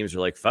 the teams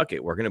were like, fuck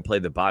it, we're going to play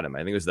the bottom. I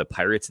think it was the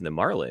Pirates and the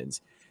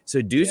Marlins.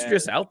 So dudes are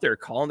just out there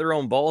calling their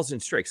own balls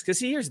and strikes. Because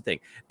here's the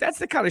thing. That's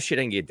the kind of shit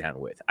I can get down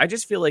with. I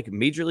just feel like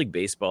Major League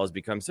Baseball has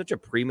become such a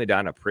prima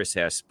donna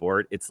priss-ass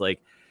sport. It's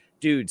like,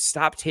 dude,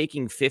 stop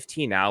taking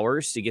 15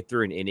 hours to get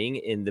through an inning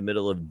in the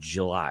middle of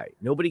July.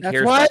 Nobody cares.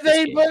 That's why about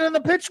they this put game. in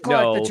the pitch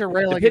clock that you're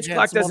railing the pitch against.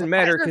 clock doesn't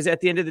matter because at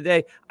the end of the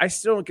day, I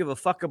still don't give a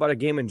fuck about a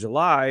game in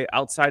July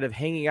outside of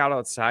hanging out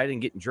outside and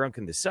getting drunk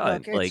in the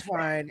sun. Look, it's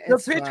fine.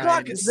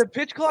 The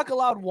pitch clock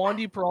allowed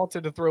Wandy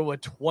Peralta to throw a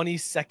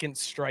 20-second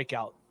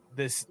strikeout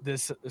this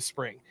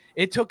spring.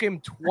 It took him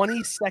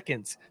 20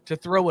 seconds to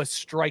throw a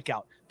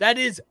strikeout. That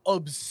is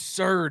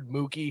absurd,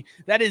 Mookie.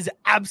 That is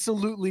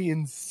absolutely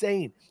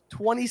insane.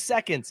 20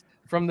 seconds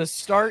from the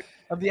start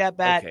of the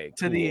at-bat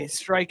to the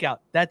strikeout.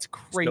 That's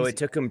crazy. So it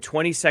took him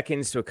 20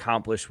 seconds to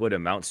accomplish what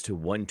amounts to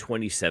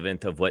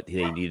 1/27th of what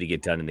they need to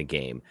get done in the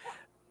game.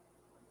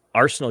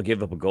 Arsenal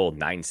gave up a goal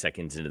 9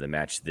 seconds into the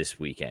match this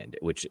weekend,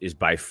 which is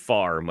by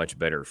far a much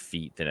better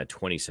feat than a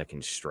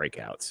 20-second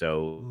strikeout.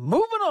 So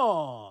moving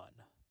on.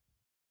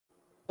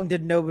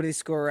 Did nobody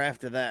score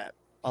after that?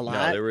 A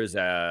lot. No, there was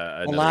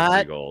a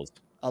lot. 3 goals.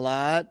 A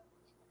lot.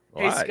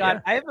 Hey,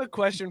 Scott, I have a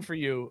question for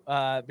you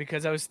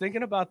because I was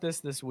thinking about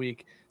this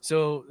week.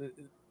 So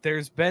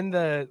there's been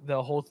the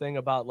whole thing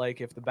about,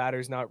 like, if the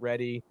batter's not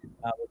ready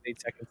with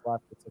 8 seconds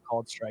left, it's a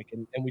called strike.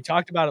 And we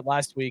talked about it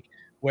last week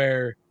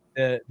where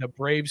the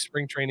Braves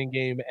spring training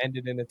game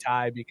ended in a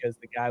tie because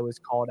the guy was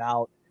called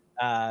out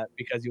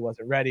because he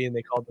wasn't ready, and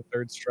they called the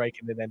third strike,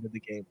 and it ended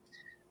the game.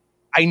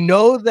 I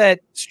know that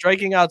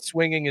striking out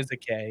swinging is a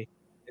K,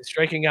 and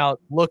striking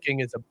out looking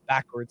is a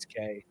backwards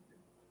K.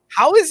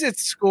 How is it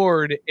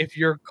scored if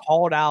you're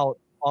called out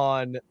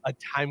on a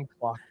time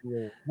clock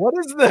rule? I want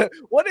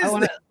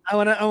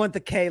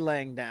the K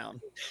laying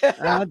down.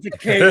 I want the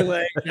K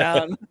laying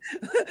down.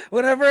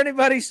 Whenever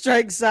anybody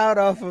strikes out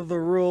off of the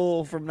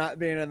rule from not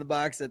being in the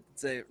box at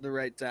the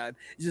right time,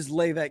 you just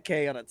lay that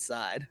K on its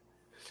side.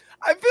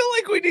 I feel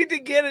like we need to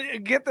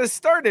get this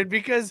started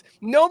because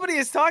nobody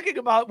is talking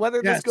about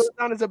whether this goes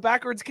down as a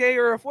backwards K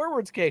or a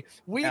forwards K.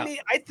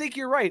 I think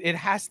you're right. It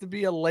has to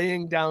be a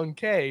laying down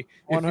K.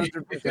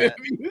 100%.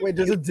 Wait,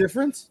 there's a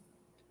difference?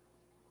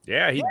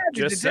 Yeah, he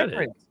just said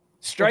it.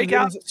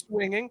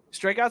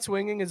 Strikeout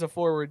swinging is a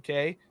forward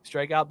K.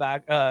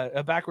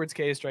 A backwards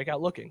K is strikeout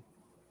looking.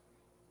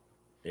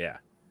 Yeah.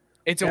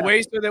 It's a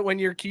way so that when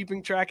you're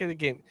keeping track of the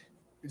game,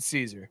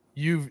 Caesar,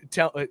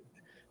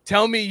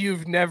 tell me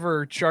you've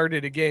never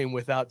charted a game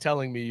without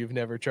telling me you've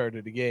never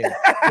charted a game.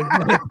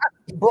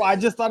 Bro, I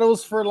just thought it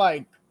was for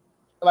like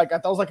I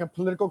thought it was like a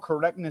political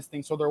correctness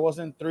thing, so there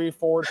wasn't 3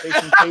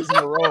 forward-facing Ks in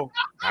a row.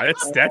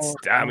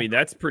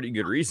 That's pretty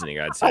good reasoning,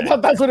 I'd say. I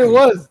thought that's what it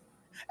was.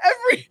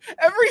 Every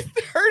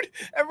third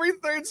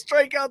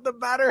strikeout, the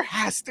batter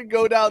has to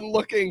go down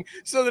looking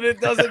so that it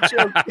doesn't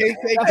show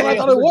KKK. That's what I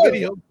thought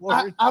it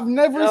was. I've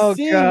never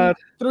seen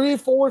 3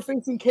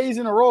 forward-facing Ks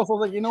in a row, so I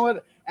was like, you know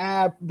what?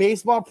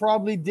 Baseball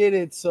probably did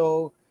it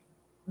so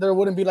there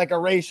wouldn't be like a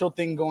racial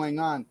thing going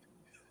on.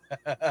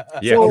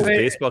 Yeah, so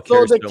baseball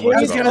cares so much.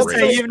 I was going to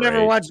say, you've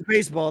never watched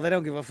baseball. They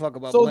don't give a fuck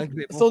about black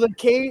people. So the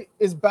K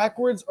is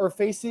backwards or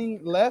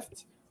facing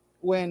left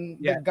when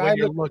the guy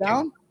looks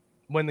down?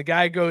 When the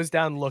guy goes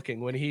down looking,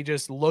 when he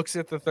just looks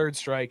at the third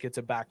strike, it's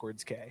a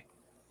backwards K.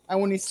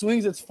 And when he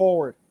swings, it's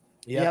forward.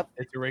 Yep.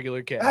 It's a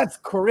regular K. That's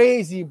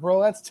crazy,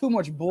 bro. That's too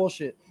much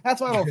bullshit.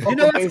 That's why I don't fuck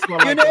with baseball.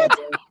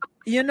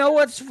 You know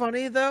what's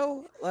funny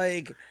though?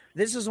 Like,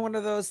 this is one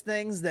of those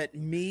things that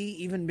me,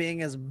 even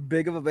being as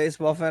big of a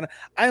baseball fan,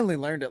 I only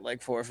learned it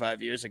like 4 or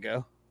 5 years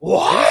ago.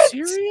 What? Are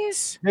you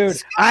serious,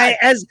 dude? I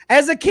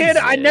as a kid,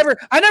 I never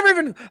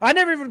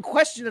even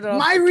questioned it.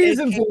 My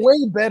reason's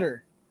way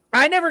better.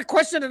 I never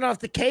questioned it off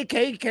the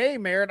KKK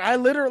merit. I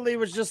literally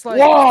was just like,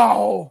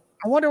 whoa.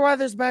 I wonder why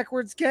there's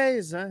backwards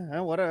K's.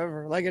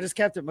 Whatever. Like, I just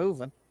kept it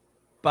moving.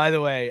 By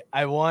the way,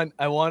 I want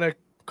to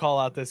call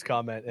out this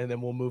comment, and then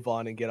we'll move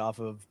on and get off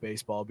of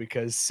baseball,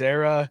 because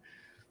Sarah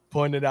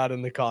pointed out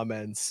in the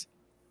comments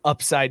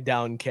upside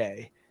down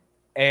K,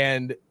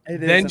 and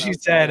then she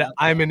said,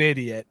 "I'm an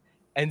idiot."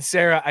 And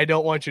Sarah, I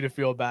don't want you to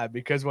feel bad,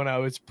 because when I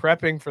was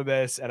prepping for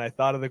this and I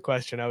thought of the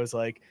question, I was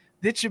like,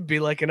 this should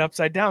be like an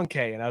upside down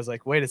K. And I was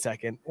like, wait a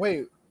second.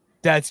 Wait.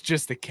 That's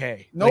just a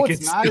K. No, like,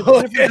 it's not. No,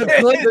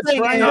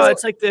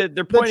 it's like they're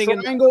pointing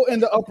the triangle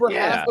in the upper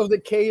half of the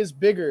K is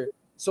bigger.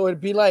 So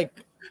it'd be like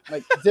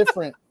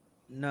different.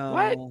 No.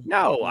 What?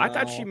 No, I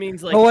thought she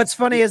means like. Well, what's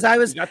funny is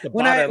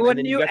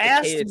when you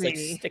asked me, it's like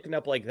sticking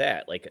up like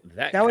that.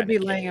 That would be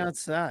laying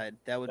outside.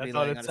 That would be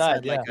laying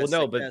outside. Yeah. Well,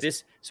 no, but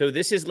this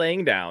is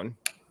laying down.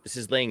 This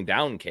is laying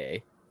down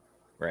K,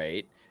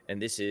 right?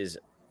 And this is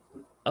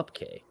up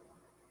K.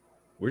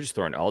 We're just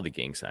throwing all the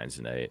gang signs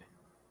tonight.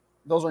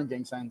 Those aren't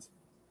gang signs.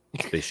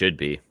 They should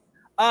be.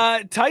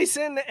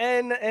 Tyson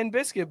and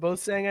Biscuit both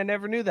saying I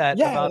never knew that.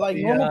 Yeah, like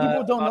normal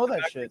people don't know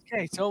that shit.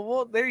 Okay,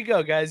 so there you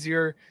go, guys.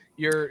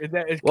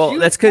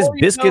 That's because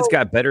Biscuit's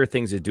got better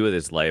things to do with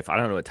his life. I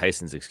don't know what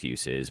Tyson's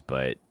excuse is,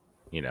 but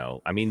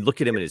I mean, look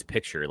at him in his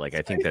picture. Like,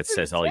 I think that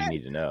says all you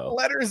need to know.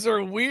 Letters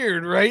are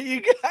weird, right,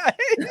 you guys?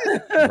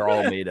 They're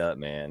all made up,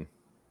 man.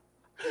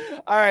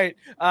 All right,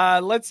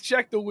 let's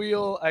check the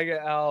wheel.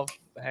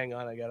 Hang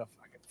on. I gotta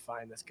fucking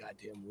find this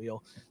goddamn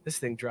wheel. This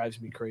thing drives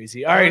me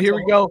crazy. All right, here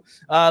we go.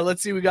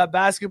 Let's see. We got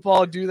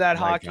basketball. Do that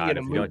hockey and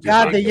a move.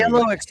 God, the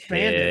yellow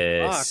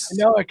expanded. I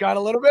know it got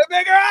a little bit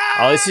bigger.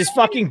 Oh, this is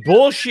fucking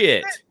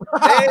bullshit.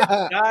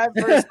 It's time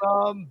for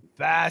some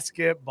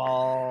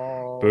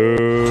basketball. Boo.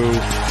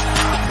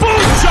 Boom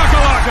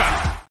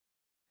shakalaka.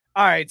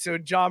 All right, so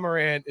Ja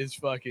Morant is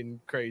fucking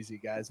crazy,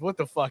 guys. What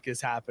the fuck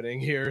is happening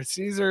here?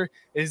 Caesar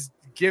is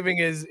giving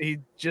he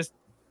just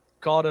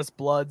called us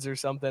Bloods or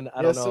something.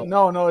 I don't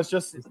know. No, it's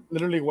just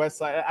literally West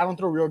Side. I don't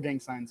throw real gang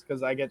signs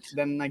because I get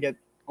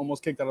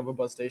almost kicked out of a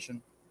bus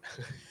station.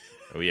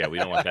 Oh yeah, we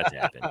don't want that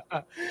to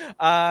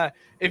happen.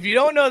 If you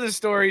don't know the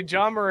story,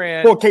 Ja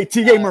Morant. Okay,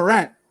 T.J.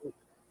 Morant.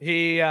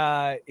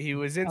 He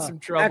was in some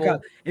trouble.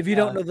 If you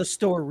don't know the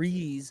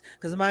stories,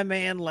 because my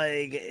man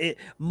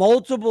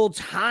multiple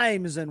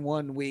times in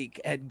 1 week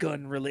had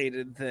gun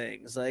related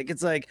things. Like,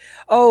 it's like,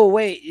 oh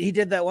wait, he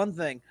did that one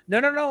thing. No,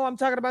 I'm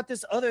talking about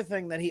this other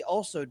thing that he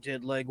also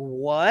did. Like,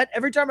 what?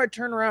 Every time I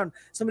turn around,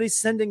 somebody's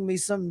sending me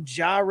some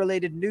Ja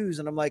related news,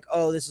 and I'm like,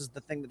 oh, this is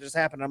the thing that just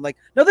happened. I'm like,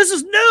 no, this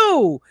is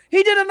new.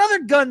 He did another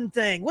gun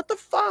thing. What the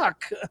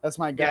fuck? That's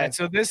my guy. Yeah,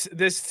 so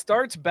this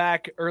starts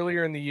back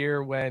earlier in the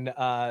year when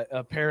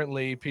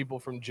apparently people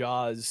from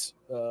Jaws,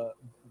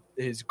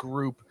 his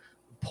group,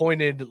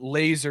 pointed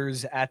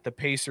lasers at the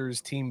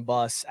Pacers team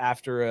bus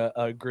after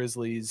a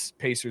Grizzlies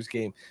Pacers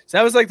game. So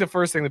that was like the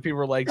first thing that people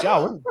were like,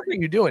 Ja, what are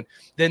you doing?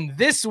 Then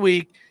this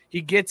week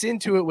he gets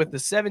into it with the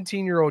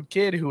 17-year-old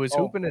kid who was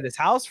hooping at his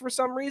house for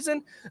some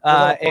reason.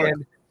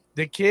 And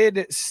the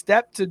kid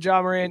stepped to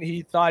Ja Morant.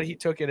 He thought he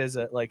took it as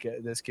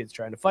this kid's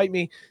trying to fight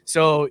me.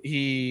 So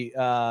he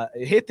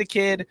hit the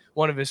kid.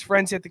 One of his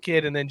friends hit the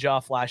kid, and then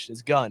Ja flashed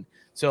his gun.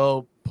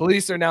 So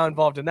police are now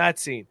involved in that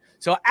scene.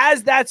 So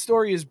as that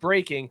story is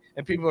breaking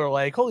and people are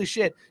like, holy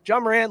shit,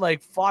 Ja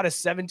Morant fought a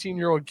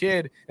 17-year-old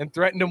kid and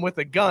threatened him with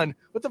a gun.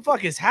 What the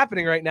fuck is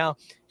happening right now?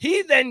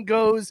 He then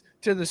goes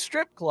to the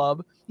strip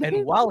club,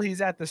 and while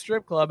he's at the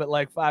strip club at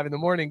 5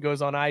 a.m,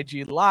 goes on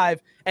IG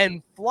Live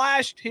and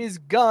flashed his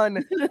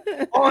gun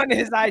on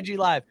his IG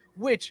Live,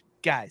 which,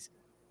 guys,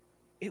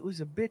 it was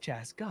a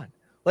bitch-ass gun.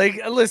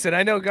 Listen,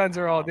 I know guns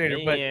are all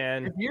dangerous, but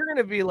if you're going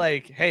to be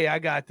like, hey, I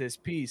got this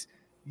piece,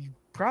 you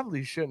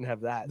probably shouldn't have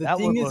that. The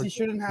thing is, he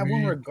shouldn't have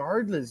one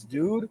regardless,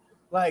 dude.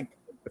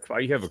 That's why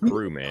you have a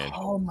crew, man.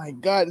 Oh my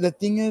god. The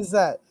thing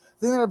that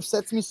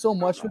upsets me so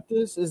much with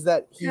this is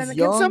that he's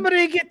young. Can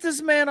somebody get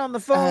this man on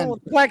the phone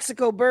with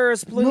Plexico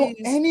Burris, please? No,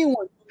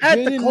 anyone at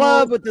the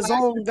club with his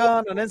own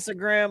gun on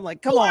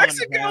Instagram. Come on,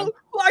 man.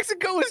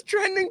 Plexico was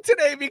trending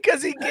today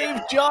because he gave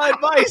Ja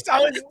advice. I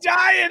was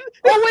dying.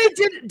 Oh wait,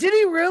 did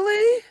he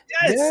really?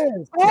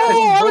 Yes.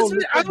 Oh,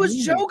 I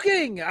was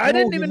joking. I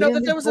didn't even know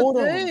that was a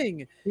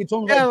thing. He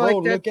told me, bro,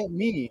 look at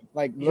me.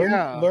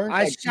 Learn.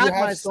 I shot you have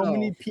myself. So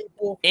many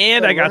people,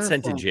 and I got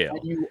sent to jail.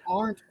 And you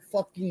aren't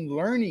fucking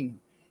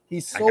learning.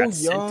 He's so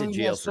young.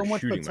 He has so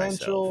much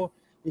potential.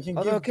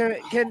 Although,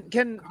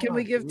 can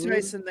we give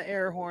Tyson the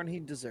air horn? He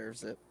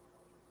deserves it.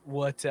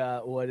 What is the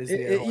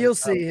air horn? You'll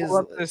see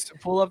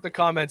pull up the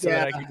comments so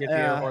that I can get the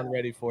air horn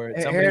ready for it.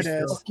 Here it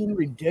is. Fucking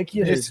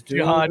ridiculous, dude.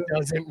 John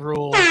doesn't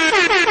rule.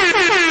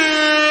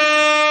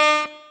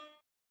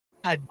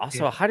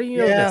 Also, how do you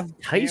know Yeah. that's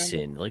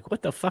Tyson? Like,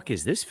 what the fuck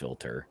is this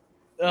filter?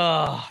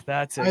 Oh,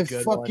 that's a I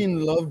good fucking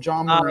one. love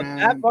John Matt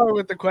Moran. Barr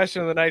with the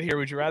question of the night here.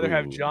 Would you rather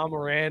have Ooh. John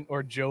Morant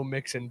or Joe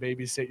Mixon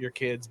babysit your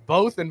kids?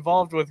 Both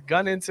involved with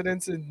gun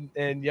incidents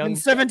and young And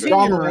 17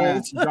 John year Moran.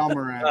 olds. John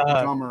Moran.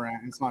 John Moran.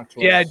 It's not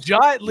close. Yeah, Joe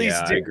at least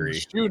Yeah, I didn't agree.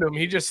 shoot him.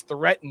 He just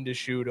threatened to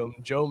shoot him.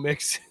 Joe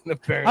Mixon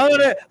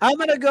apparently. I'm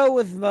gonna go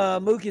with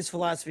Mookie's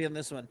philosophy on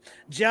this one.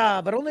 Ja,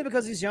 but only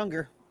because he's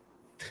younger.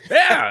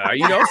 Yeah,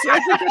 so I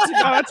think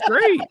that's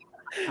great.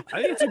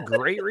 I think it's a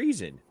great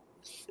reason.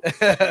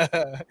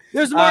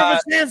 There's more of a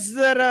chance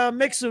that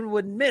Mixon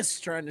would miss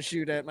trying to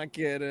shoot at my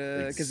kid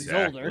because he's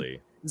older.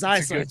 His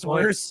eyesight's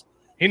worse.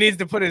 He needs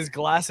to put his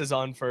glasses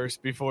on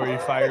first before he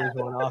fires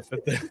one off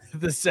at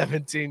the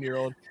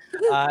 17-year-old.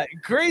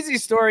 Crazy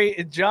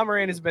story. John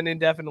Moran has been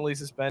indefinitely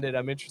suspended.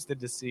 I'm interested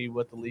to see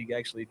what the league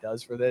actually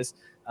does for this.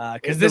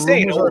 Because this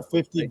ain't rumors are over.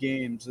 50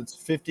 games. It's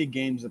 50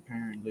 games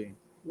apparently.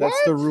 That's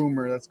the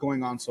rumor that's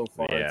going on so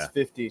far. Yeah. It's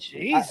 50.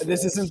 Jesus.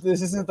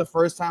 This isn't the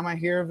first time I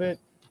hear of it.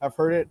 I've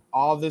heard it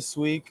all this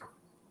week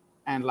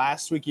and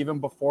last week, even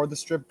before the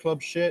strip club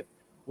shit,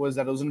 was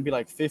that it was going to be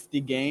like 50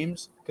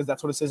 games because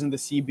that's what it says in the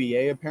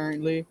CBA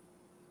apparently.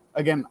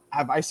 Again,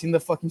 have I seen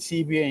the fucking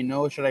CBA?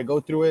 No. Should I go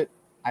through it?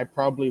 I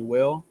probably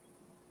will.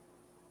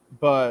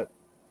 But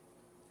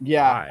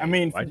yeah, Why? I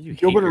mean, Why do you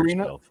Gilbert hate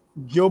yourself?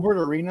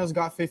 Arenas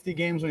got 50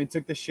 games when he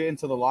took the shit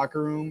into the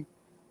locker room.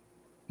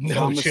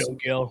 No chill,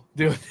 Gil.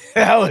 Dude,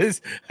 that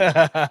was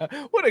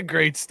what a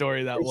great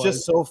story that It's was.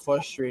 just so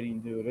frustrating,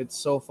 dude. It's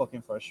so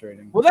fucking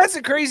frustrating. Well, that's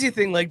the crazy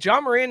thing. Like,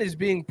 John Moran is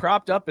being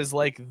propped up as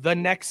like the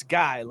next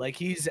guy. Like,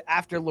 he's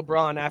after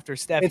LeBron, after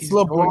Steph. It's He's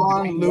going to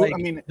LeBron, be, Luke. like, I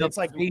mean, the it's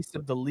like face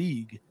of the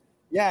league.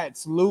 yeah,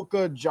 it's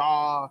Luka,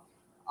 Ja,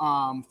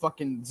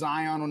 fucking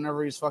Zion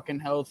whenever he's fucking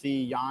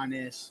healthy,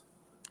 Giannis.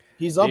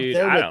 He's up Dude,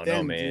 there I with don't know,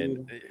 them, man.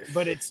 dude.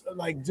 But it's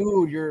like,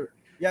 dude, you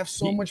have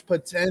so much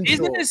potential.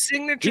 Isn't his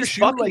signature He's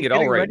shoe fucking like it all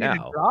getting right ready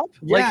now. to drop?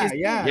 Yeah, Like,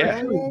 his yeah, signature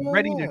shoe yeah.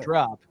 ready to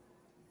drop.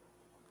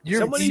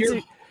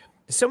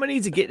 Someone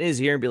needs to get in his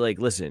ear and be like,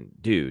 listen,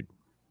 dude,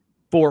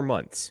 4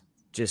 months.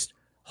 Just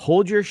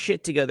hold your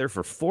shit together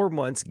for 4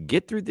 months,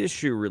 get through this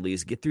shoe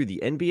release, get through the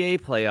NBA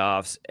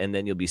playoffs, and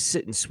then you'll be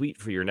sitting sweet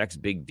for your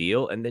next big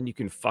deal, and then you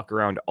can fuck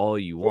around all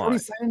you He already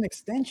want. signed an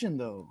extension,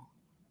 though.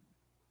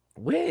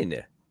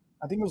 When?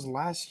 I think it was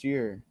last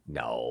year.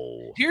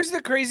 No. Here's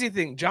the crazy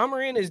thing. John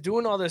Moran is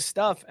doing all this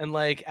stuff and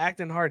like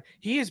acting hard.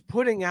 He is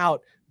putting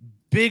out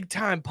big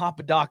time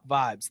Papa Doc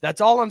vibes.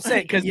 That's all I'm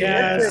saying. Because he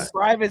went to a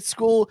private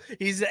school.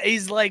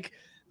 He's like,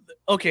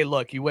 okay,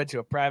 look, you went to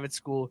a private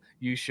school.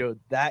 You showed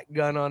that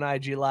gun on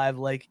IG Live.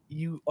 Like,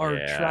 you are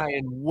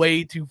trying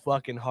way too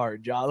fucking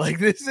hard, John. Like,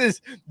 this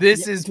is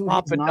Dude,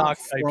 Papa he's not Doc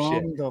type from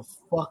shit. the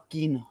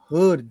fucking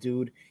hood,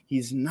 dude.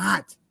 He's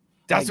not.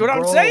 That's Like, what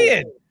I'm bro,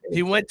 saying.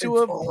 He went to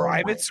a oh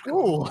private my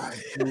school. God,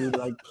 dude.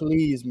 Like,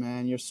 please,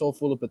 man, you're so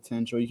full of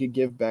potential. You could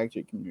give back to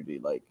your community.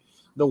 Like,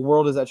 the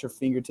world is at your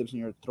fingertips, and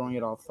you're throwing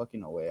it all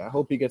fucking away. I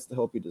hope he gets the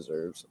help he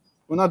deserves.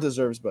 Well, not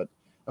deserves, but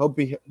I hope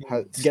he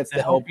gets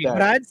the help that.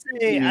 But I'd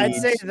say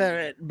needs.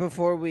 that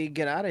before we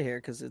get out of here,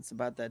 because it's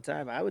about that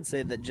time, I would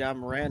say that John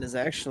Moran is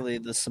actually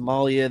the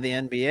Somalia of the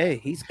NBA.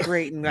 He's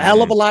creating a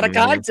hell of a lot of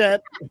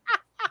content.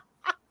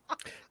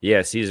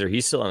 Yeah, Caesar,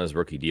 he's still on his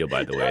rookie deal,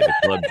 by the way. The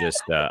club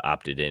just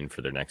opted in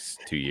for their next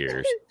 2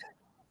 years.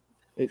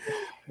 It's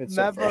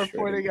so Matt Barr frustrating.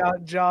 pointing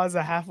out Jaws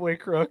a halfway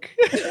crook.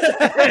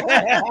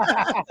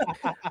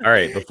 All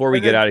right, before we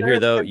get out of here,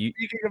 though,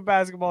 Speaking of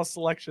basketball,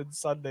 Selection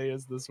Sunday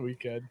is this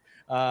weekend,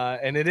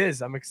 and it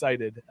is. I'm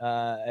excited.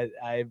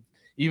 I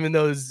even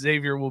though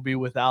Xavier will be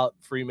without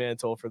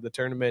Fremantle for the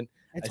tournament,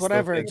 It's I still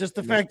whatever. think Just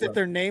the it's fact that rough.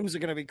 their names are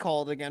going to be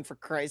called again, for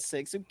Christ's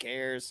sakes, who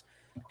cares?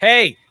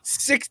 Hey,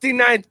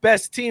 69th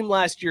best team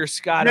last year,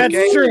 Scott. That's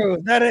okay? true.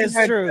 That is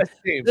 69th true. best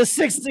team. The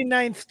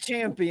 69th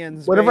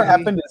champions. Whatever baby.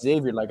 happened to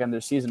Xavier, like, on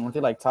their season? Weren't they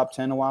like top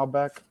 10 a while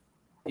back?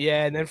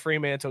 Yeah, and then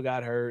Fremantle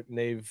got hurt, and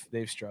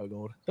they've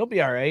struggled. They'll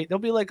be all right. They'll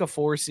be like a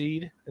 4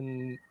 seed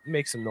and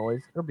make some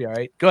noise. They'll be all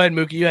right. Go ahead,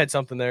 Mookie. You had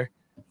something there.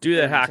 do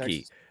that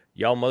hockey.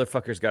 Y'all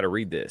motherfuckers got to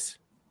read this.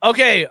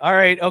 Okay, all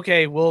right,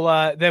 okay.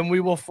 Well, then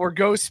we will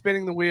forego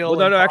spinning the wheel. Well,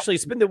 no, and actually,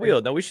 spin the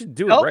wheel. No, we should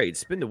do it Nope. right.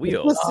 Spin the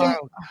wheel.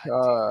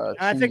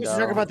 I think we should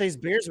talk about these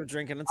beers we're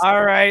drinking. It's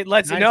all right,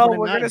 let's know.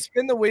 We're 9:29. gonna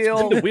spin the wheel.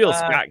 Spin the wheel,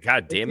 Scott.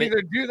 God damn it.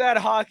 Either do that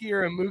hockey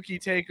or a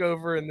Mookie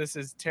takeover, and this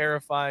is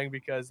terrifying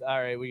because all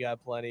right, we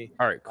got plenty.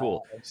 All right,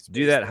 cool.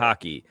 Do that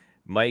hockey.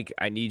 Mike,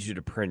 I need you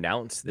to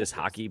pronounce this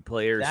hockey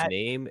player's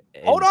name.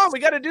 Hold on, we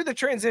got to do the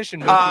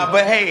transition. Mookie.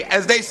 But hey,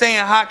 as they say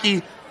in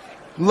hockey,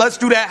 let's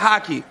do that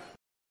hockey.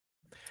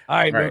 All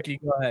right, All right. Mookie,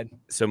 go ahead.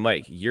 So,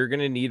 Mike, you're going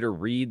to need to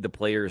read the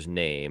player's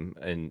name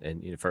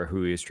and for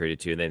who he was traded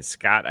to. And then,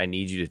 Scott, I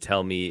need you to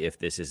tell me if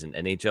this is an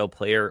NHL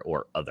player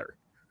or other.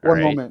 All One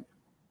right? moment.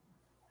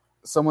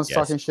 Someone's Yes.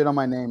 talking shit on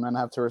my name, and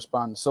I have to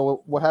respond.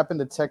 So what happened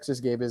to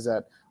Texas, Gabe, is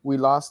that we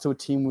lost to a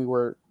team we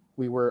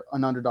were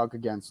an underdog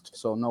against.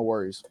 So no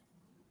worries.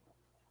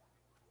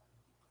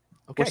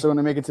 Okay. We're still going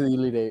to make it to the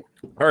Elite Eight.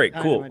 All right,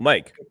 I cool. know it.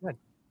 Mike,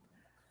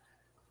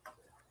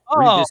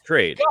 read this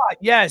trade. God,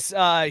 yes,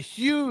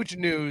 huge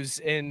news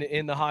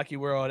in the hockey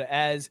world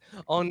as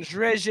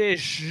Andrzej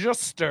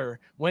Schuster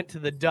went to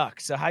the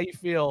Ducks. So how you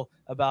feel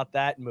about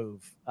that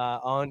move?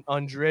 On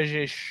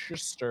Andrzej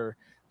Schuster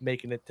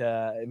making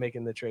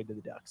the trade to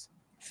the Ducks.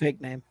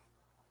 Fake name.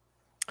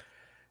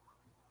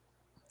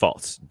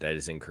 False. That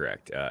is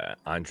incorrect.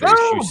 Andre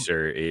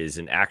Schuster is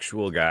an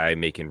actual guy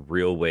making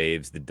real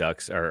waves. The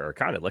Ducks are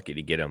kind of lucky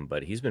to get him,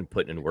 but he's been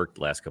putting in work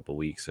the last couple of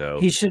weeks. So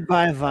he should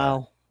buy a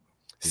vial.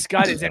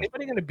 Scott, is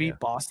anybody going to beat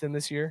Boston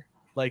this year?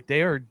 Like,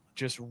 they are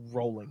just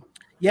rolling.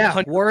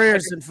 Yeah,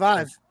 Warriors in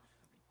 5.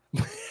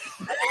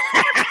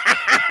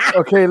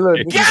 Okay, look.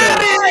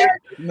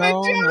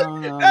 No,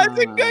 that's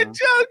a good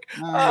joke.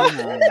 All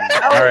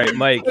right,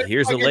 Mike,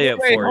 here's a layup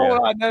for you.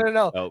 Hold on.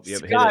 No. Oh, yep,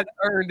 Scott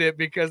earned it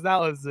because that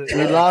was it.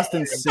 We lost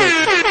in 6.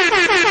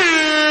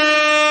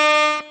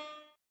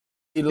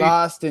 He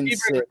lost in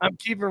 6. I'm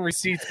keeping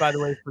receipts, by the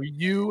way, for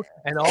you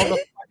and all the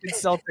fucking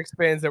Celtics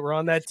fans that were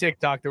on that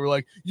TikTok that were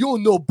like, you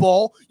don't know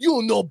ball,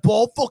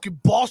 fucking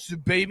Boston,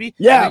 baby.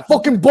 Yeah,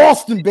 fucking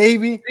Boston,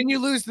 baby. Then you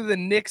lose to the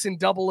Knicks in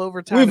double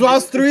overtime. We've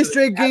lost 3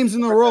 straight games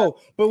in a row.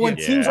 But when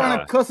teams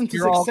aren't accustomed to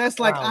success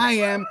like I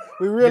am,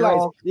 we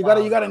realize you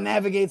gotta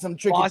navigate some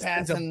tricky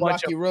paths and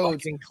rocky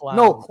roads.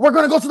 No, we're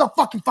gonna go to the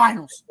fucking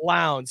finals.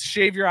 Clowns.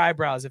 Shave your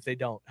eyebrows if they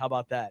don't. How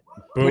about that?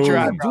 Boom.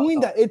 I'm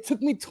doing that. It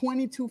took me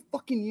 22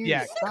 fucking years.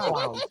 Yeah,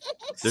 clowns.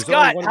 There's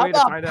Scott, only one how way to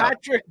about find out.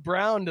 Patrick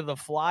Brown to the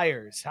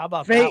Flyers? How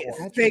about Fake, that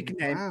one? fake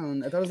name.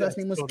 Brown. I thought his last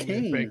name was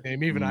Totally Kane. fake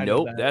name. Even I know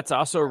Nope, that. that's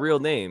also a real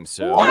name.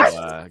 So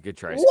good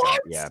try, Scott.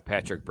 What? Yeah,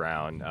 Patrick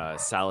Brown,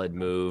 solid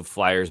move.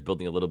 Flyers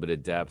building a little bit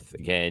of depth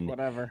again.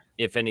 Whatever.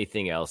 If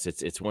anything else,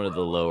 it's one of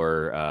the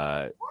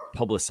lower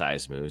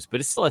publicized moves, but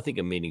it's still, I think,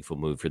 a meaningful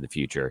move for the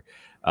future.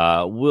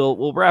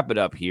 We'll wrap it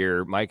up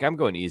here, Mike. I'm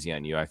going easy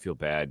on you. I feel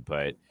bad,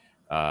 but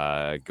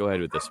go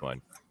ahead with this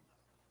one.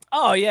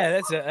 Oh yeah,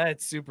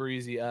 that's super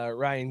easy.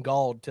 Ryan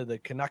Gauld to the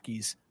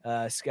Canuckies.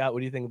 Scott, what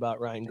do you think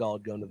about Ryan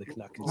Gauld going to the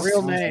Canuckies?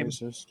 Real name.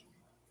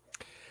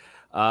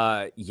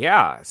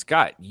 Yeah,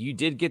 Scott, you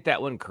did get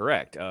that one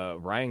correct.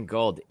 Ryan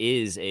Gauld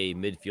is a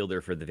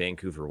midfielder for the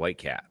Vancouver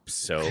Whitecaps,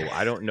 so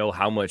I don't know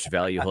how much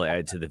value he'll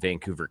add to the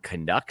Vancouver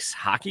Canucks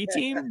hockey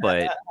team,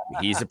 but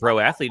he's a pro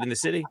athlete in the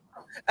city.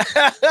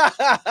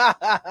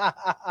 I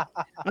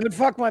would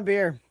fuck my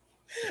beer.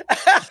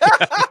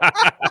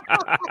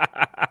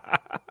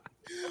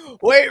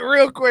 Wait,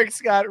 real quick,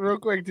 Scott. Real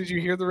quick, did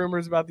you hear the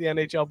rumors about the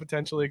NHL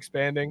potentially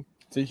expanding?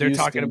 They're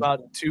talking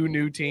about 2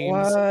 new teams.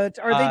 What?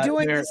 Are they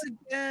doing this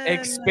again?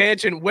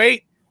 Expansion.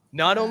 Wait,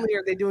 not only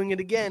are they doing it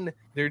again,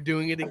 they're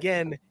doing it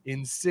again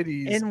in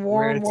cities In where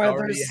warm it's weather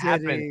already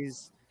happened.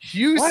 cities.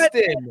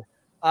 Houston,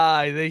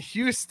 the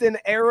Houston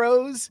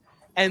Aeros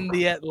and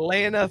the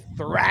Atlanta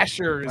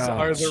Thrashers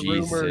are the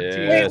rumored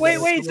teams.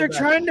 Wait. They're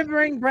trying to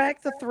bring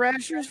back the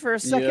Thrashers for a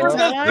second For the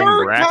time?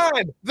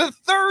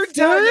 third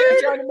time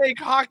they're trying to make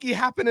hockey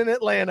happen in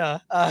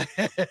Atlanta.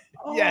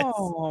 Yes.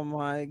 Oh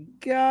my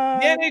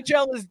god. The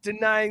NHL is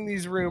denying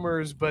these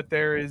rumors, but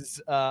there is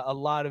a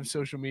lot of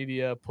social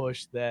media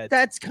push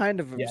that's kind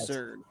of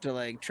absurd to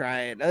like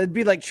try it. It'd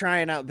be like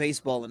trying out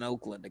baseball in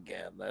Oakland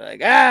again. They're like,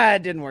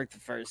 it didn't work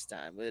the first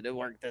time, but it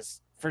worked this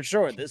for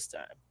sure this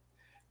time.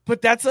 But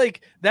that's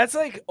like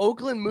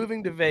Oakland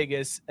moving to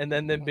Vegas and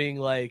then them being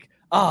like,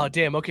 oh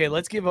damn, okay,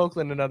 let's give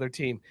Oakland another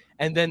team.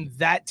 And then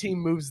that team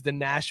moves to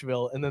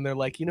Nashville, and then they're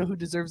like, you know who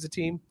deserves a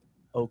team?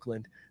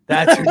 Oakland.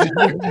 That's who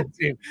deserves a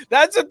team.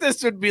 That's what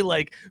this would be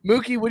like.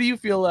 Mookie, what do you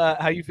feel?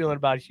 How you feeling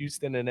about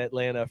Houston and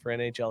Atlanta for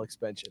NHL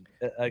expansion?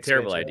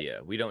 Terrible idea.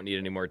 We don't need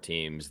any more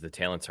teams. The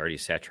talent's already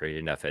saturated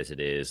enough as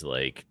it is.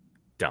 Like,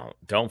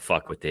 don't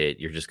fuck with it.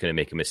 You're just gonna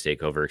make a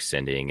mistake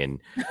overextending,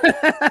 and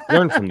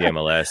learn from the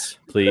MLS,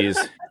 please.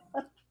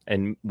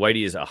 And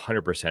Whitey is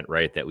 100%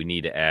 right that we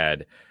need to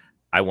add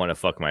I want to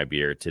fuck my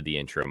beer to the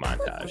intro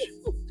montage.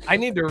 I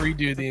need to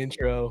redo the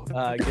intro,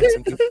 get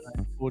some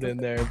food in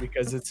there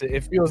because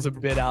it feels a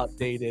bit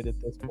outdated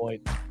at this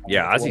point.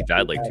 Yeah, Ozzy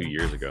died like 2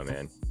 years ago,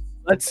 man.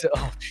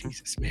 Oh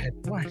Jesus, man!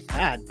 God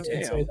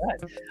damn.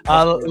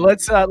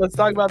 Let's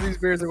talk about these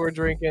beers that we're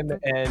drinking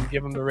and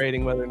give them the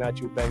rating whether or not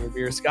you would bang your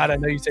beer. Scott, I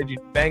know you said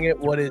you'd bang it.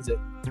 What is it?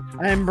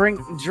 I am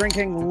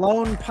drinking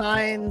Lone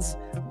Pines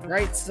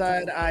Bright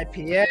Side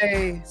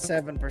IPA,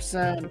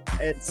 7%.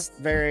 It's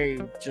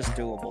very just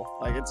doable.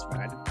 Like, it's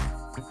fine.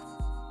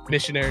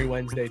 Missionary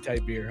Wednesday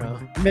type beer, huh?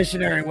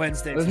 Missionary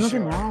Wednesday. There's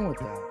nothing wrong with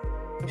that.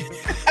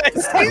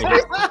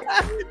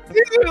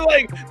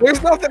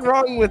 There's nothing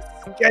wrong with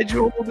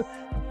scheduled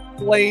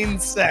plain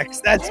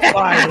sex. That's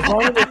fine. As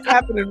long as it's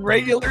happening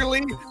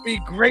regularly, be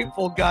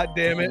grateful,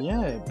 goddammit.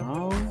 Yeah,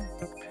 bro.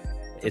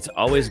 It's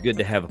always good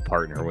to have a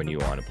partner when you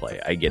want to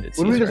play. I get it.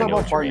 What do we Caesar, just I talk know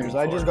about what you're partners?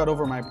 aiming I just for. got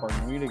over my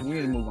partner. We need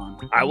to move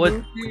on. I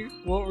would.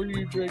 What were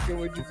you drinking?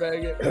 Would you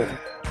bang it?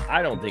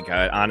 I don't think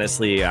I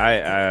honestly.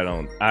 I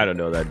don't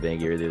know that I'd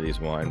bang either of these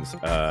ones.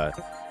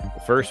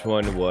 The first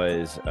one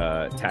was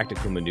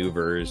Tactical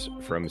Maneuvers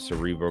from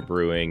Cerebral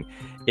Brewing.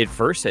 At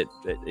first, it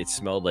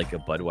smelled like a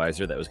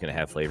Budweiser that was going to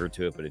have flavor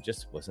to it, but it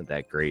just wasn't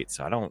that great.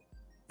 So I don't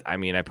I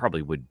mean, I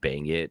probably would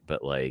bang it,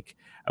 but like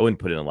I wouldn't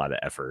put in a lot of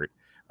effort.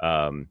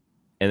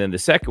 And then the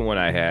second one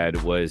I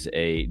had was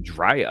a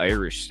dry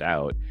Irish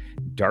stout,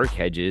 Dark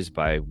Hedges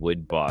by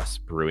Wood Boss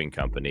Brewing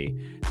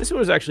Company. This one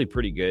was actually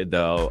pretty good,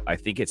 though. I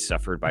think it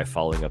suffered by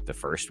following up the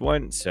first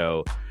one.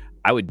 So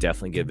I would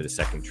definitely give it a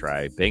second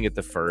try. Bang it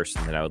the first,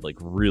 and then I would like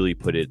really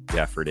put the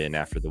effort in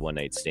after the one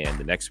night stand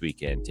the next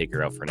weekend, take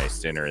her out for a nice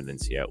dinner, and then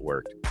see how it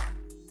worked.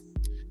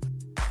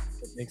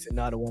 Makes it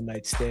not a one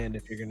night stand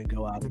if you're going to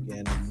go out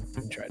again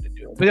and try to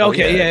do it. But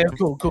okay,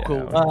 cool.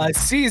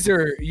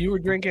 Caesar, you were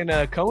drinking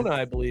a Kona,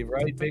 I believe,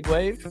 right? Big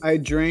Wave. I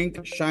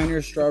drank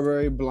Shiner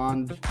Strawberry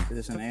Blonde. Is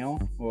this an ale?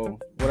 Well,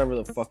 whatever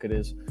the fuck it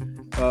is.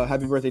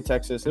 Happy birthday,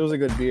 Texas. It was a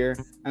good beer,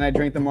 and I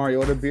drank the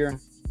Mariota beer.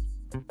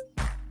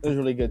 It was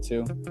really good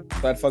too.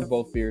 So I'd fuck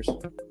both beers.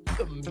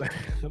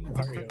 The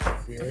Mariota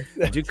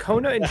beer. Do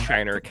Kona and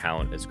Shiner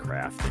count as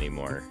craft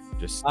anymore?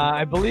 Just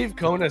I believe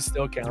Kona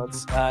still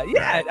counts.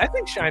 Yeah, I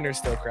think Shiner's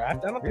still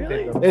craft. I don't think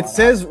they've been it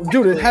says,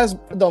 dude, it has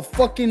the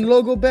fucking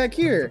logo back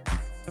here.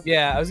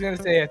 Yeah, I was gonna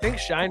say I think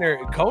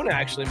Kona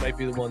actually might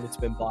be the one that's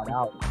been bought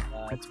out.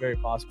 It's very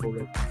possible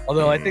that,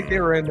 although I think they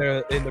were in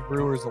the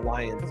Brewers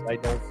Alliance. I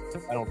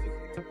don't think.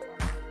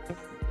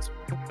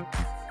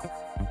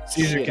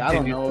 Caesar, shit, I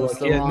don't know.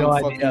 He has no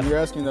idea. You're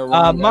asking the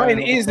wrong guy. Mine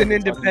is an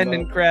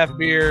independent craft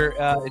beer.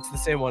 It's the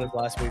same one as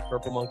last week.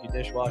 Purple Monkey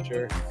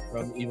Dishwasher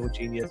from Evil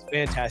Genius.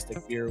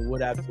 Fantastic beer.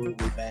 Would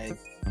absolutely bang.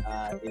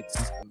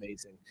 It's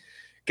amazing.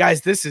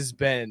 Guys, this has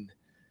been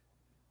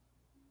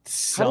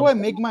How do I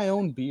make my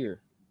own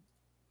beer?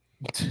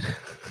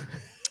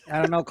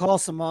 I don't know. Call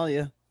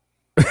Somalia.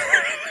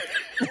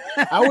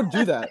 I would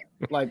do that.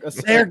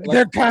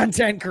 They're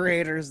content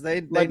creators.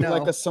 They know.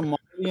 Like a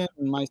Somalian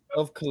and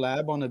myself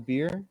collab on a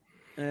beer.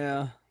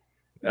 Yeah.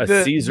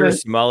 Caesar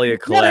Somalia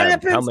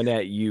collab coming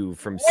at you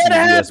from what CBS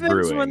happens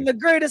Brewing. when the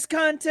greatest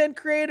content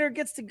creator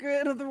gets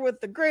together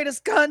with the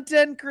greatest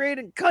content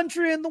creating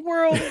country in the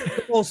world?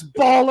 The most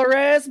baller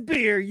ass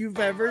beer you've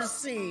ever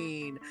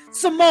seen.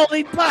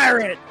 Somali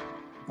Pirate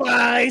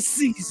by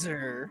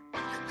Caesar.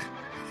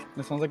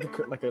 That sounds like a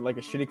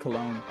shitty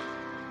cologne.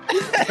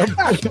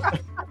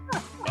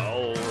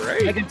 All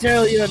right. I can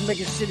tell you I'd make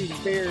a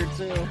shitty beer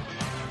too.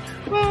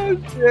 Oh,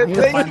 shit.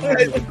 Thank you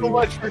guys so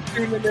much for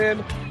tuning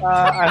in.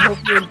 I hope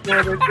you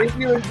enjoyed it. If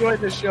you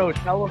enjoyed the show,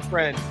 tell a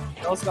friend.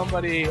 Tell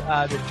somebody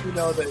that you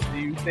know that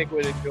you think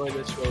would enjoy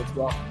this show as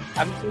well.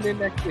 Have them tune in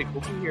next week.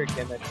 We'll be here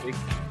again next week.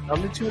 Tell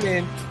them to tune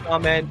in,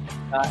 comment,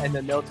 and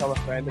then they'll tell a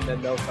friend, and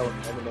then they'll tell a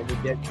friend, and then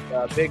we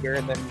get bigger,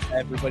 and then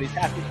everybody's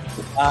happy.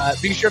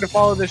 Be sure to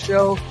follow the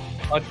show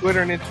on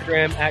Twitter and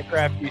Instagram at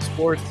Crafty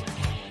Sports.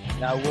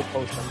 We'll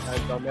post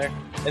sometimes on there.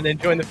 And then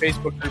join the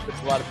Facebook group.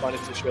 It's a lot of fun.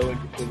 It's a show in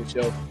between the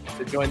show.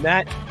 So join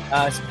that.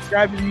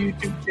 Subscribe to the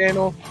YouTube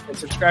channel and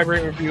subscribe,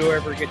 rate, and review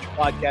wherever you get your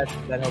podcasts.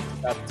 That helps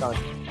us out a ton.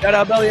 Shout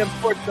out Belly Up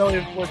Sports,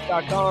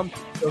 bellyupsports.com.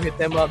 Go hit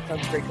them up.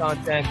 Tons of great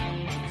content.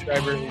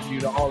 Subscribe, rate, and review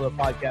to all the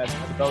podcasts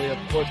on the Belly Up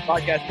Sports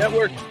Podcast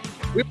Network.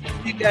 We'll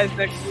see you guys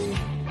next week.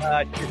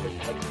 Cheers.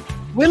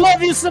 We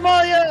love you,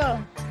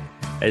 Somalia!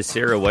 As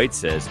Sarah White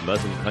says,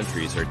 Muslim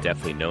countries are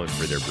definitely known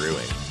for their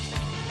brewing.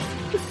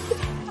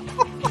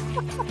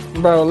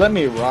 Bro, let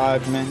me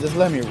rock, man. Just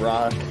let me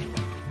rock.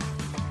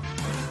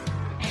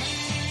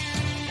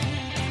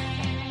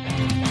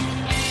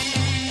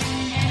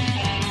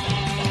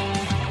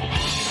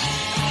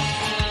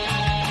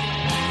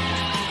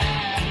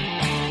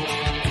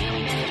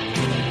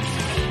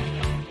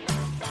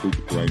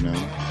 Right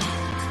now.